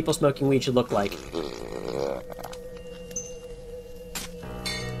what people smoking weed should look like.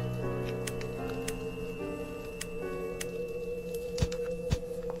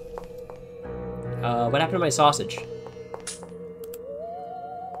 What happened to my sausage?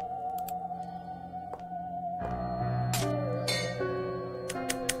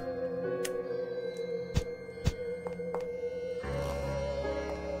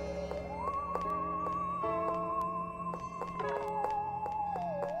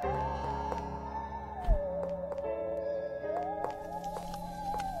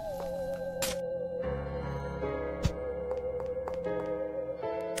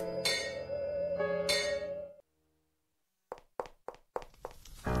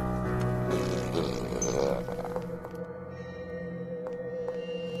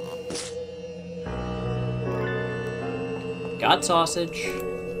 Got sausage.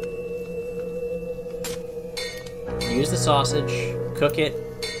 Use the sausage. Cook it.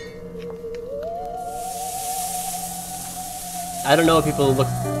 I don't know what people look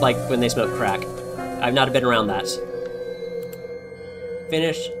like when they smoke crack. I've not been around that.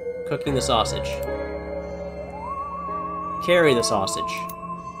 Finish cooking the sausage. Carry the sausage.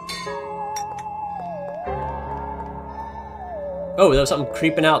 Oh, there was something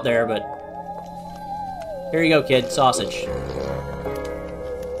creeping out there, but... Here you go, kid. Sausage.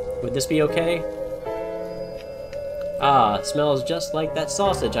 Would this be okay? Ah, it smells just like that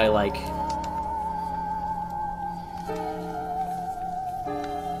sausage I like.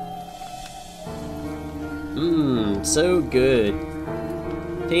 Mmm, so good.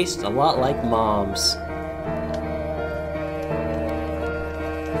 Tastes a lot like Mom's.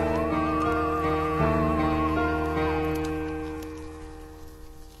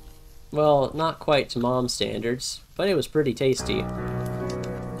 Well, not quite to Mom's standards, but it was pretty tasty.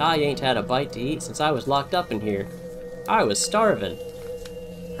 I ain't had a bite to eat since I was locked up in here. I was starving.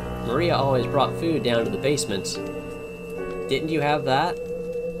 Maria always brought food down to the basement. Didn't you have that?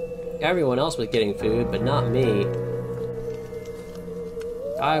 Everyone else was getting food, but not me.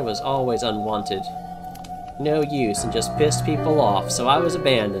 I was always unwanted. No use and just pissed people off, so I was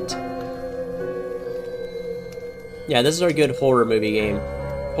abandoned. Yeah, this is our good horror movie game.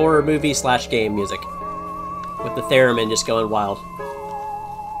 Horror movie / game music. With the theremin just going wild.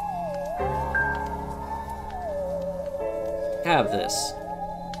 Have this.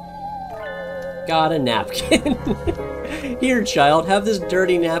 Got a napkin. Here, child, have this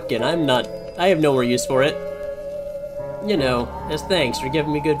dirty napkin. I have no more use for it. You know, as thanks for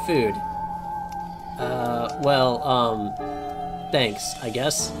giving me good food. Thanks, I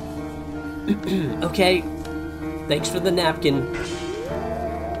guess. Okay. Thanks for the napkin.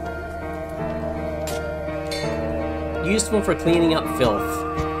 Useful for cleaning up filth.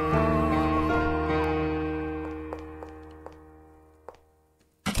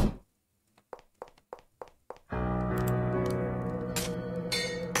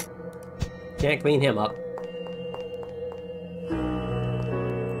 Can't clean him up.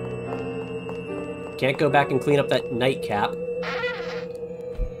 Can't go back and clean up that nightcap.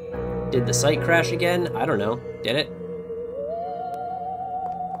 Did the site crash again? I don't know. Did it?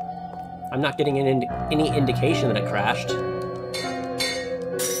 I'm not getting any indication that it crashed.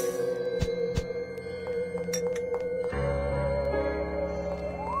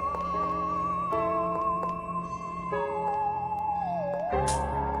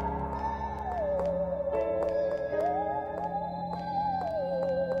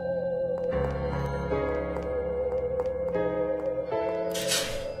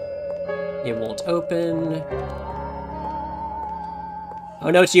 It won't open.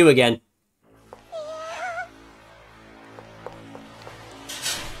 Oh no, it's you again.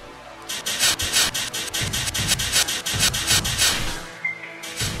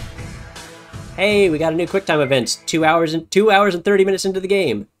 Hey, we got a new QuickTime event. 2 hours and 30 minutes into the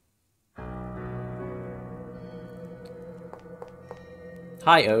game.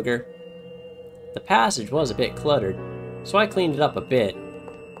 Hi, Ogre. The passage was a bit cluttered, so I cleaned it up a bit.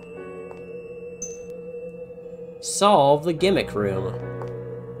 Solve the gimmick room.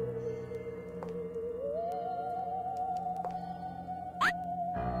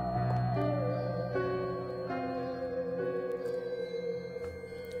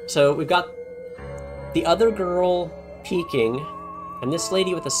 So we've got the other girl peeking, and this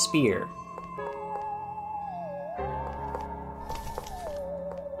lady with a spear.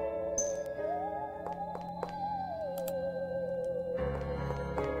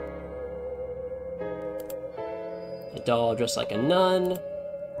 A doll dressed like a nun.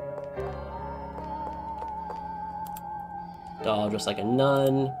 Doll dressed like a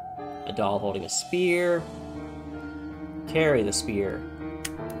nun. A doll holding a spear. Carry the spear.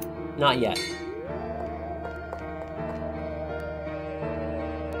 Not yet.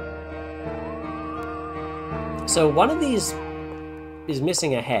 So one of these is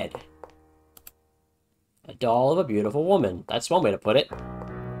missing a head. A doll of a beautiful woman. That's one way to put it.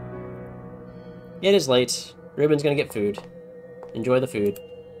 It is late. Ruben's gonna get food. Enjoy the food.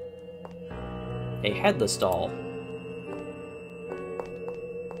 A headless doll.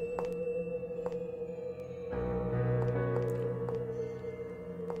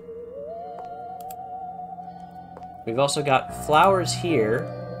 We've also got flowers here,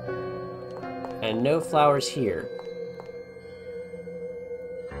 and no flowers here.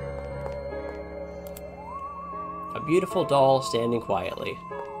 A beautiful doll standing quietly.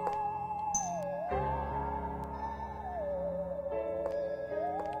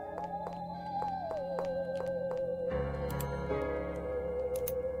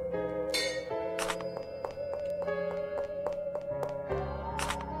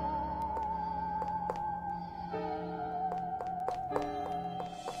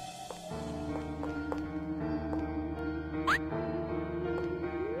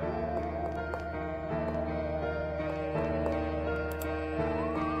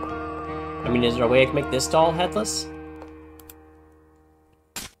 I mean, is there a way I can make this doll headless?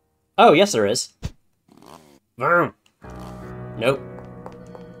 Oh, yes there is. Vroom. Nope.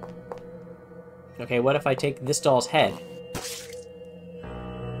 Okay, what if I take this doll's head?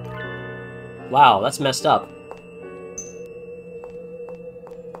 Wow, that's messed up.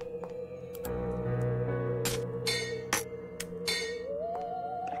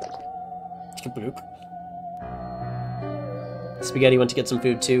 Kaboop. Spaghetti went to get some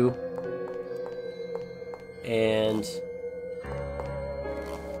food too. And...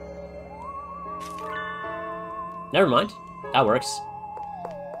 never mind. That works.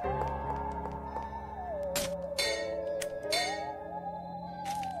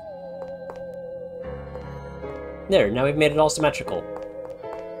 There, now we've made it all symmetrical.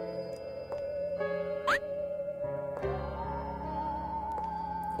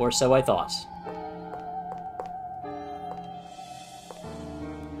 Or so I thought.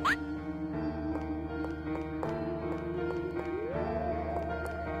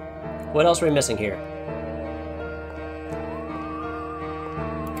 What else are we missing here?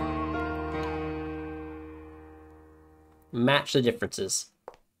 Match the differences.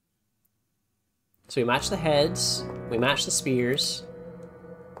 So we match the heads, we match the spears.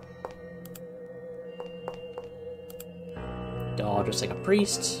 Doll just like a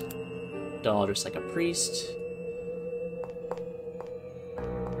priest. Doll just like a priest.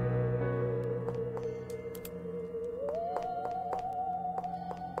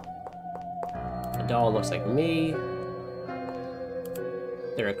 A doll looks like me.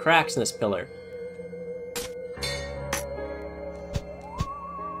 There are cracks in this pillar.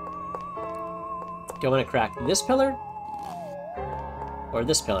 Do I want to crack this pillar? Or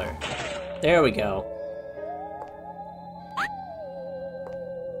this pillar? There we go.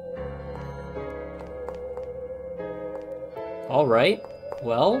 Alright,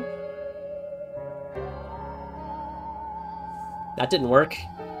 well... that didn't work.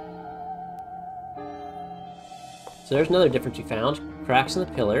 So there's another difference we found. Cracks in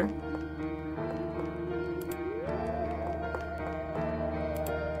the pillar.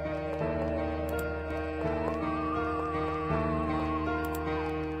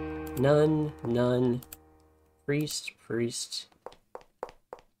 None, none. Priest, priest.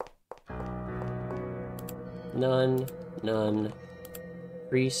 None, none.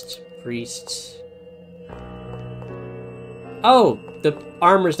 Priest, priest. Oh! The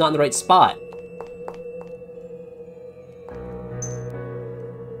armor's not in the right spot.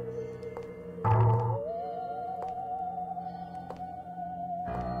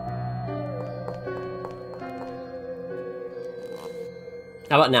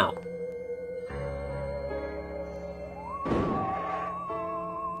 How about now?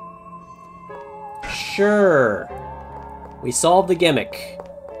 Sure. We solved the gimmick.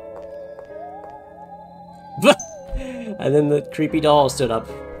 And then the creepy doll stood up.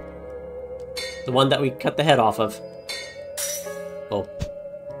 The one that we cut the head off of. Well,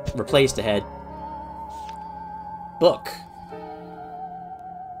 replaced the head. Book.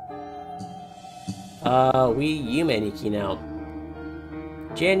 We Yume Nikki now.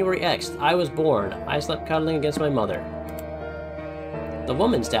 January X. I was born. I slept cuddling against my mother. The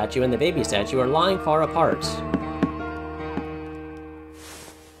woman statue and the baby statue are lying far apart.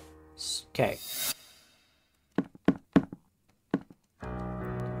 Okay.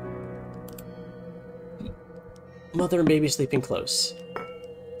 Mother and baby sleeping close.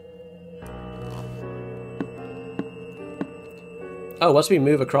 Oh, once we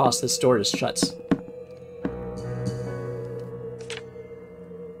move across, this door just shuts.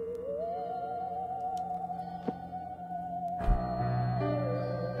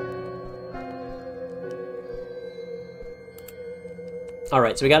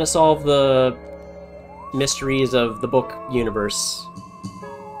 Alright, so we gotta solve the mysteries of the book universe.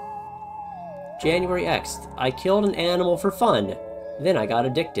 January Xth. I killed an animal for fun. Then I got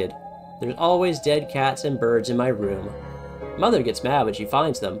addicted. There's always dead cats and birds in my room. Mother gets mad when she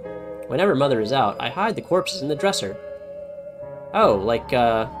finds them. Whenever Mother is out, I hide the corpses in the dresser. Oh, like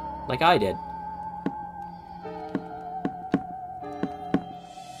I did.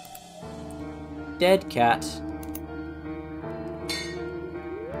 Dead cat.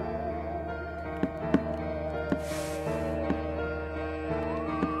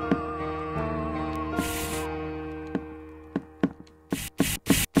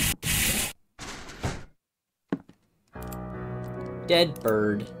 Dead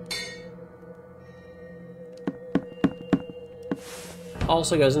bird.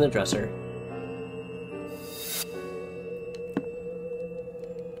 Also goes in the dresser.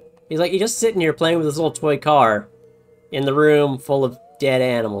 He's just sitting here playing with his little toy car in the room full of dead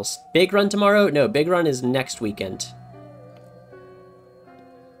animals. Big run tomorrow? No, big run is next weekend.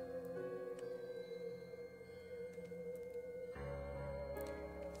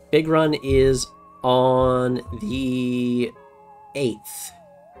 Big run is on the 8th.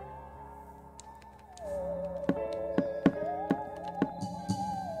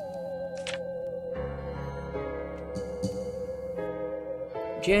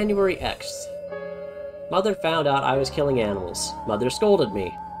 January X. Mother found out I was killing animals. Mother scolded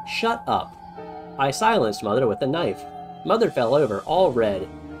me. Shut up. I silenced Mother with a knife. Mother fell over, all red.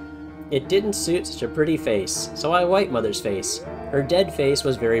 It didn't suit such a pretty face, so I wiped Mother's face. Her dead face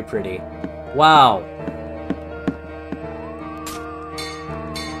was very pretty. Wow.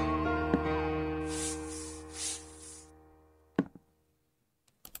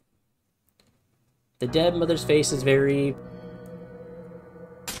 The dead mother's face is very...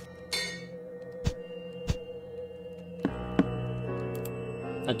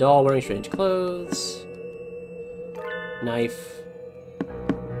 A doll wearing strange clothes. Knife.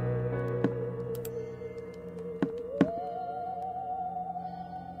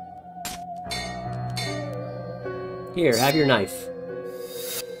 Here, have your knife.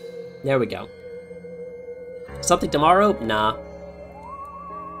 There we go. Something tomorrow? Nah.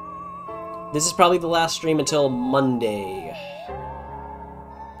 This is probably the last stream until Monday.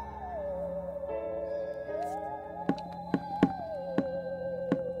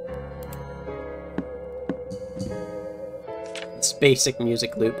 It's basic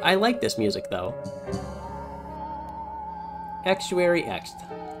music loop. I like this music, though. Exuary X'd.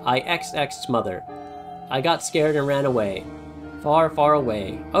 I XX'd mother. I got scared and ran away. Far, far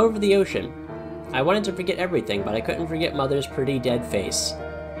away. Over the ocean. I wanted to forget everything, but I couldn't forget mother's pretty dead face.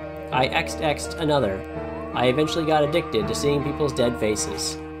 I XX'd another. I eventually got addicted to seeing people's dead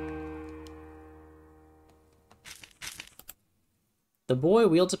faces. The boy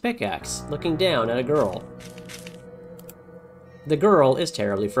wields a pickaxe, looking down at a girl. The girl is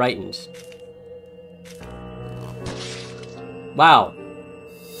terribly frightened. Wow.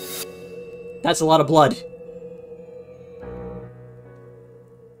 That's a lot of blood.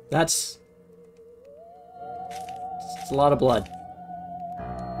 That's a lot of blood.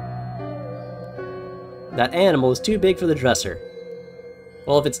 That animal is too big for the dresser.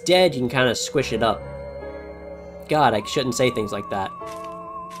 Well, if it's dead, you can kind of squish it up. God, I shouldn't say things like that.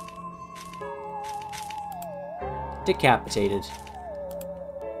 Decapitated.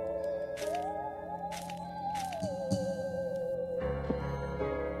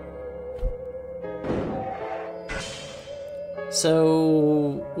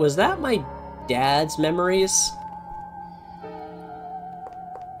 So, was that my dad's memories?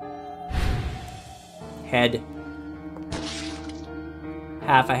 Head.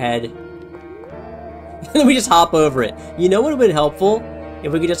 Half a head. And then we just hop over it. You know what would have been helpful?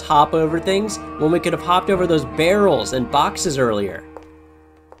 If we could just hop over things when we could have hopped over those barrels and boxes earlier.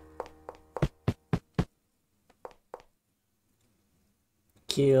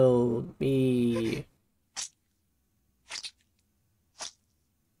 Kill me.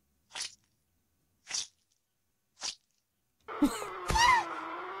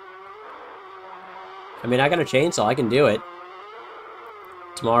 I mean, I got a chainsaw, I can do it.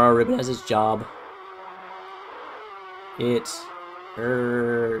 Tomorrow, Ribbon has his job. It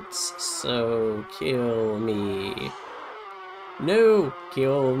hurts, so kill me. No,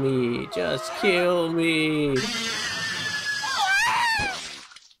 kill me, just kill me.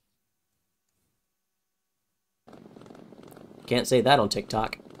 Can't say that on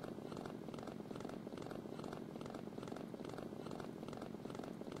TikTok.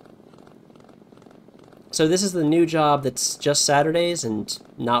 So this is the new job that's just Saturdays and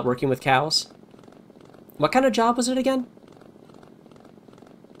not working with cows? What kind of job was it again?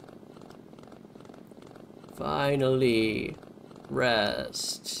 Finally,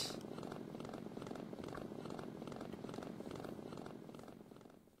 rest.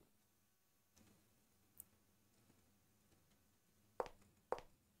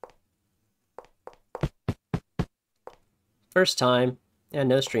 First time, and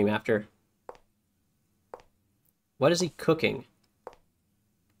no stream after. What is he cooking?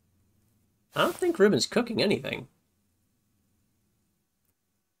 I don't think Ribbon's cooking anything.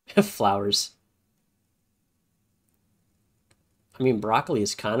 Flowers. I mean, broccoli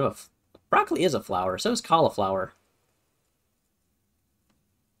is kind of a... Broccoli is a flower, so is cauliflower.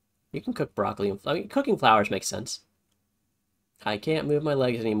 You can cook broccoli. I mean, cooking flowers makes sense. I can't move my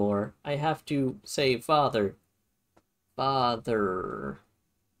legs anymore. I have to say father. Father.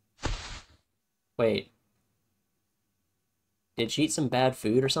 Wait. Did she eat some bad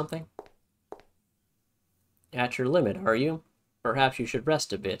food or something? At your limit, are you? Perhaps you should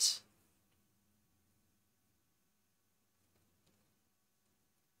rest a bit.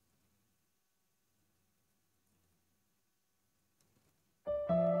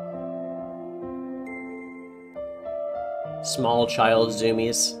 Small child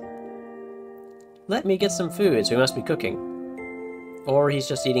zoomies. Let me get some food, so he must be cooking. Or he's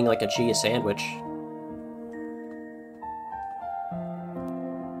just eating like a cheese sandwich.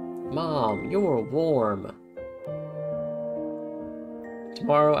 Mom, you're warm.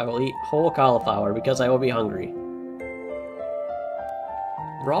 Tomorrow I will eat whole cauliflower because I will be hungry.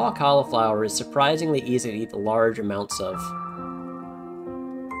 Raw cauliflower is surprisingly easy to eat large amounts of.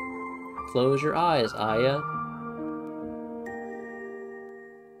 Close your eyes, Aya.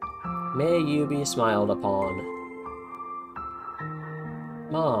 May you be smiled upon.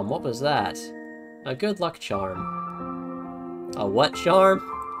 Mom, what was that? A good luck charm. A what charm?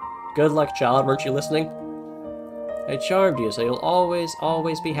 Good luck, child, weren't you listening? I charmed you so you'll always,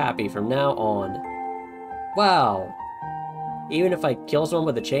 always be happy from now on. Wow. Even if I kill someone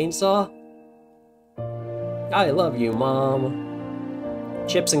with a chainsaw? I love you, Mom.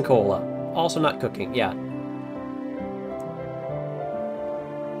 Chips and cola. Also not cooking, yeah.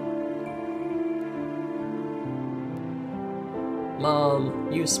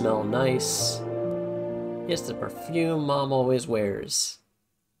 Mom, you smell nice. It's the perfume Mom always wears.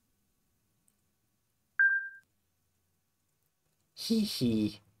 Hee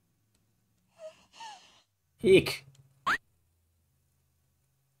hee. Eek.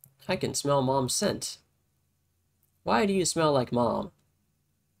 I can smell Mom's scent. Why do you smell like Mom?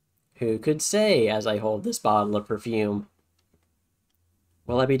 Who could say as I hold this bottle of perfume?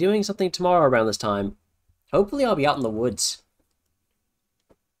 Will I be doing something tomorrow around this time? Hopefully I'll be out in the woods.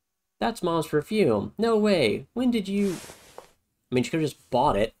 That's Mom's perfume. No way. When did you... I mean, she could have just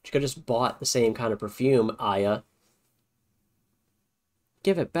bought it. She could have just bought the same kind of perfume, Aya.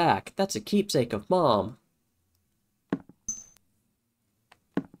 Give it back. That's a keepsake of Mom.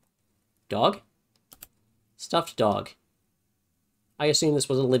 Dog? Stuffed dog. I assume this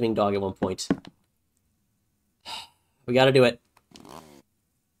was a living dog at one point. We gotta do it.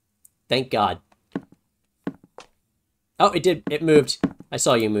 Thank God. Oh, it did. It moved. I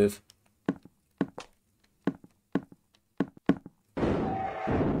saw you move.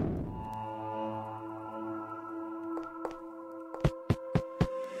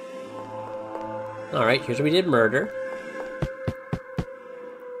 Alright, here's what we did. Murder.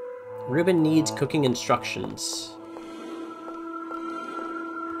 Ruben needs cooking instructions.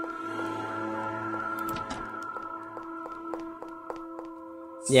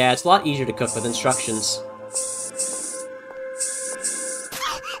 Yeah, it's a lot easier to cook with instructions.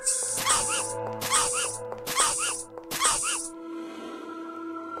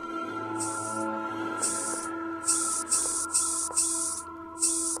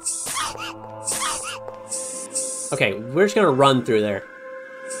 Okay, we're just gonna run through there.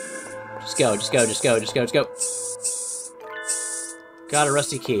 Just go, just go, just go, just go, just go. Got a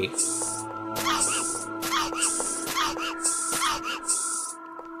rusty key.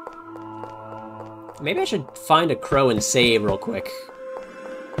 Maybe I should find a crow and save real quick.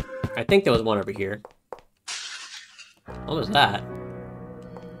 I think there was one over here. What was that?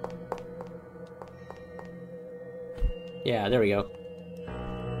 Yeah, there we go.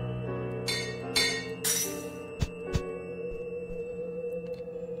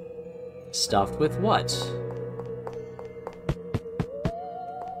 Stuffed with what?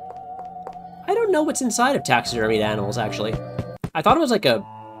 I don't know what's inside of taxidermied animals, actually. I thought it was like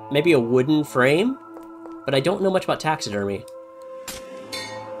maybe a wooden frame, but I don't know much about taxidermy.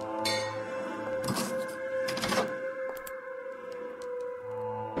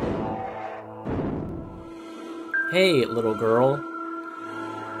 Hey, little girl.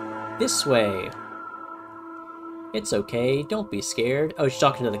 This way. It's okay, don't be scared. Oh, she's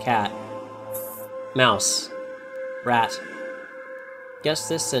talking to the cat. Mouse. Rat. Guess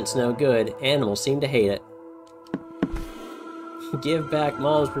this scent's no good. Animals seem to hate it. Give back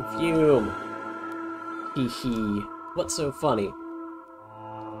Mom's perfume. Hee hee. What's so funny?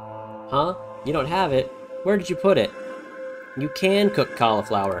 Huh? You don't have it? Where did you put it? You can cook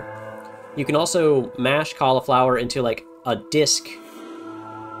cauliflower. You can also mash cauliflower into like a disc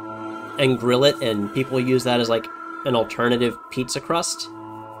and grill it, and people use that as like an alternative pizza crust.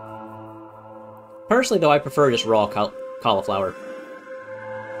 Personally, though, I prefer just raw cauliflower.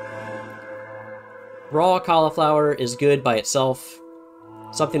 Raw cauliflower is good by itself.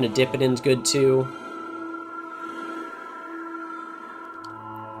 Something to dip it in is good too.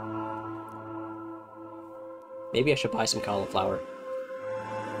 Maybe I should buy some cauliflower.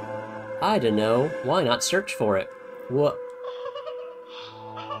 I don't know. Why not search for it? What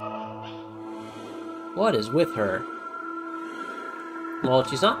is with her? Well,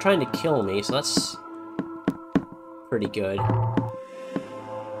 she's not trying to kill me, so that's pretty good.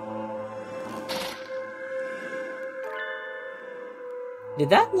 Did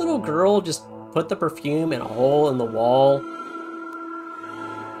that little girl just put the perfume in a hole in the wall?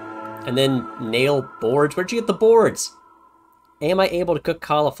 And then nail boards? Where'd you get the boards? Am I able to cook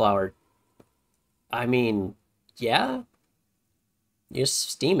cauliflower? I mean, yeah. You just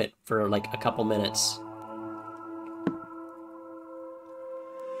steam it for like a couple minutes.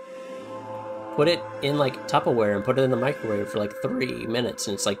 Put it in like Tupperware and put it in the microwave for like 3 minutes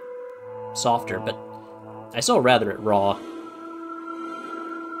and it's like softer, but I still rather it raw.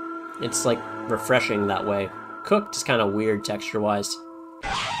 It's like refreshing that way. Cooked is kind of weird texture-wise.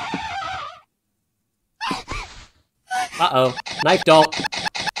 Uh-oh. Knife doll.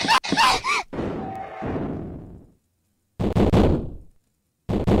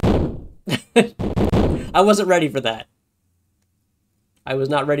 I wasn't ready for that. I was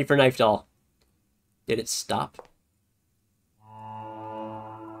not ready for knife doll. Did it stop?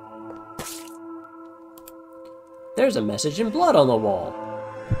 There's a message in blood on the wall.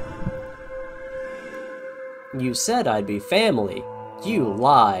 You said I'd be family. You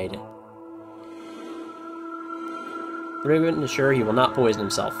lied. Ribbon is sure he will not poison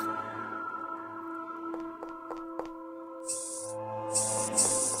himself.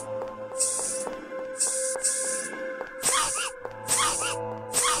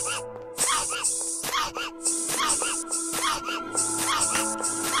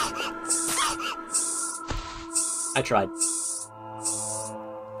 I tried.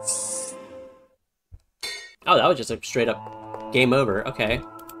 Oh, that was just a straight up game over. Okay.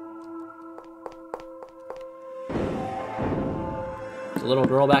 Is the little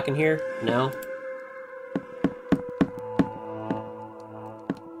girl back in here? No.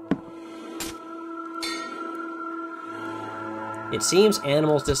 It seems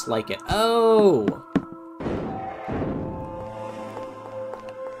animals dislike it. Oh!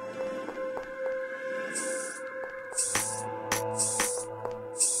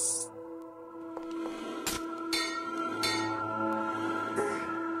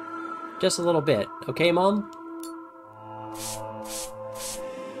 Just a little bit. Okay, Mom?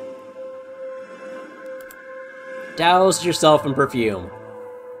 Douse yourself in perfume.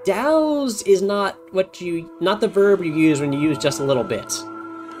 Douse is not not the verb you use when you use just a little bit.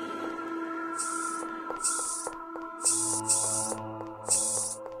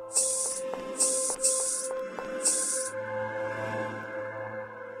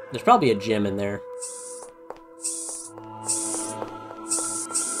 There's probably a gem in there.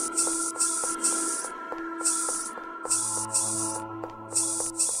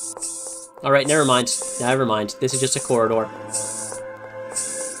 Alright, never mind. Never mind. This is just a corridor.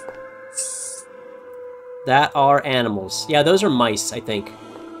 That are animals. Yeah, those are mice, I think.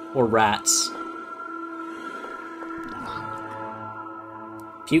 Or rats.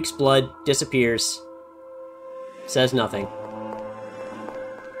 Pukes blood, disappears. Says nothing.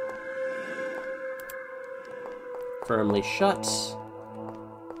 Firmly shut.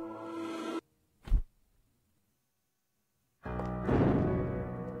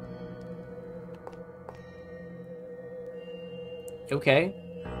 Okay.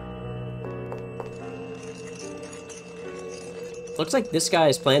 Looks like this guy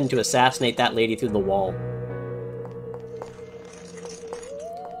is planning to assassinate that lady through the wall.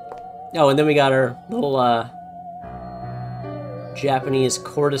 Oh, and then we got our little, Japanese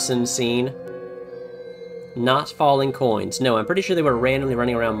courtesan scene. Not falling coins. No, I'm pretty sure they were randomly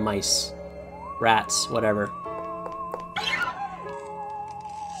running around mice. Rats, whatever.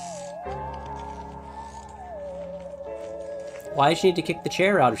 Why does she need to kick the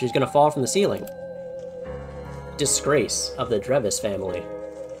chair out if she's gonna fall from the ceiling? Disgrace of the Drevis family.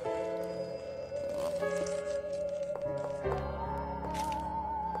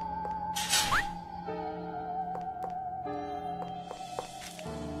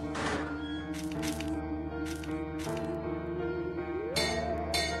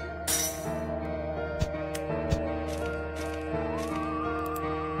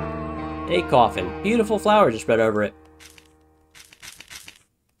 A coffin. Beautiful flowers are spread over it.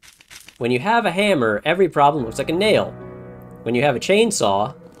 When you have a hammer, every problem looks like a nail. When you have a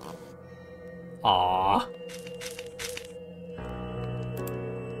chainsaw... Aww.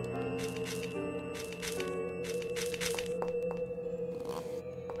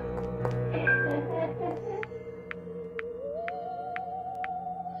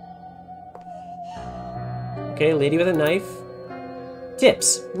 Okay, lady with a knife.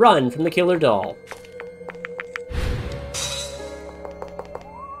 Tips. Run from the killer doll.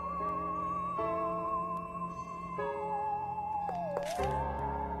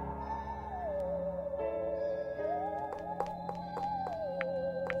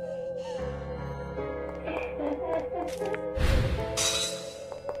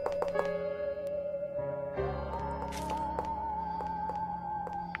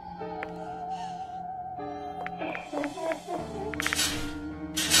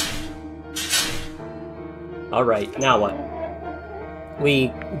 Alright, now what? We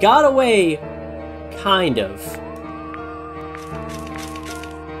got away, kind of.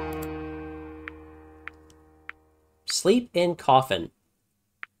 Sleep in coffin.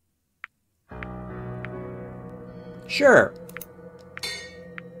 Sure.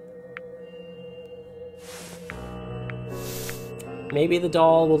 Maybe the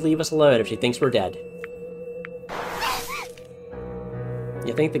doll will leave us alone if she thinks we're dead.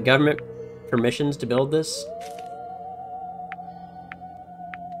 You think the government permissions to build this?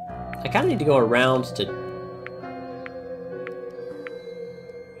 I kind of need to go around to...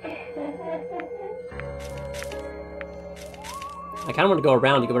 I kind of want to go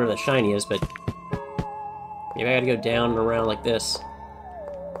around to get where the shiny is, but... maybe I gotta go down and around like this.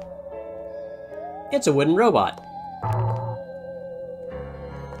 It's a wooden robot.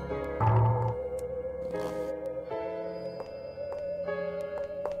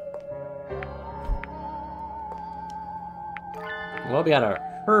 Well, we got our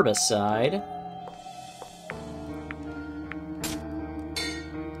herbicide.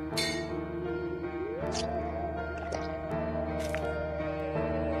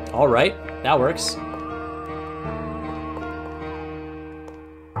 Alright, that works.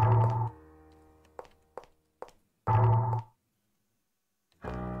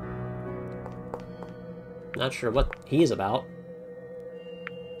 Not sure what he's about.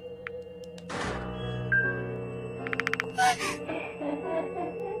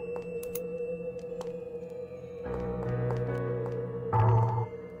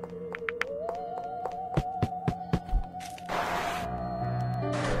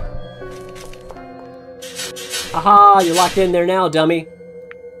 Aha! You're locked in there now, dummy!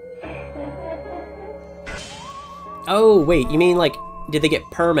 Oh, wait, you mean, like, did they get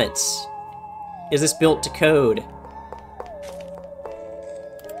permits? Is this built to code?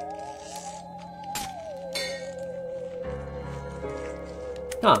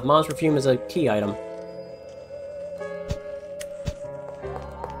 Huh, Mom's perfume is a key item.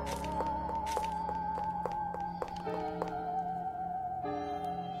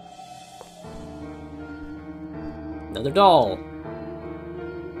 Another doll.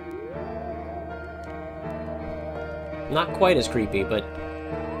 Not quite as creepy, but...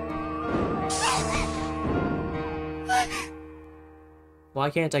 why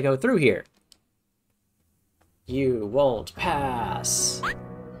can't I go through here? You won't pass.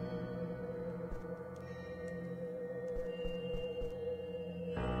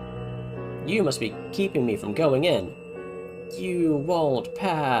 You must be keeping me from going in. You won't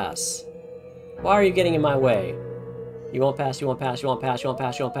pass. Why are you getting in my way? You won't pass, you won't pass, you won't pass, you won't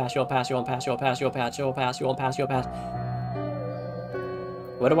pass, you won't pass, you won't pass, you won't pass, you won't pass, you won't pass, you won't pass, you won't pass, you won't pass.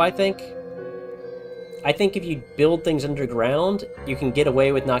 What do I think? I think if you build things underground, you can get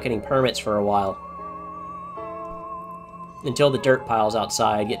away with not getting permits for a while. Until the dirt piles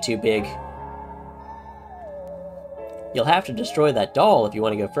outside get too big. You'll have to destroy that doll if you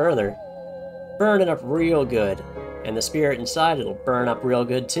want to go further. Burn it up real good. And the spirit inside it'll burn up real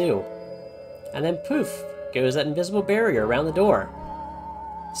good too. And then poof, goes that invisible barrier around the door.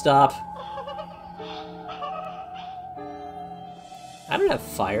 Stop. I don't have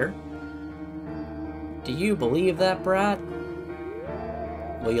fire. Do you believe that, brat?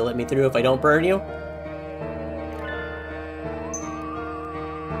 Will you let me through if I don't burn you?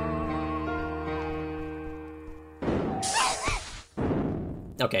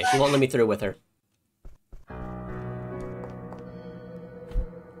 Okay, she won't let me through with her.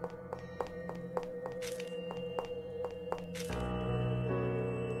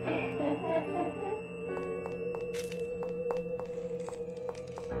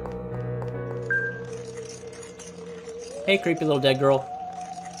 Hey, creepy little dead girl.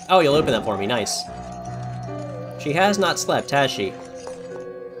 Oh, you'll open that for me. Nice. She has not slept, has she?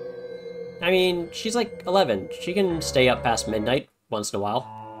 I mean, she's like 11. She can stay up past midnight once in a while.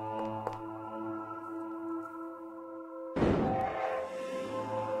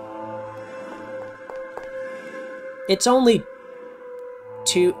 It's only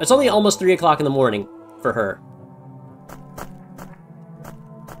almost 3 o'clock in the morning for her.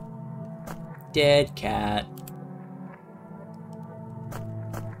 Dead cat.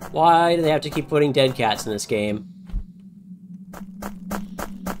 Why do they have to keep putting dead cats in this game?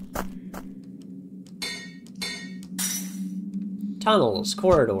 Tunnels,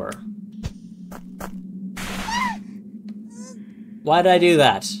 corridor. Why did I do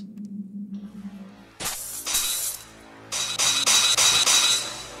that?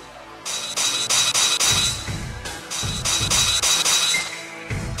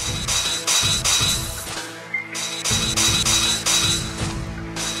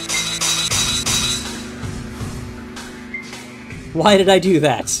 Why did I do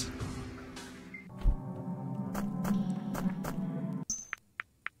that?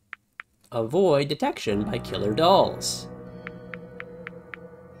 Avoid detection by killer dolls.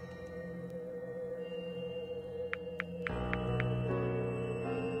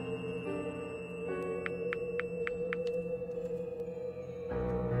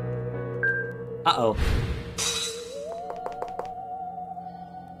 Uh-oh.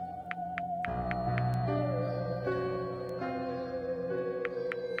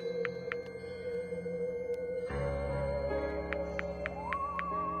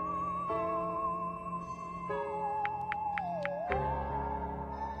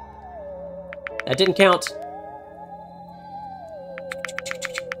 That didn't count.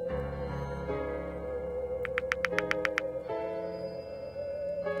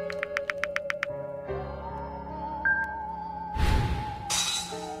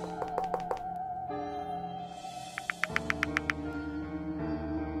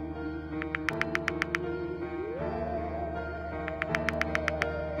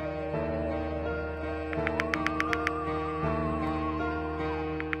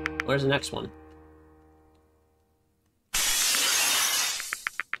 Where's the next one?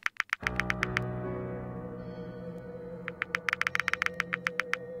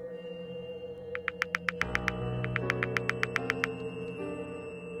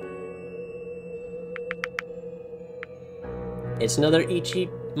 It's another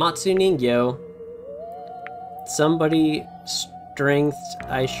Ichimatsu Ningyo. Somebody strength,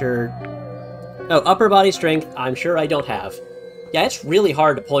 Oh, upper body strength, I'm sure I don't have. Yeah, it's really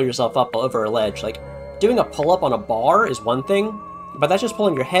hard to pull yourself up over a ledge. Like, doing a pull-up on a bar is one thing, but that's just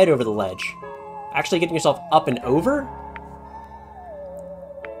pulling your head over the ledge. Actually getting yourself up and over?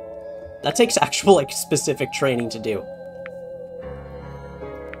 That takes actual, like, specific training to do.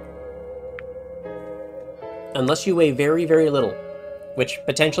 Unless you weigh very, very little. Which,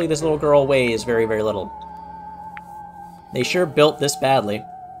 potentially, this little girl weighs very, very little. They sure built this badly.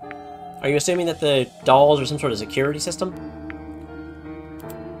 Are you assuming that the dolls are some sort of security system?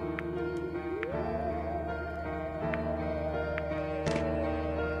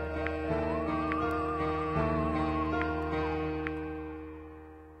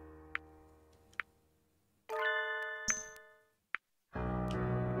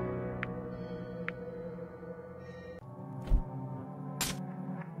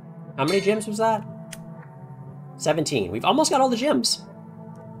 How many gems was that? 17. We've almost got all the gems.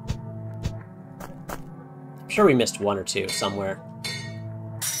 I'm sure we missed one or two somewhere.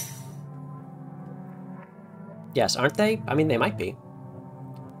 Yes, aren't they? I mean, they might be.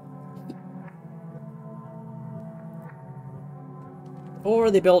 Or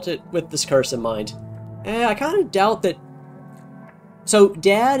they built it with this curse in mind. I kind of doubt that... So,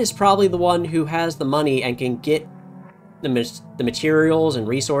 Dad is probably the one who has the money and can get the materials and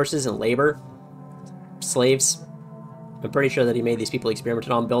resources and labor. Slaves. I'm pretty sure that he made these people he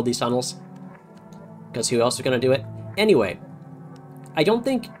experimented on build these tunnels. Because who else is going to do it? Anyway, I don't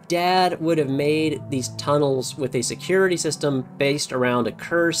think Dad would have made these tunnels with a security system based around a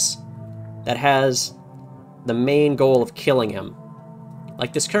curse that has the main goal of killing him.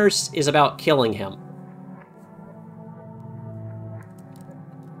 Like, this curse is about killing him.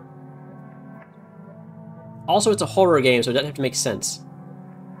 Also, it's a horror game, so it doesn't have to make sense.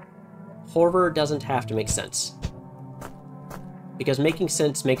 Horror doesn't have to make sense. Because making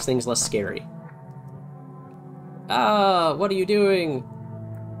sense makes things less scary. Ah, what are you doing?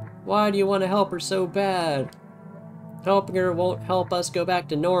 Why do you want to help her so bad? Helping her won't help us go back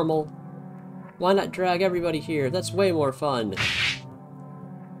to normal. Why not drag everybody here? That's way more fun.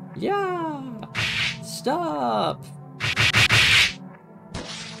 Yeah! Stop!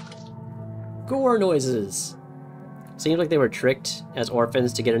 Gore noises! Seems like they were tricked as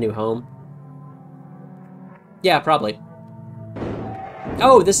orphans to get a new home. Yeah, probably.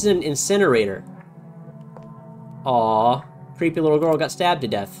 Oh, this is an incinerator. Aw, creepy little girl got stabbed to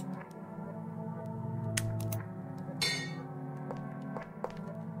death.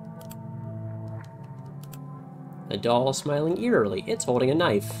 A doll smiling eerily. It's holding a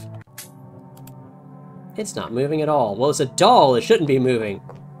knife. It's not moving at all. Well, it's a doll. It shouldn't be moving.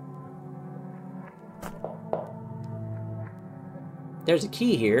 There's a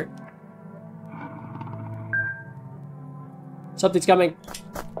key here. Something's coming.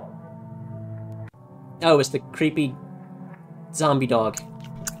 Oh, it's the creepy zombie dog.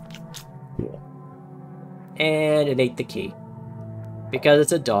 And it ate the key. Because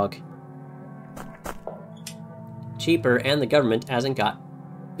it's a dog. Cheaper, and the government hasn't got...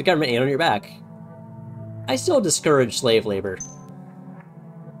 The government ain't on your back. I still discourage slave labor.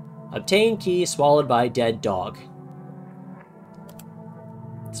 Obtain key swallowed by dead dog.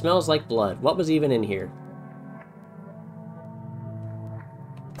 It smells like blood. What was even in here?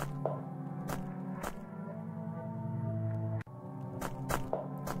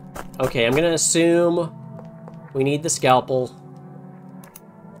 Okay, I'm gonna assume we need the scalpel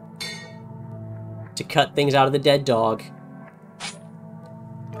to cut things out of the dead dog.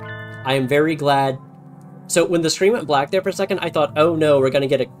 I am very glad. So when the screen went black there for a second, I thought, oh no, we're gonna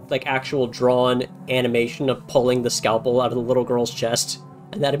get a like actual drawn animation of pulling the scalpel out of the little girl's chest,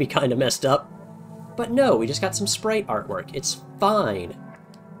 and that'd be kind of messed up. But no, we just got some sprite artwork. It's fine.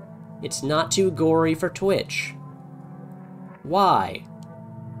 It's not too gory for Twitch. Why?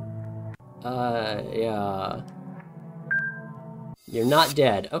 Yeah. You're not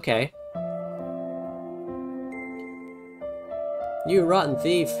dead. Okay. You rotten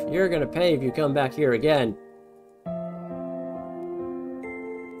thief, you're gonna pay if you come back here again.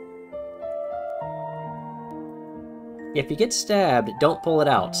 If you get stabbed, don't pull it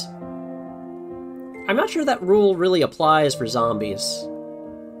out. I'm not sure that rule really applies for zombies.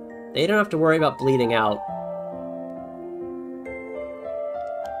 They don't have to worry about bleeding out.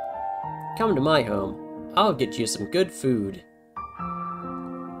 Come to my home. I'll get you some good food.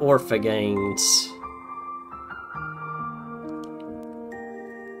 Orphaganes.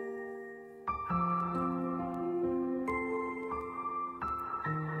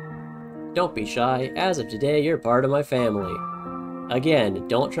 Don't be shy. As of today, you're part of my family. Again,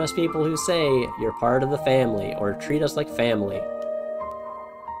 don't trust people who say you're part of the family or treat us like family.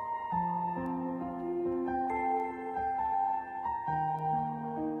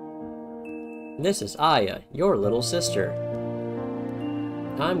 This is Aya, your little sister.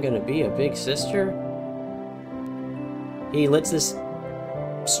 I'm gonna be a big sister? He lets this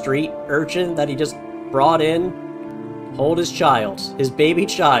street urchin that he just brought in hold his child, his baby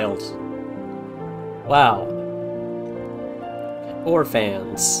child. Wow.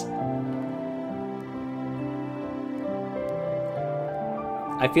 Orphans.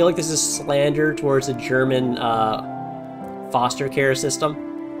 I feel like this is slander towards the German foster care system.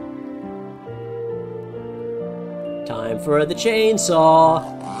 Time for the chainsaw.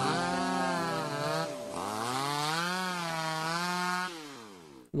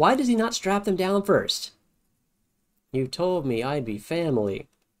 Why does he not strap them down first? You told me I'd be family.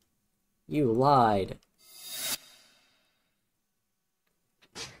 You lied.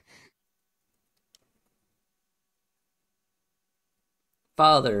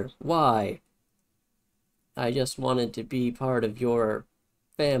 Father, why? I just wanted to be part of your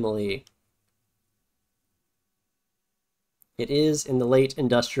family. It is in the late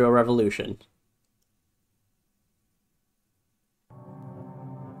Industrial Revolution.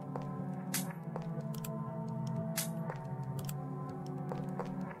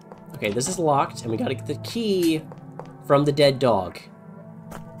 Okay, this is locked, and we gotta get the key from the dead dog.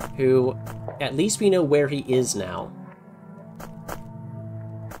 Who, at least we know where he is now.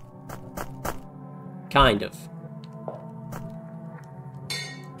 Kind of.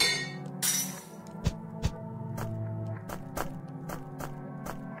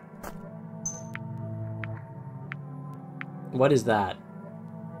 What is that?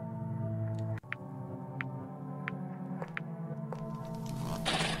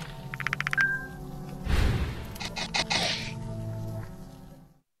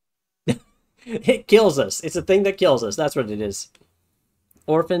 It kills us. It's a thing that kills us. That's what it is.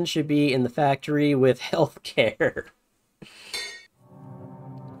 Orphans should be in the factory with health care.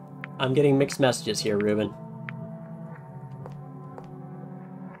 I'm getting mixed messages here, Ruben.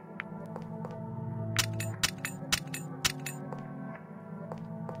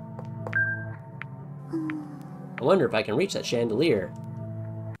 I wonder if I can reach that chandelier.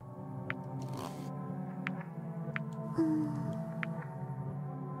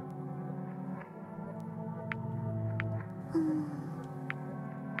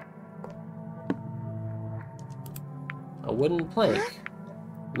 A wooden plank.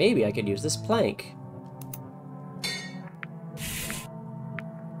 Maybe I could use this plank.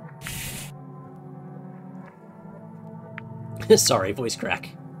 Sorry, voice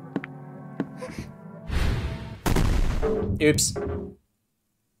crack. Oops.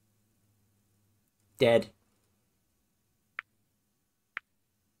 Dead.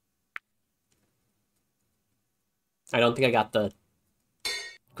 I don't think I got the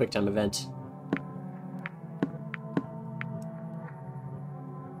QuickTime event.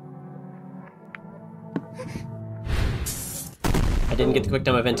 I didn't get the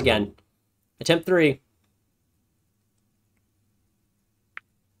QuickTime event again. Attempt 3.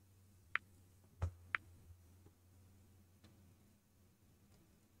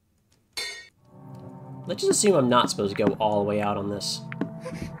 Let's just assume I'm not supposed to go all the way out on this.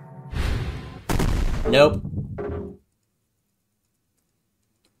 Nope.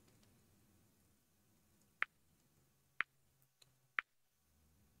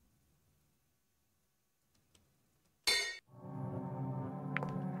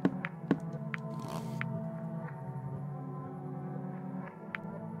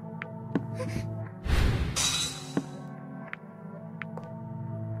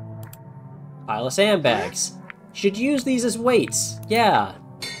 Pile of sandbags. Should use these as weights. Yeah.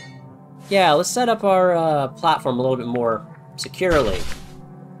 Yeah, let's set up our platform a little bit more securely.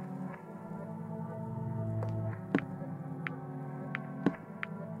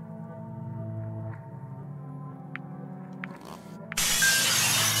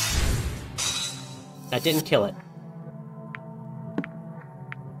 That didn't kill it.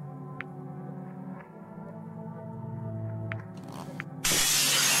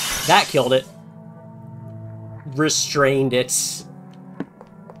 That killed it. Restrained it.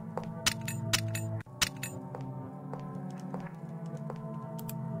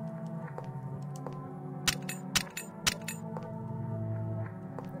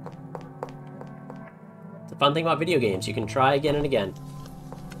 The fun thing about video games, you can try again and again.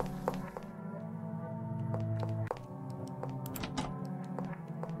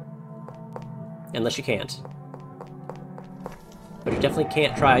 Unless you can't. But you definitely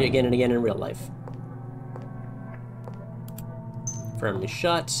can't try again and again in real life. Firmly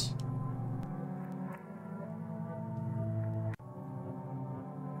shut.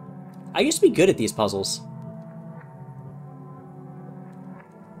 I used to be good at these puzzles.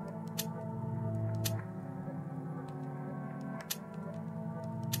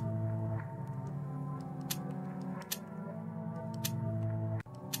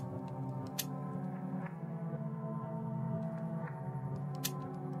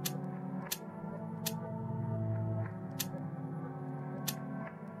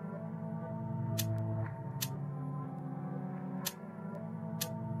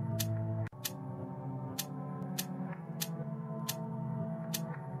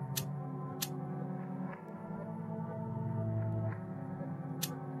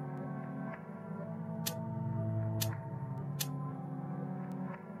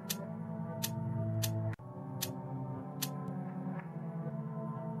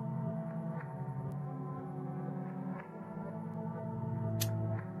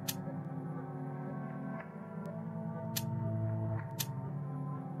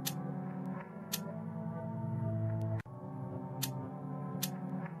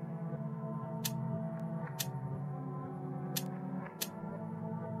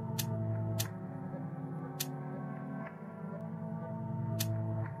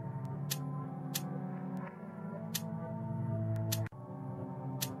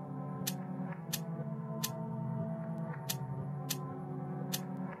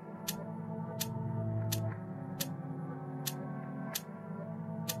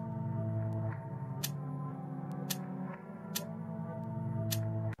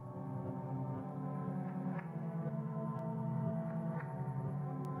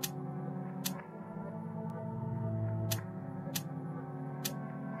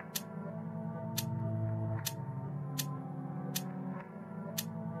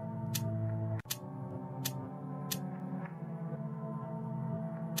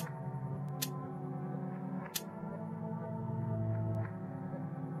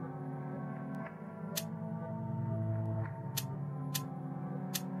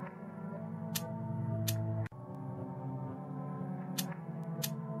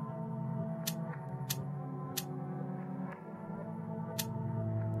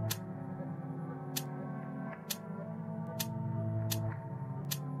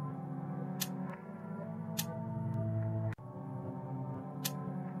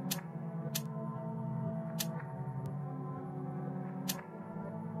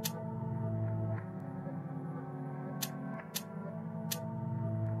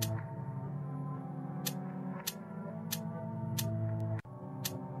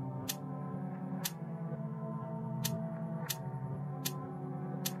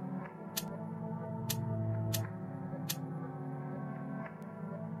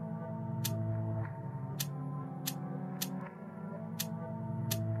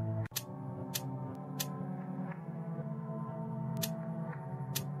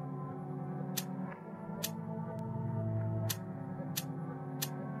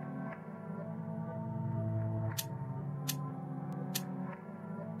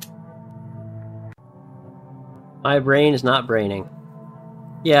 My brain is not braining.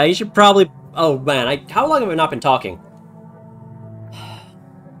 Yeah, you should probably... Oh, man, how long have I not been talking?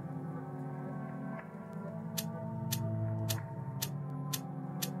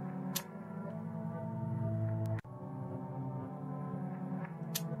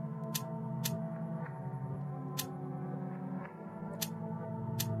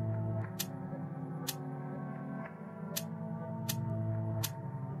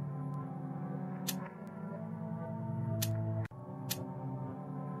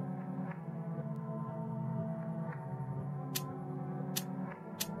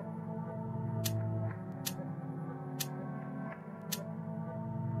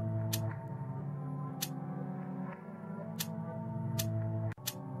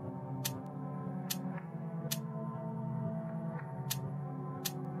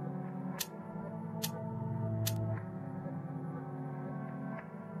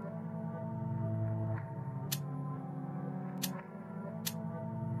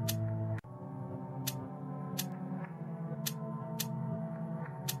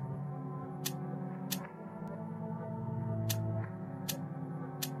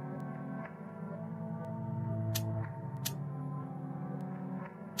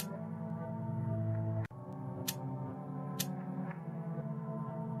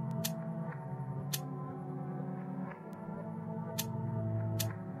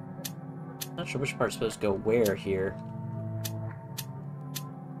 Not sure which part's supposed to go where here.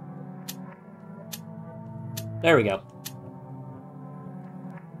 There we go.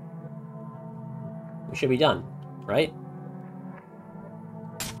 We should be done, right?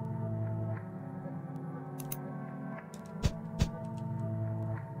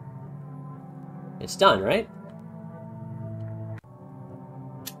 It's done, right?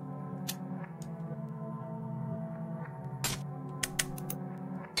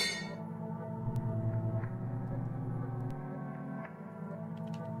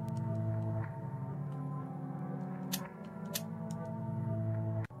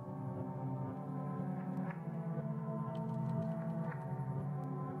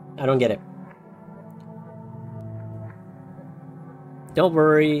 I don't get it. Don't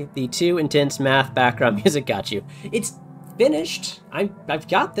worry, the too intense math background music got you. It's finished. I've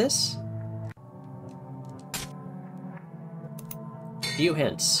got this. Few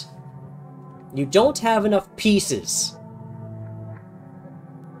hints. You don't have enough pieces.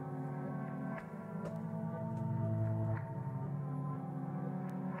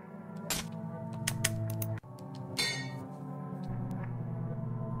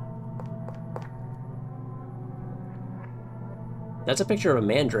 That's a picture of a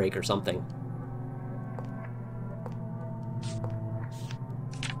mandrake or something.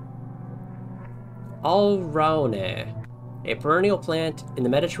 Alraune, a perennial plant in the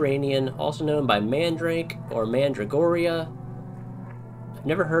Mediterranean, also known by mandrake or mandragoria. I've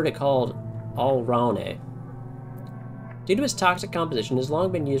never heard it called Alraune. Due to its toxic composition, it has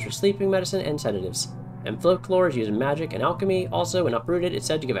long been used for sleeping medicine and sedatives. And folklore is used in magic and alchemy. Also, when uprooted, it's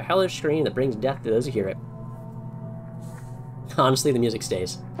said to give a hellish scream that brings death to those who hear it. Honestly, the music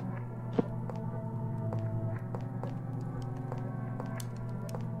stays.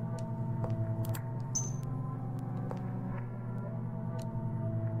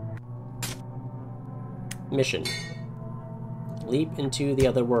 Mission. Leap into the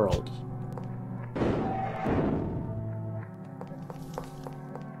other world.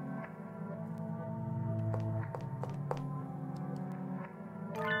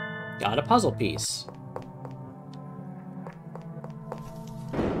 Got a puzzle piece.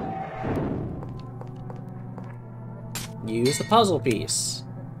 Use the puzzle piece.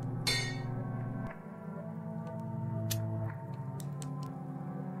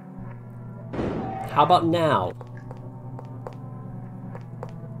 How about now?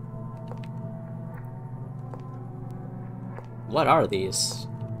 What are these?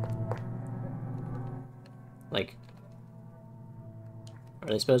 Like, are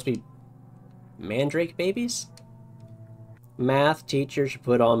they supposed to be mandrake babies? Math teacher should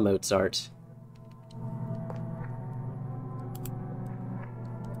put on Mozart.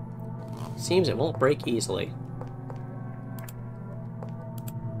 Seems it won't break easily.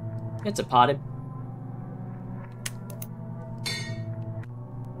 It's a potted.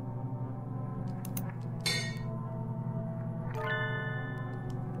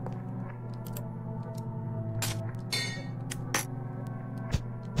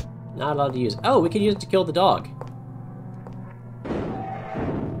 Not allowed to use. Oh, we could use it to kill the dog.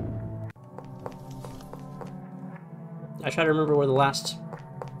 I try to remember where the last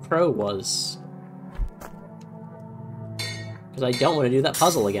crow was. Because I don't want to do that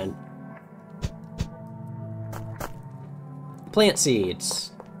puzzle again. Plant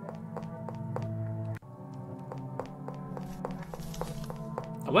seeds.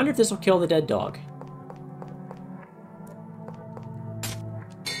 I wonder if this will kill the dead dog.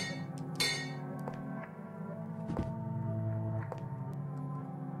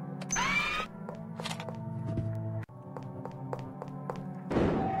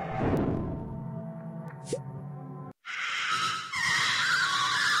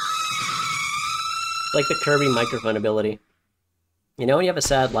 Like the Kirby microphone ability. You know when you have a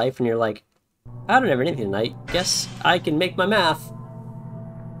sad life and you're like, I don't have anything tonight. Guess I can make my math.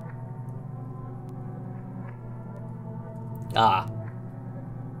 Ah.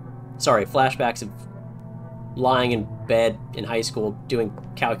 Sorry, flashbacks of lying in bed in high school doing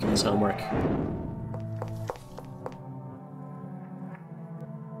calculus homework.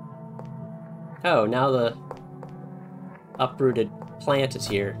 Oh, now the uprooted plant is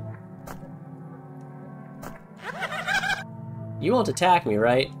here. You won't attack me,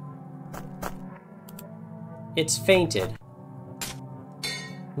 right? It's fainted.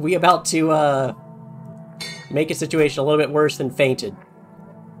 We about to, make a situation a little bit worse than fainted.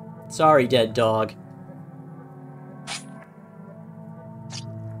 Sorry, dead dog.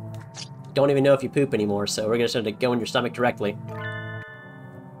 Don't even know if you poop anymore, so we're gonna start to go in your stomach directly.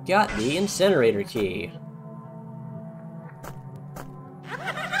 Got the incinerator key.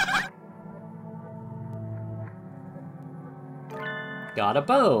 Got a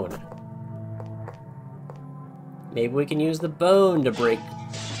bone. Maybe we can use the bone to break...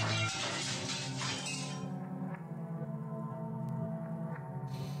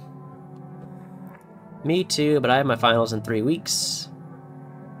 Me too, but I have my finals in 3 weeks.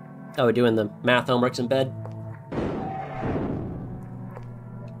 Oh, we're doing the math homeworks in bed?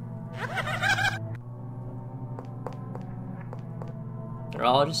 They're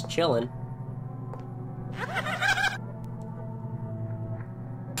all just chilling.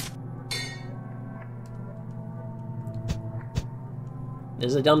 This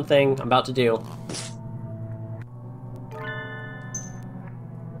is a dumb thing I'm about to do.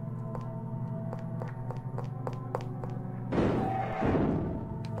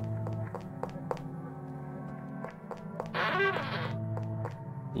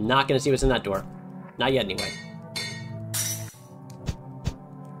 Not gonna see what's in that door. Not yet, anyway.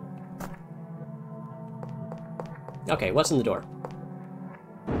 Okay, what's in the door?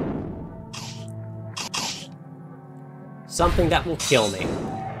 Something that will kill me.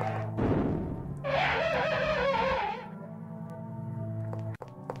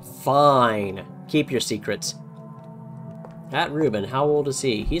 Fine. Keep your secrets. At Ruben, how old is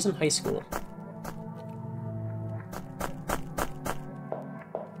he? He's in high school.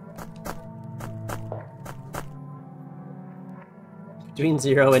 Between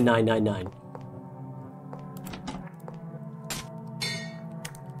 0 and 999.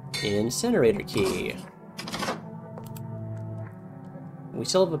 Incinerator key. We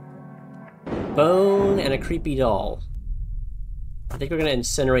still have a bone and a creepy doll. I think we're gonna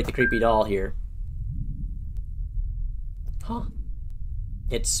incinerate the creepy doll here. Huh.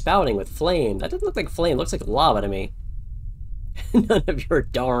 It's spouting with flame. That doesn't look like flame, it looks like lava to me. None of your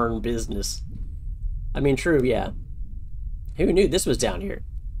darn business. I mean, true, yeah. Who knew this was down here?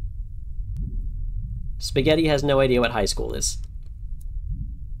 Spaghetti has no idea what high school is.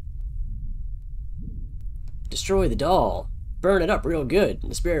 Destroy the doll. Burn it up real good,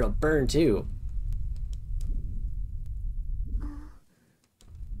 and the spirit will burn too.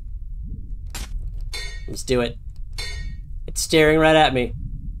 Let's do it. It's staring right at me.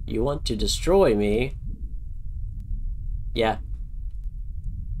 You want to destroy me? Yeah.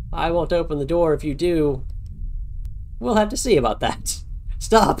 I won't open the door if you do. We'll have to see about that.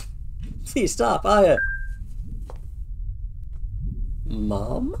 Stop! Please stop, Aya!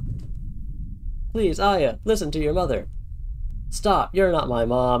 Mom? Please, Aya, listen to your mother. Stop, you're not my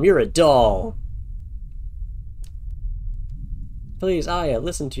mom, you're a doll! Please, Aya,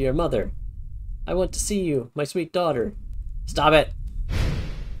 listen to your mother. I want to see you, my sweet daughter. Stop it!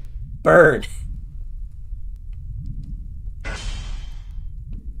 Burn!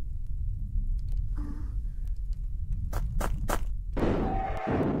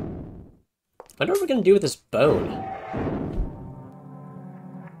 I wonder what we're gonna do with this bone.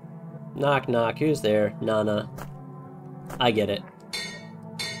 Knock knock, who's there? Nana. I get it.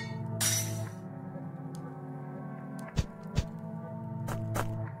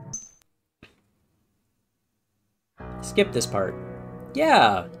 Skip this part.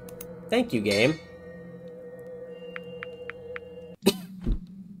 Yeah! Thank you, game.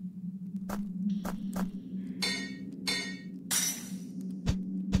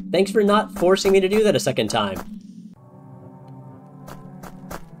 Thanks for not forcing me to do that a second time.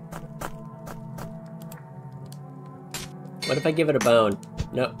 What if I give it a bone?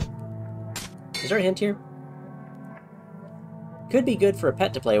 No. Is there a hint here? Could be good for a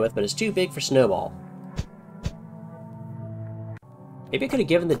pet to play with, but it's too big for Snowball. Maybe I could have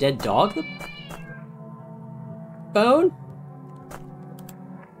given the dead dog the bone?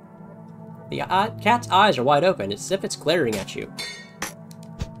 The cat's eyes are wide open. It's as if it's glaring at you.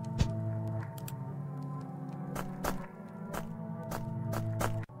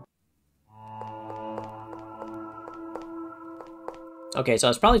 Okay, so I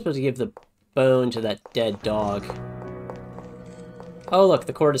was probably supposed to give the bone to that dead dog. Oh look,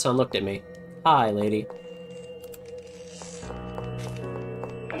 the courtesan looked at me. Hi, lady.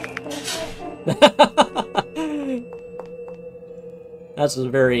 That's a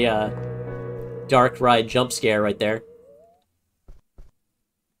very, dark ride jump scare right there.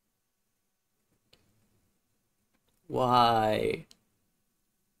 Why?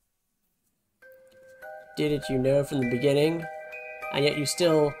 Didn't you know from the beginning? And yet you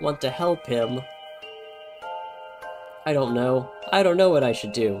still want to help him. I don't know. I don't know what I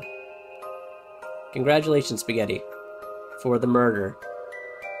should do. Congratulations, Spaghetti, for the murder.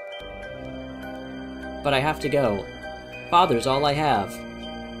 But I have to go. Father's all I have.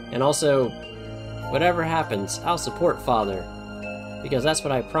 And also, whatever happens, I'll support Father. Because that's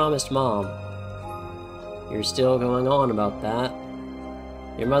what I promised Mom. You're still going on about that.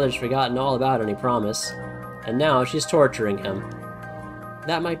 Your mother's forgotten all about any promise, and now she's torturing him.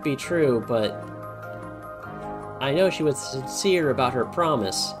 That might be true, but I know she was sincere about her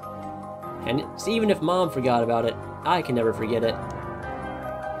promise. And even if Mom forgot about it, I can never forget it.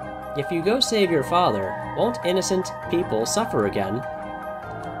 If you go save your father, won't innocent people suffer again?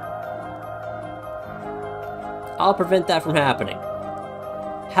 I'll prevent that from happening.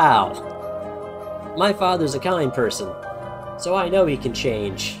 How? My father's a kind person, so I know he can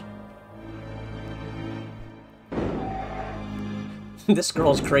change. This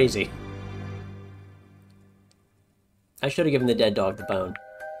girl's crazy. I should have given the dead dog the bone.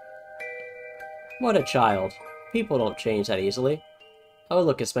 What a child. People don't change that easily. Oh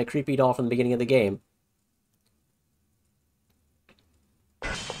look, it's my creepy doll from the beginning of the game.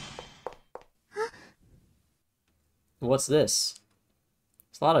 What's this?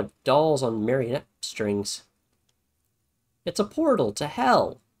 It's a lot of dolls on marionette strings. It's a portal to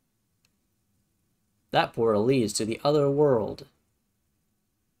hell. That portal leads to the other world.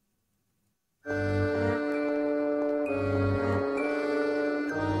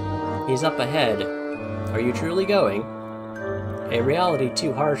 He's up ahead. Are you truly going? A reality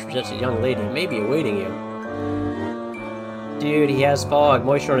too harsh for such a young lady may be awaiting you. Dude, he has fog,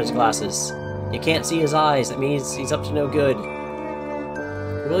 moisture on his glasses. You can't see his eyes, that means he's up to no good.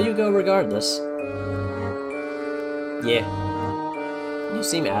 Will you go regardless? Yeah. You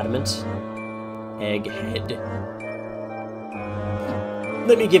seem adamant. Egghead.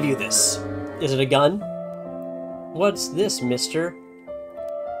 Let me give you this. Is it a gun? What's this, mister?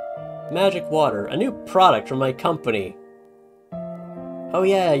 Magic water, a new product from my company. Oh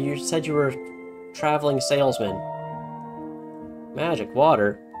yeah, you said you were a traveling salesman. Magic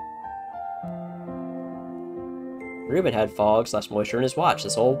water? Ruben had fog/moisture in his watch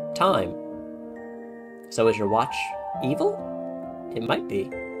this whole time. So is your watch evil? It might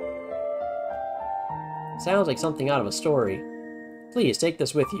be. Sounds like something out of a story. Please take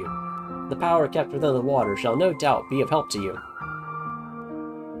this with you. The power kept within the water shall no doubt be of help to you.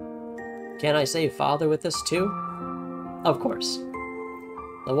 Can I save Father with this too? Of course.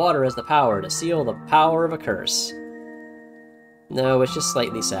 The water has the power to seal the power of a curse. No, it's just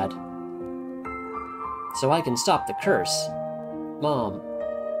slightly sad. So I can stop the curse. Mom.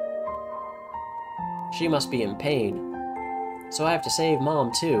 She must be in pain. So I have to save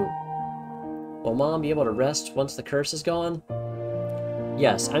Mom too. Will Mom be able to rest once the curse is gone?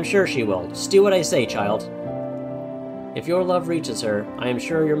 Yes, I'm sure she will. Just do what I say, child. If your love reaches her, I am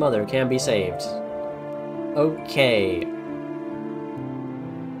sure your mother can be saved. Okay.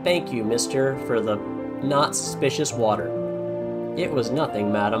 Thank you, mister, for the not suspicious water. It was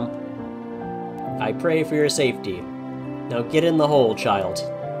nothing, madam. I pray for your safety. Now get in the hole, child.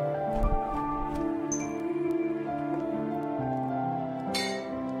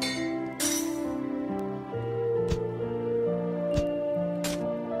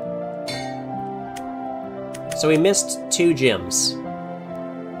 So we missed 2 gyms.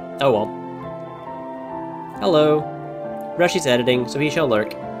 Oh well. Hello. Rushy's editing, so he shall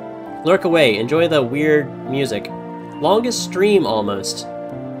lurk. Lurk away, enjoy the weird music. Longest stream, almost.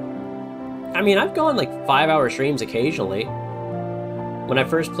 I mean, I've gone like 5-hour streams occasionally. When I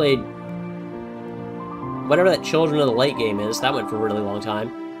first played whatever that Children of the Light game is, that went for a really long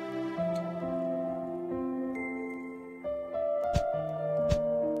time.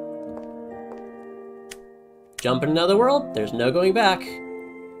 Jump in another world, there's no going back.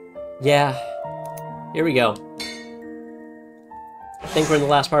 Yeah, here we go. I think we're in the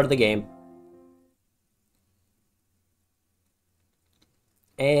last part of the game.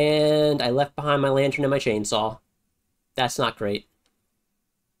 And I left behind my lantern and my chainsaw. That's not great.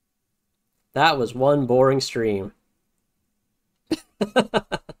 That was one boring stream. It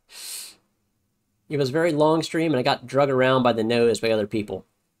was a very long stream and I got drug around by the nose by other people.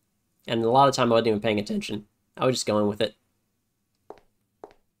 And a lot of time I wasn't even paying attention. I was just going with it.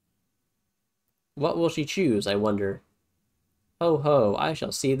 What will she choose, I wonder? Ho ho, I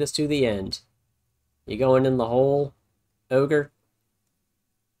shall see this to the end. You going in the hole, ogre?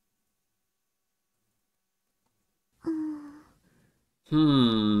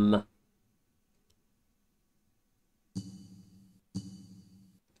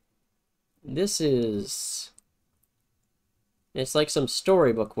 This is... It's like some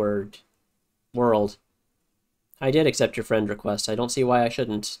storybook world. I did accept your friend request. I don't see why I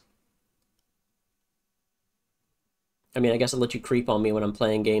shouldn't. I mean, I guess I'll let you creep on me when I'm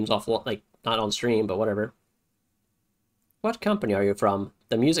playing games off, like, not on stream, but whatever. What company are you from?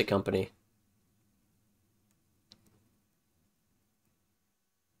 The music company.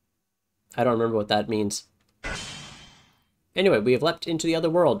 I don't remember what that means. Anyway, we have leapt into the other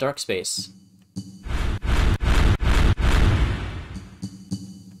world, dark space.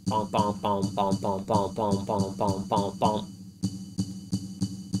 Bom, bom, bom, bom, bom, bom, bom, bom, bom, bom, bom.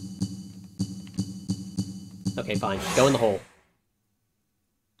 Okay, fine. Go in the hole.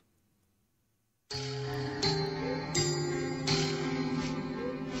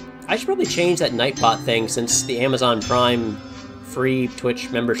 I should probably change that Nightbot thing, since the Amazon Prime free Twitch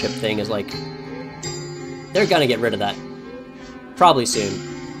membership thing is like... They're gonna get rid of that. Probably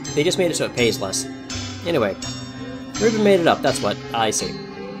soon. They just made it so it pays less. Anyway, Ruben made it up, that's what I see.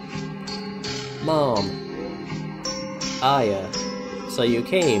 Mom. Aya. So you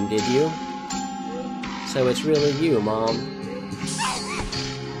came, did you? So it's really you, Mom.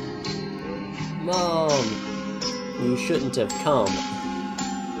 Mom. You shouldn't have come.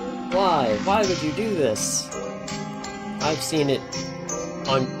 Why? Why would you do this? I've seen it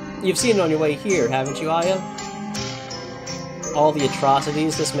on... You've seen it on your way here, haven't you, Aya? All the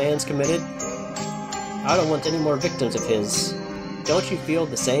atrocities this man's committed? I don't want any more victims of his. Don't you feel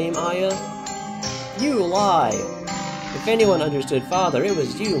the same, Aya? You lie! If anyone understood Father, it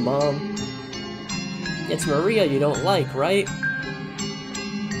was you, Mom. It's Maria you don't like, right?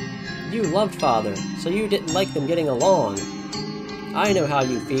 You loved Father, so you didn't like them getting along. I know how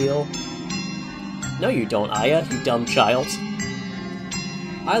you feel. No you don't, Aya, you dumb child.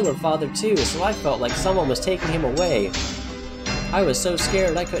 I love Father too, so I felt like someone was taking him away. I was so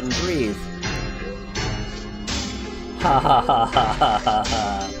scared I couldn't breathe. Ha ha ha ha ha ha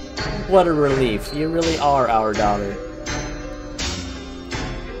ha. What a relief, you really are our daughter.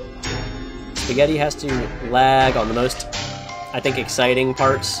 Spaghetti has to lag on the most, I think, exciting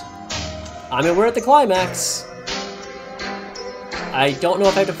parts. I mean, we're at the climax. I don't know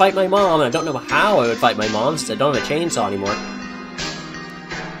if I have to fight my mom, and I don't know how I would fight my mom, since I don't have a chainsaw anymore.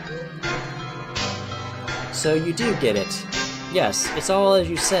 So you do get it. Yes, it's all as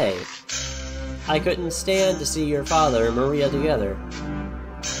you say. I couldn't stand to see your father and Maria together.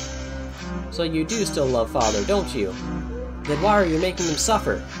 So you do still love Father, don't you? Then why are you making him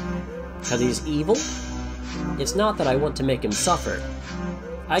suffer? Because he's evil? It's not that I want to make him suffer.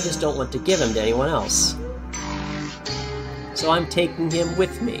 I just don't want to give him to anyone else. So I'm taking him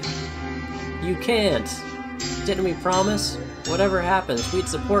with me. You can't. Didn't we promise? Whatever happens, we'd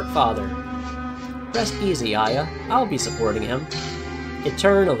support Father. Rest easy, Aya. I'll be supporting him.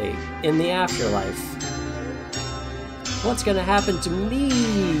 Eternally, in the afterlife. What's gonna happen to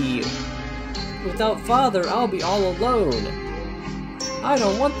me? Without Father, I'll be all alone. I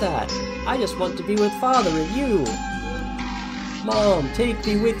don't want that. I just want to be with Father and you. Mom, take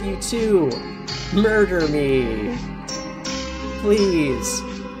me with you too. Murder me. Please.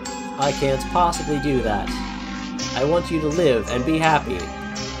 I can't possibly do that. I want you to live and be happy.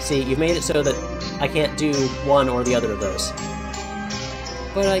 See, you've made it so that I can't do one or the other of those.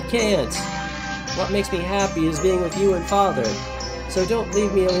 But I can't. What makes me happy is being with you and Father. So don't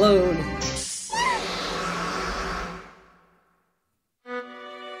leave me alone.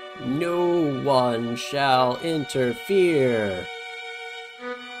 No one shall interfere.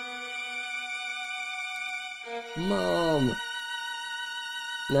 Mom.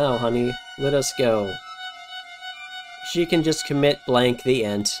 Now, honey, let us go. She can just commit blank the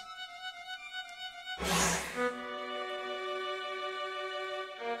end.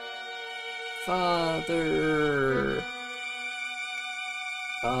 Father.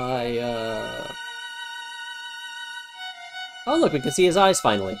 Oh look, we can see his eyes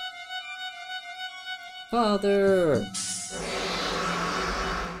finally. Father!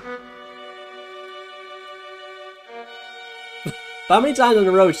 How many times in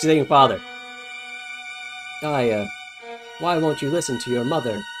a row is she saying Father? Aya, why won't you listen to your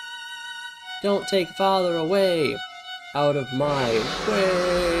mother? Don't take Father away! Out of my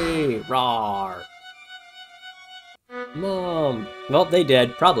way! Rawr! Mom! Well, they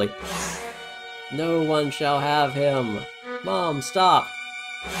did, probably. No one shall have him. Mom, stop!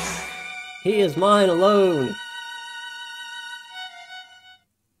 He is mine alone!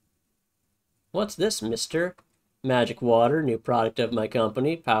 What's this, mister? Magic water, new product of my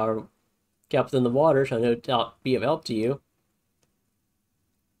company. Power kept in the water shall no doubt be of help to you.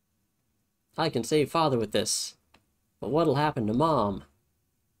 I can save Father with this. But what'll happen to Mom?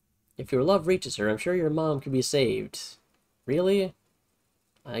 If your love reaches her, I'm sure your mom could be saved. Really?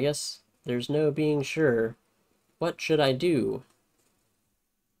 I guess there's no being sure. What should I do?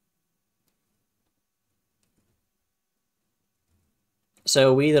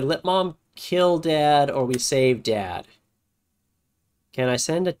 So we either let Mom kill Dad or we save Dad. Can I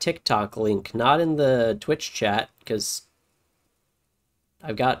send a TikTok link? Not in the Twitch chat, because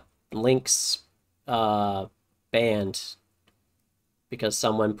I've got links banned because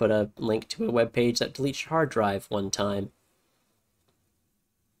someone put a link to a web page that deletes your hard drive one time.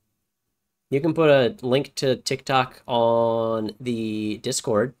 You can put a link to TikTok on the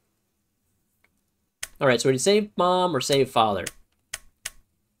Discord. All right, so would you save mom or save father?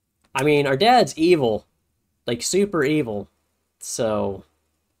 I mean, our dad's evil, like super evil, so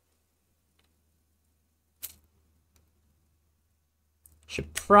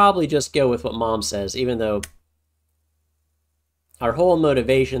should probably just go with what mom says, even though our whole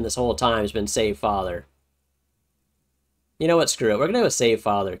motivation this whole time has been save father. You know what, screw it. We're gonna go save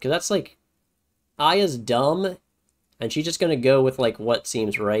father, because that's like, Aya's dumb, and she's just gonna go with like what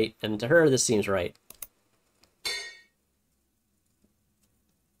seems right, and to her this seems right.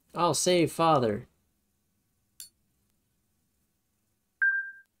 I'll save father.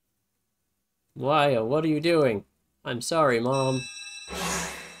 Aya, what are you doing? I'm sorry, Mom.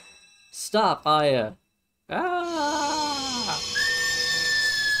 Stop, Aya. Ah!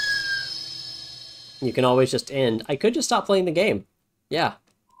 You can always just end. I could just stop playing the game. Yeah,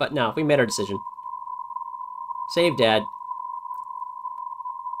 but no, we made our decision. Save Dad.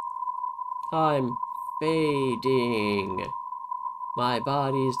 I'm fading. My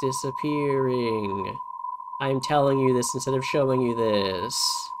body's disappearing. I'm telling you this instead of showing you this.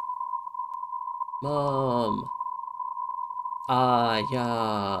 Mom.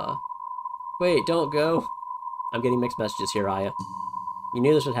 Aya. Wait, don't go. I'm getting mixed messages here, Aya. You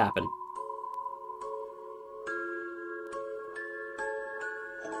knew this would happen.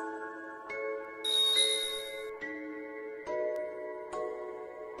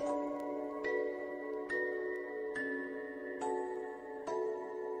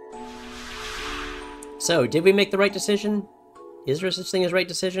 So, did we make the right decision? Is there such thing as right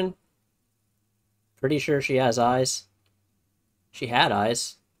decision? Pretty sure she has eyes. She had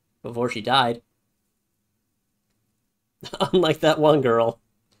eyes before she died. Unlike that one girl.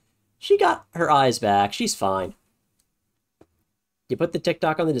 She got her eyes back. She's fine. You put the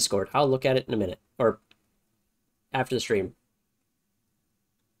TikTok on the Discord. I'll look at it in a minute. Or after the stream.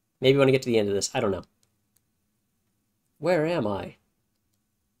 Maybe when I get to the end of this. I don't know. Where am I?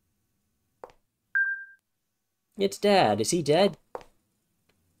 It's Dad. Is he dead?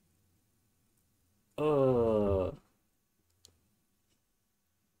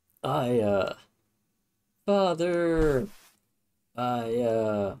 Father.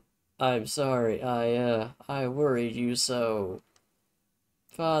 I'm sorry. I worried you so.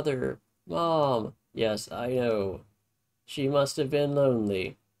 Father. Mom. Yes, I know. She must have been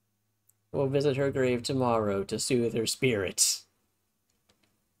lonely. We'll visit her grave tomorrow to soothe her spirits.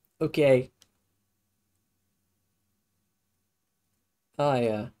 Okay.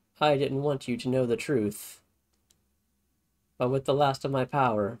 I didn't want you to know the truth. But with the last of my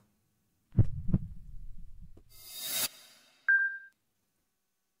power...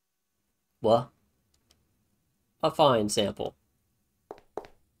 What? A fine sample.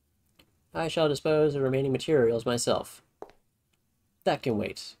 I shall dispose of the remaining materials myself. That can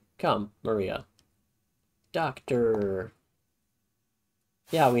wait. Come, Maria. Doctor...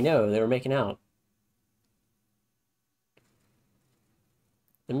 Yeah, we know. They were making out.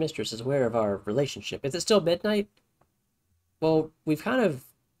 The mistress is aware of our relationship. Is it still midnight? Well, we've kind of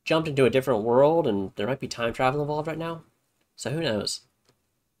jumped into a different world, and there might be time travel involved right now. So who knows?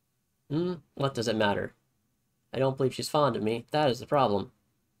 What does it matter? I don't believe she's fond of me. That is the problem.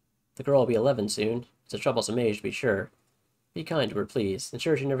 The girl will be 11 soon. It's a troublesome age, to be sure. Be kind to her, please.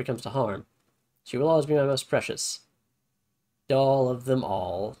 Ensure she never comes to harm. She will always be my most precious. Doll of them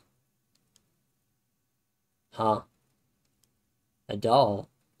all. Huh? A doll?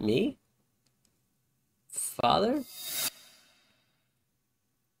 Me? Father?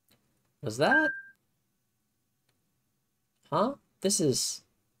 Was that? Huh? This is...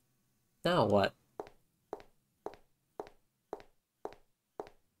 Now what?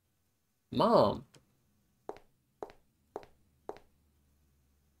 Mom!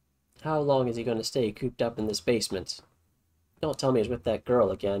 How long is he going to stay cooped up in this basement? Don't tell me he's with that girl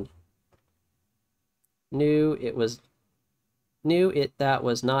again. That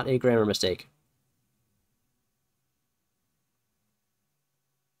was not a grammar mistake.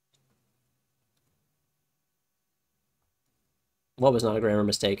 What was not a grammar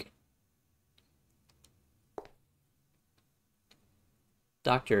mistake?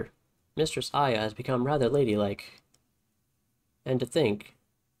 Doctor, Mistress Aya has become rather ladylike. And to think,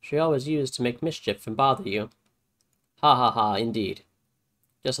 she always used to make mischief and bother you. Ha ha ha, indeed.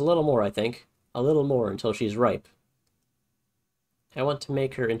 Just a little more, I think. A little more until she's ripe. I want to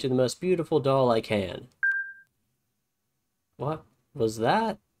make her into the most beautiful doll I can. What was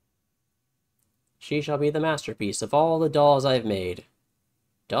that? She shall be the masterpiece of all the dolls I've made.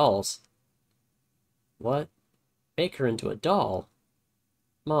 Dolls? What? Make her into a doll?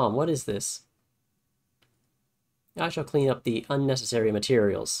 Mom, what is this? I shall clean up the unnecessary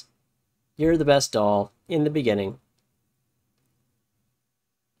materials. You're the best doll, in the beginning.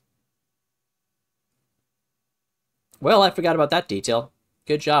 Well, I forgot about that detail.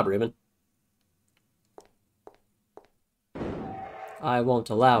 Good job, Reuben. I won't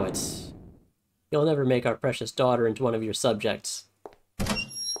allow it. You'll never make our precious daughter into one of your subjects.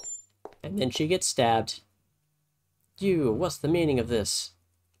 And then she gets stabbed. You, what's the meaning of this?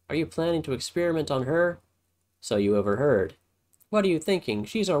 Are you planning to experiment on her? So you overheard. What are you thinking?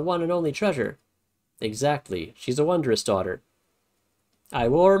 She's our one and only treasure. Exactly. She's a wondrous daughter. I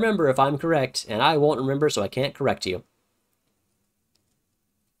will remember if I'm correct, and I won't remember, so I can't correct you.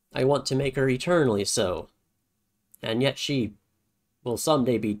 I want to make her eternally so. And yet she will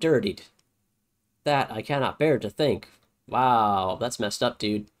someday be dirtied. That I cannot bear to think. Wow, that's messed up,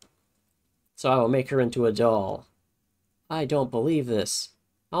 dude. So I will make her into a doll. I don't believe this.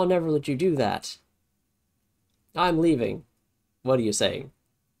 I'll never let you do that. I'm leaving. What are you saying?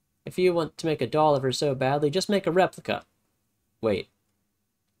 If you want to make a doll of her so badly, just make a replica. Wait.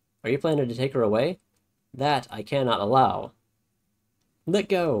 Are you planning to take her away? That I cannot allow. Let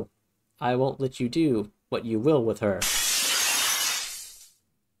go. I won't let you do what you will with her.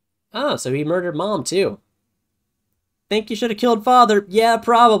 Ah, so he murdered Mom, too. Think you should have killed Father? Yeah,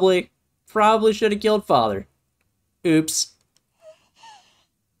 probably. Probably should have killed Father. Oops.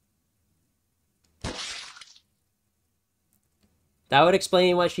 That would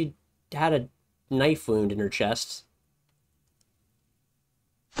explain why she had a knife wound in her chest.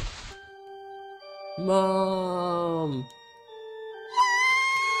 Mom!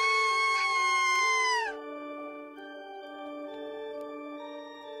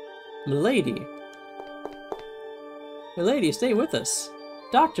 Milady! Milady, stay with us.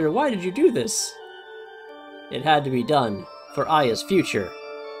 Doctor, why did you do this? It had to be done, for Aya's future.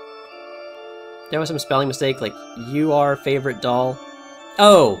 There was some spelling mistake, like, you are favorite doll.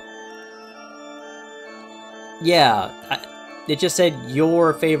 Oh! Yeah, it just said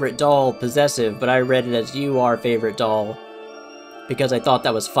your favorite doll possessive, but I read it as you are favorite doll, because I thought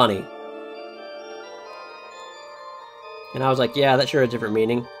that was funny. And I was like, yeah, that sure has a different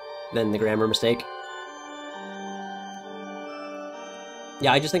meaning than the grammar mistake.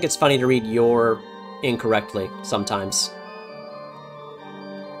 Yeah, I just think it's funny to read your incorrectly sometimes.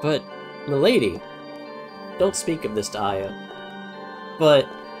 But, milady, don't speak of this to Aya. But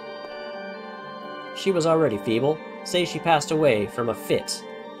she was already feeble. Say she passed away from a fit.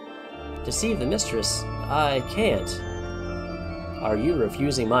 Deceive the mistress? I can't. Are you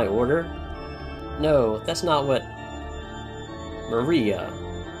refusing my order? No, that's not what... Maria.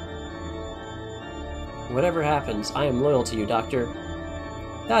 Whatever happens, I am loyal to you, Doctor.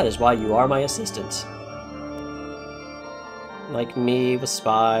 That is why you are my assistant. Like me with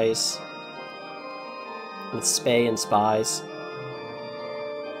spies. With spay and spies.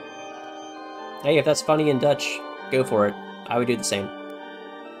 Hey, if that's funny in Dutch, go for it. I would do the same.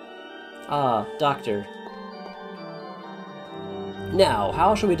 Ah, Doctor. Now,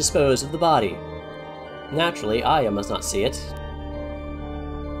 how shall we dispose of the body? Naturally, Aya must not see it.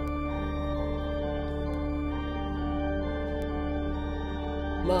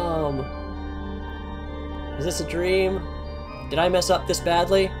 Mom. Is this a dream? Did I mess up this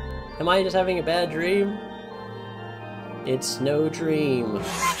badly? Am I just having a bad dream? It's no dream.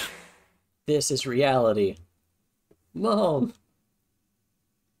 This is reality. Mom!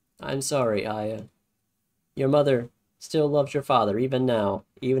 I'm sorry, Aya. Your mother still loves your father, even now,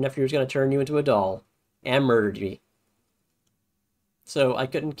 even if he was going to turn you into a doll, and murdered me. So I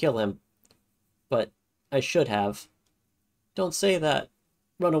couldn't kill him, but I should have. Don't say that.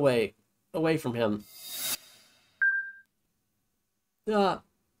 Run away. Away from him. Ah.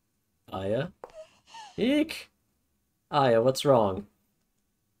 Aya? Eek! Aya, what's wrong?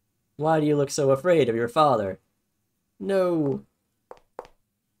 Why do you look so afraid of your father? No.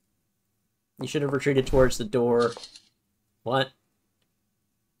 You should have retreated towards the door. What?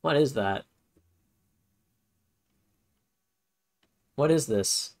 What is that? What is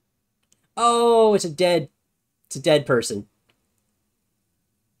this? Oh, it's a dead person.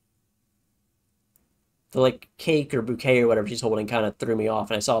 The, like, cake or bouquet or whatever she's holding kind of threw me off,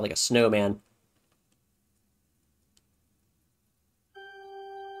 and I saw, like, a snowman.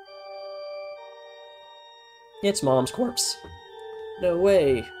 It's Mom's corpse. No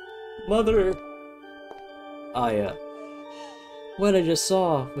way. Mother. Aya. What I just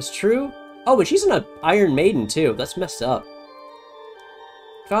saw was true? Oh, but she's an Iron Maiden, too. That's messed up.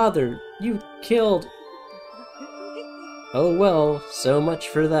 Father, you killed... Oh well, so much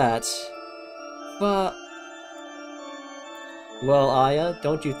for that. But... Well, Aya,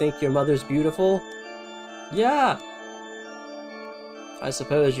 don't you think your mother's beautiful? Yeah! I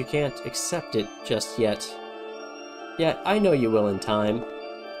suppose you can't accept it just yet. Yet, I know you will in time.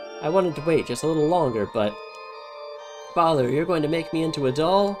 I wanted to wait just a little longer, but... Father, you're going to make me into a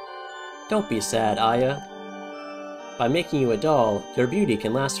doll? Don't be sad, Aya. By making you a doll, your beauty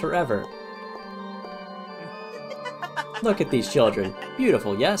can last forever. Look at these children.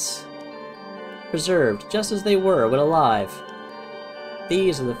 Beautiful, yes? Preserved just as they were when alive.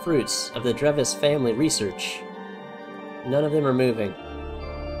 These are the fruits of the Drevis family research. None of them are moving.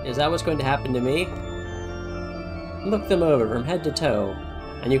 Is that what's going to happen to me? Look them over from head to toe,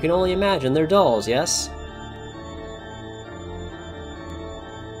 and you can only imagine they're dolls, yes?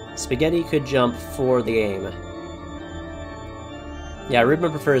 Spaghetti could jump for the game. Yeah,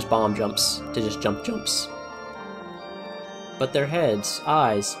 Ruben prefers bomb jumps to just jumps. But their heads,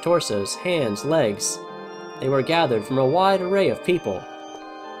 eyes, torsos, hands, legs, they were gathered from a wide array of people.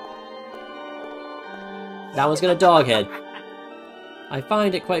 That one's got a dog head. I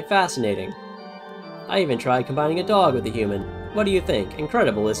find it quite fascinating. I even tried combining a dog with a human. What do you think?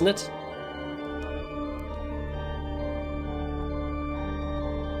 Incredible, isn't it?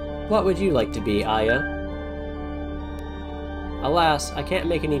 What would you like to be, Aya? Alas, I can't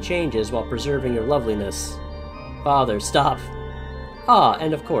make any changes while preserving your loveliness. Father, stop. Ah,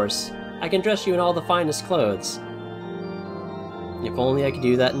 and of course, I can dress you in all the finest clothes. If only I could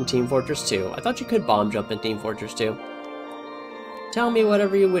do that in Team Fortress 2. I thought you could bomb jump in Team Fortress 2. Tell me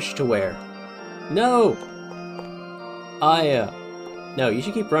whatever you wish to wear. No! Aya. No, you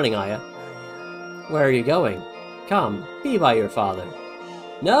should keep running, Aya. Where are you going? Come, be by your father.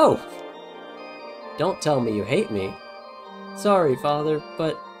 No! Don't tell me you hate me. Sorry, father,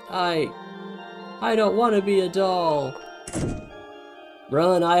 but I don't want to be a doll.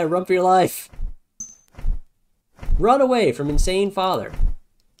 Run, Aya, run for your life. Run away from insane father.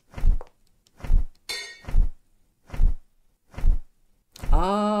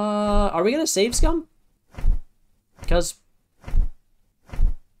 Are we gonna save Scum? Because...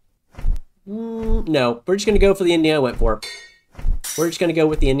 no, we're just gonna go for the ending I went for. We're just gonna go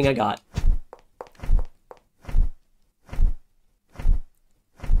with the ending I got.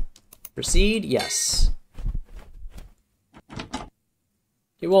 Proceed, yes.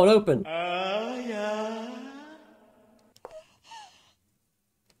 It won't open.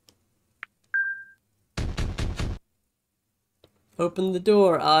 Open the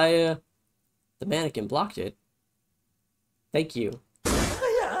door, The mannequin blocked it. Thank you.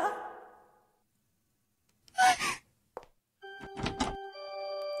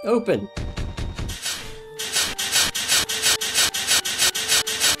 Open!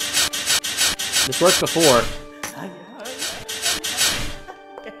 This worked before.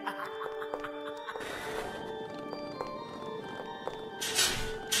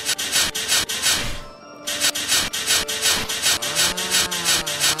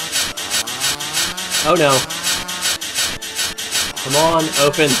 Oh no. Come on,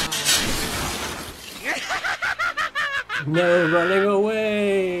 open. No running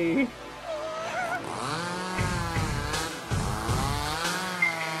away.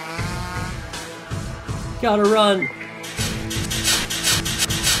 Gotta run.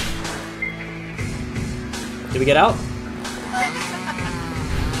 Did we get out?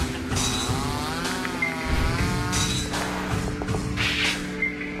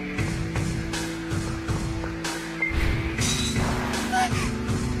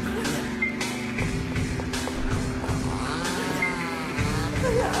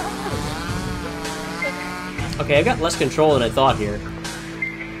 Okay, I've got less control than I thought here.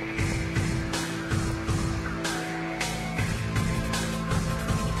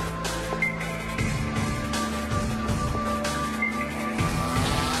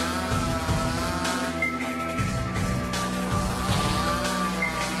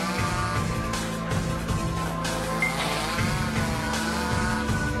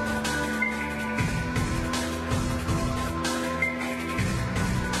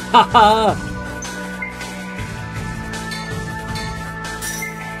 Haha!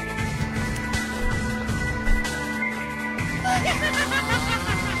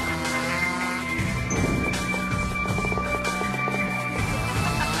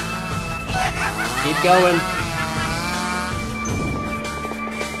 Keep going.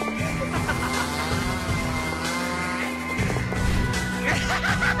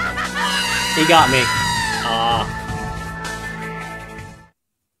 He got me.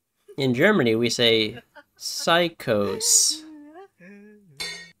 In Germany, we say psychos.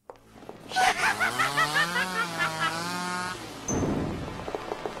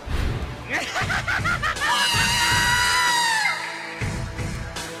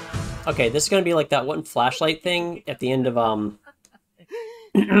 Okay, this is gonna be like that one flashlight thing at the end of,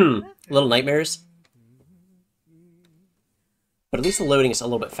 Little Nightmares. But at least the loading is a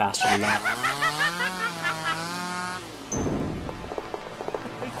little bit faster than that.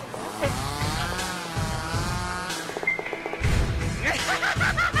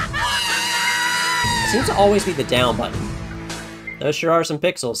 It seems to always be the down button. Those sure are some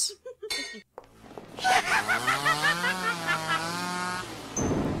pixels.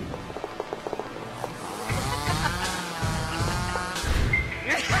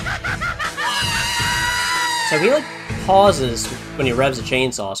 So he, like, pauses when he revs a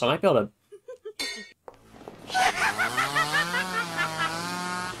chainsaw, so I might be able to...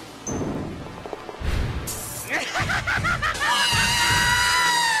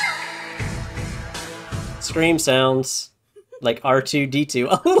 Scream sounds like R2-D2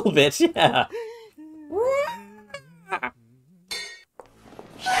 a little bit, yeah.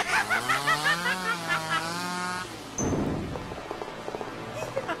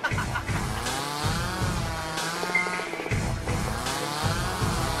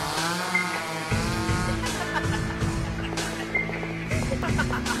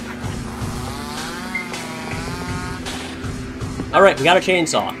 Alright, we got a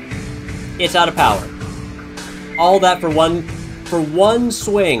chainsaw. It's out of power. All that for one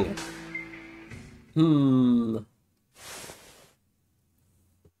swing.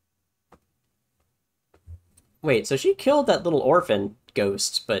 Wait, so she killed that little orphan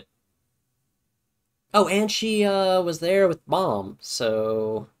ghost, but... Oh, and she, was there with Mom,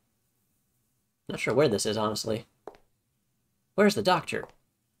 so... Not sure where this is, honestly. Where's the doctor?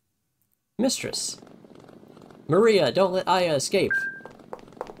 Mistress. Maria, don't let Aya escape.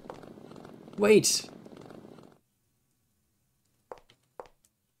 Wait.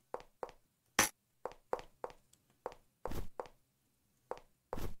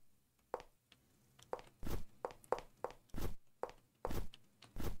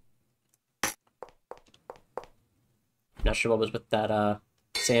 Not sure what was with that,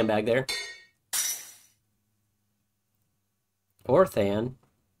 sandbag there. Orthan?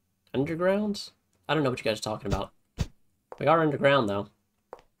 Underground? I don't know what you guys are talking about. We are underground, though.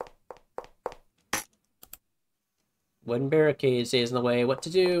 Wooden barricade stays in the way. What to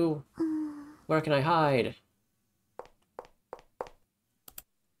do? Where can I hide?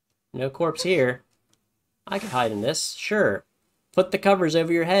 No corpse here. I can hide in this, sure. Put the covers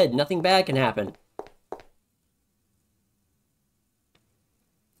over your head. Nothing bad can happen.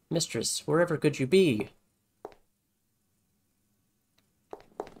 Mistress, wherever could you be?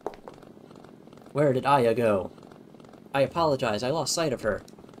 Where did Aya go? I apologize, I lost sight of her.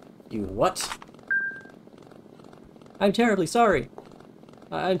 You what? I'm terribly sorry.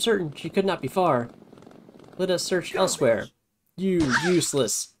 I'm certain she could not be far. Let us search elsewhere. You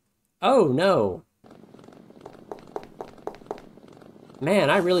useless. Oh no. Man,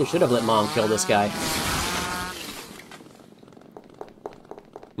 I really should have let Mom kill this guy.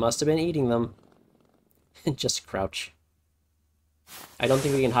 Must have been eating them. Just crouch. I don't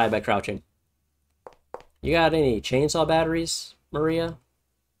think we can hide by crouching. You got any chainsaw batteries, Maria?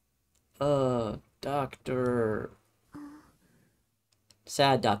 Doctor...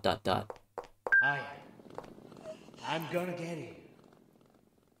 Sad ... I'm gonna get you.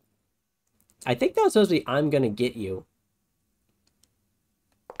 I think that was supposed to be, I'm gonna get you.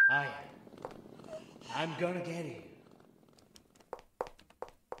 I'm gonna get you.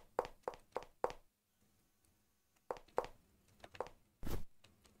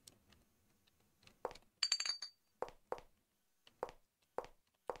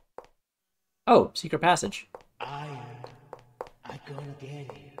 Oh, secret passage. I'm gonna get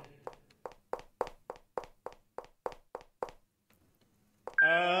you.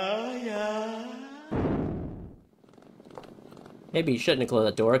 Maybe you shouldn't have closed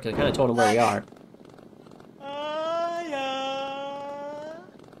that door, because I kind of told him where we are.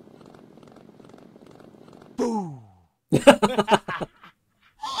 Boom!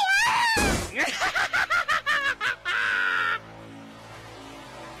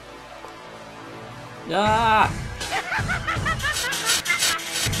 Ah!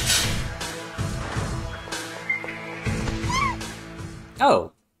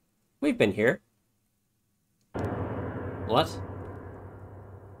 Oh, we've been here. What?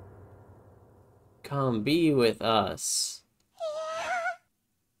 Come be with us.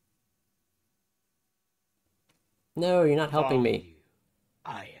 No, you're not helping me.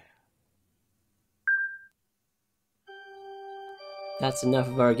 That's enough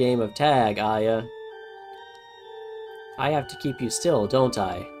of our game of tag, Aya. I have to keep you still, don't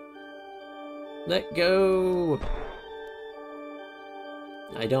I? Let go!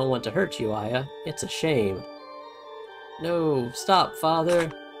 I don't want to hurt you, Aya. It's a shame. No, stop,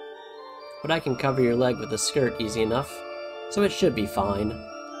 Father. But I can cover your leg with a skirt easy enough, so it should be fine.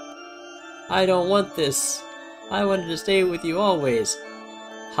 I don't want this. I wanted to stay with you always.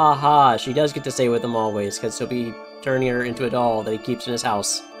 Ha ha, she does get to stay with him always, because he'll be turning her into a doll that he keeps in his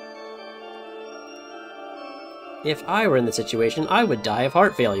house. If I were in the situation, I would die of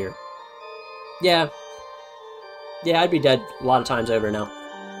heart failure. Yeah. Yeah, I'd be dead a lot of times over now.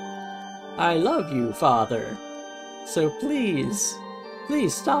 I love you, Father. So please,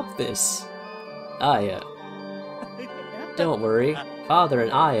 please stop this. Aya. Don't worry. Father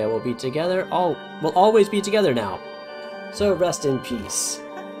and Aya will be together. Will always be together now. So rest in peace.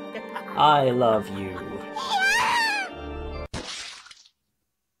 I love you.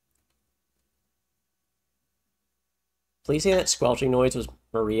 Please say that squelching noise was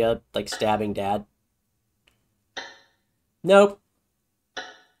Maria, like, stabbing Dad. Nope.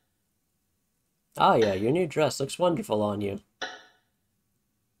 Aya, your new dress looks wonderful on you.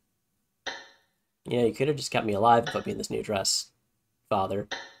 Yeah, you could have just kept me alive and put me in this new dress, Father.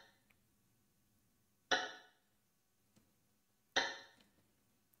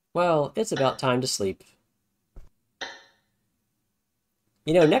 Well, it's about time to sleep.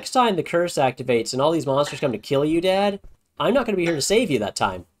 You know, next time the curse activates and all these monsters come to kill you, Dad, I'm not going to be here to save you that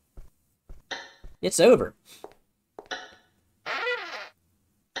time. It's over.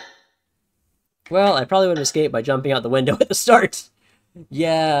 Well, I probably would have escaped by jumping out the window at the start.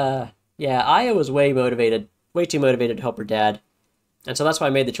 Yeah, Aya was way too motivated to help her dad. And so that's why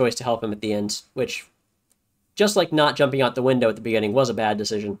I made the choice to help him at the end, which, just like not jumping out the window at the beginning, was a bad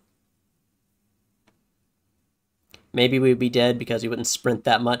decision. Maybe we'd be dead because we wouldn't sprint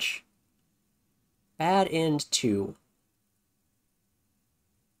that much. Bad end 2.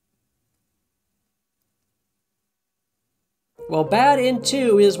 Well, bad end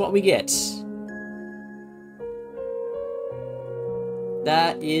 2 is what we get.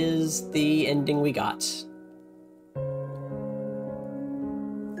 That is the ending we got.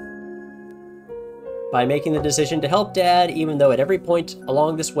 By making the decision to help Dad, even though at every point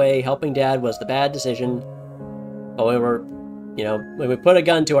along this way, helping Dad was the bad decision. But when we put a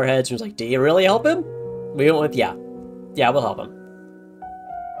gun to our heads, we was like, do you really help him? We went with, yeah, we'll help him.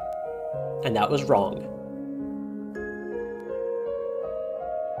 And that was wrong.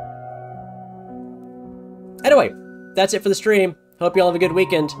 Anyway, that's it for the stream. Hope you all have a good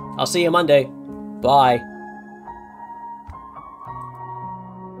weekend. I'll see you Monday. Bye.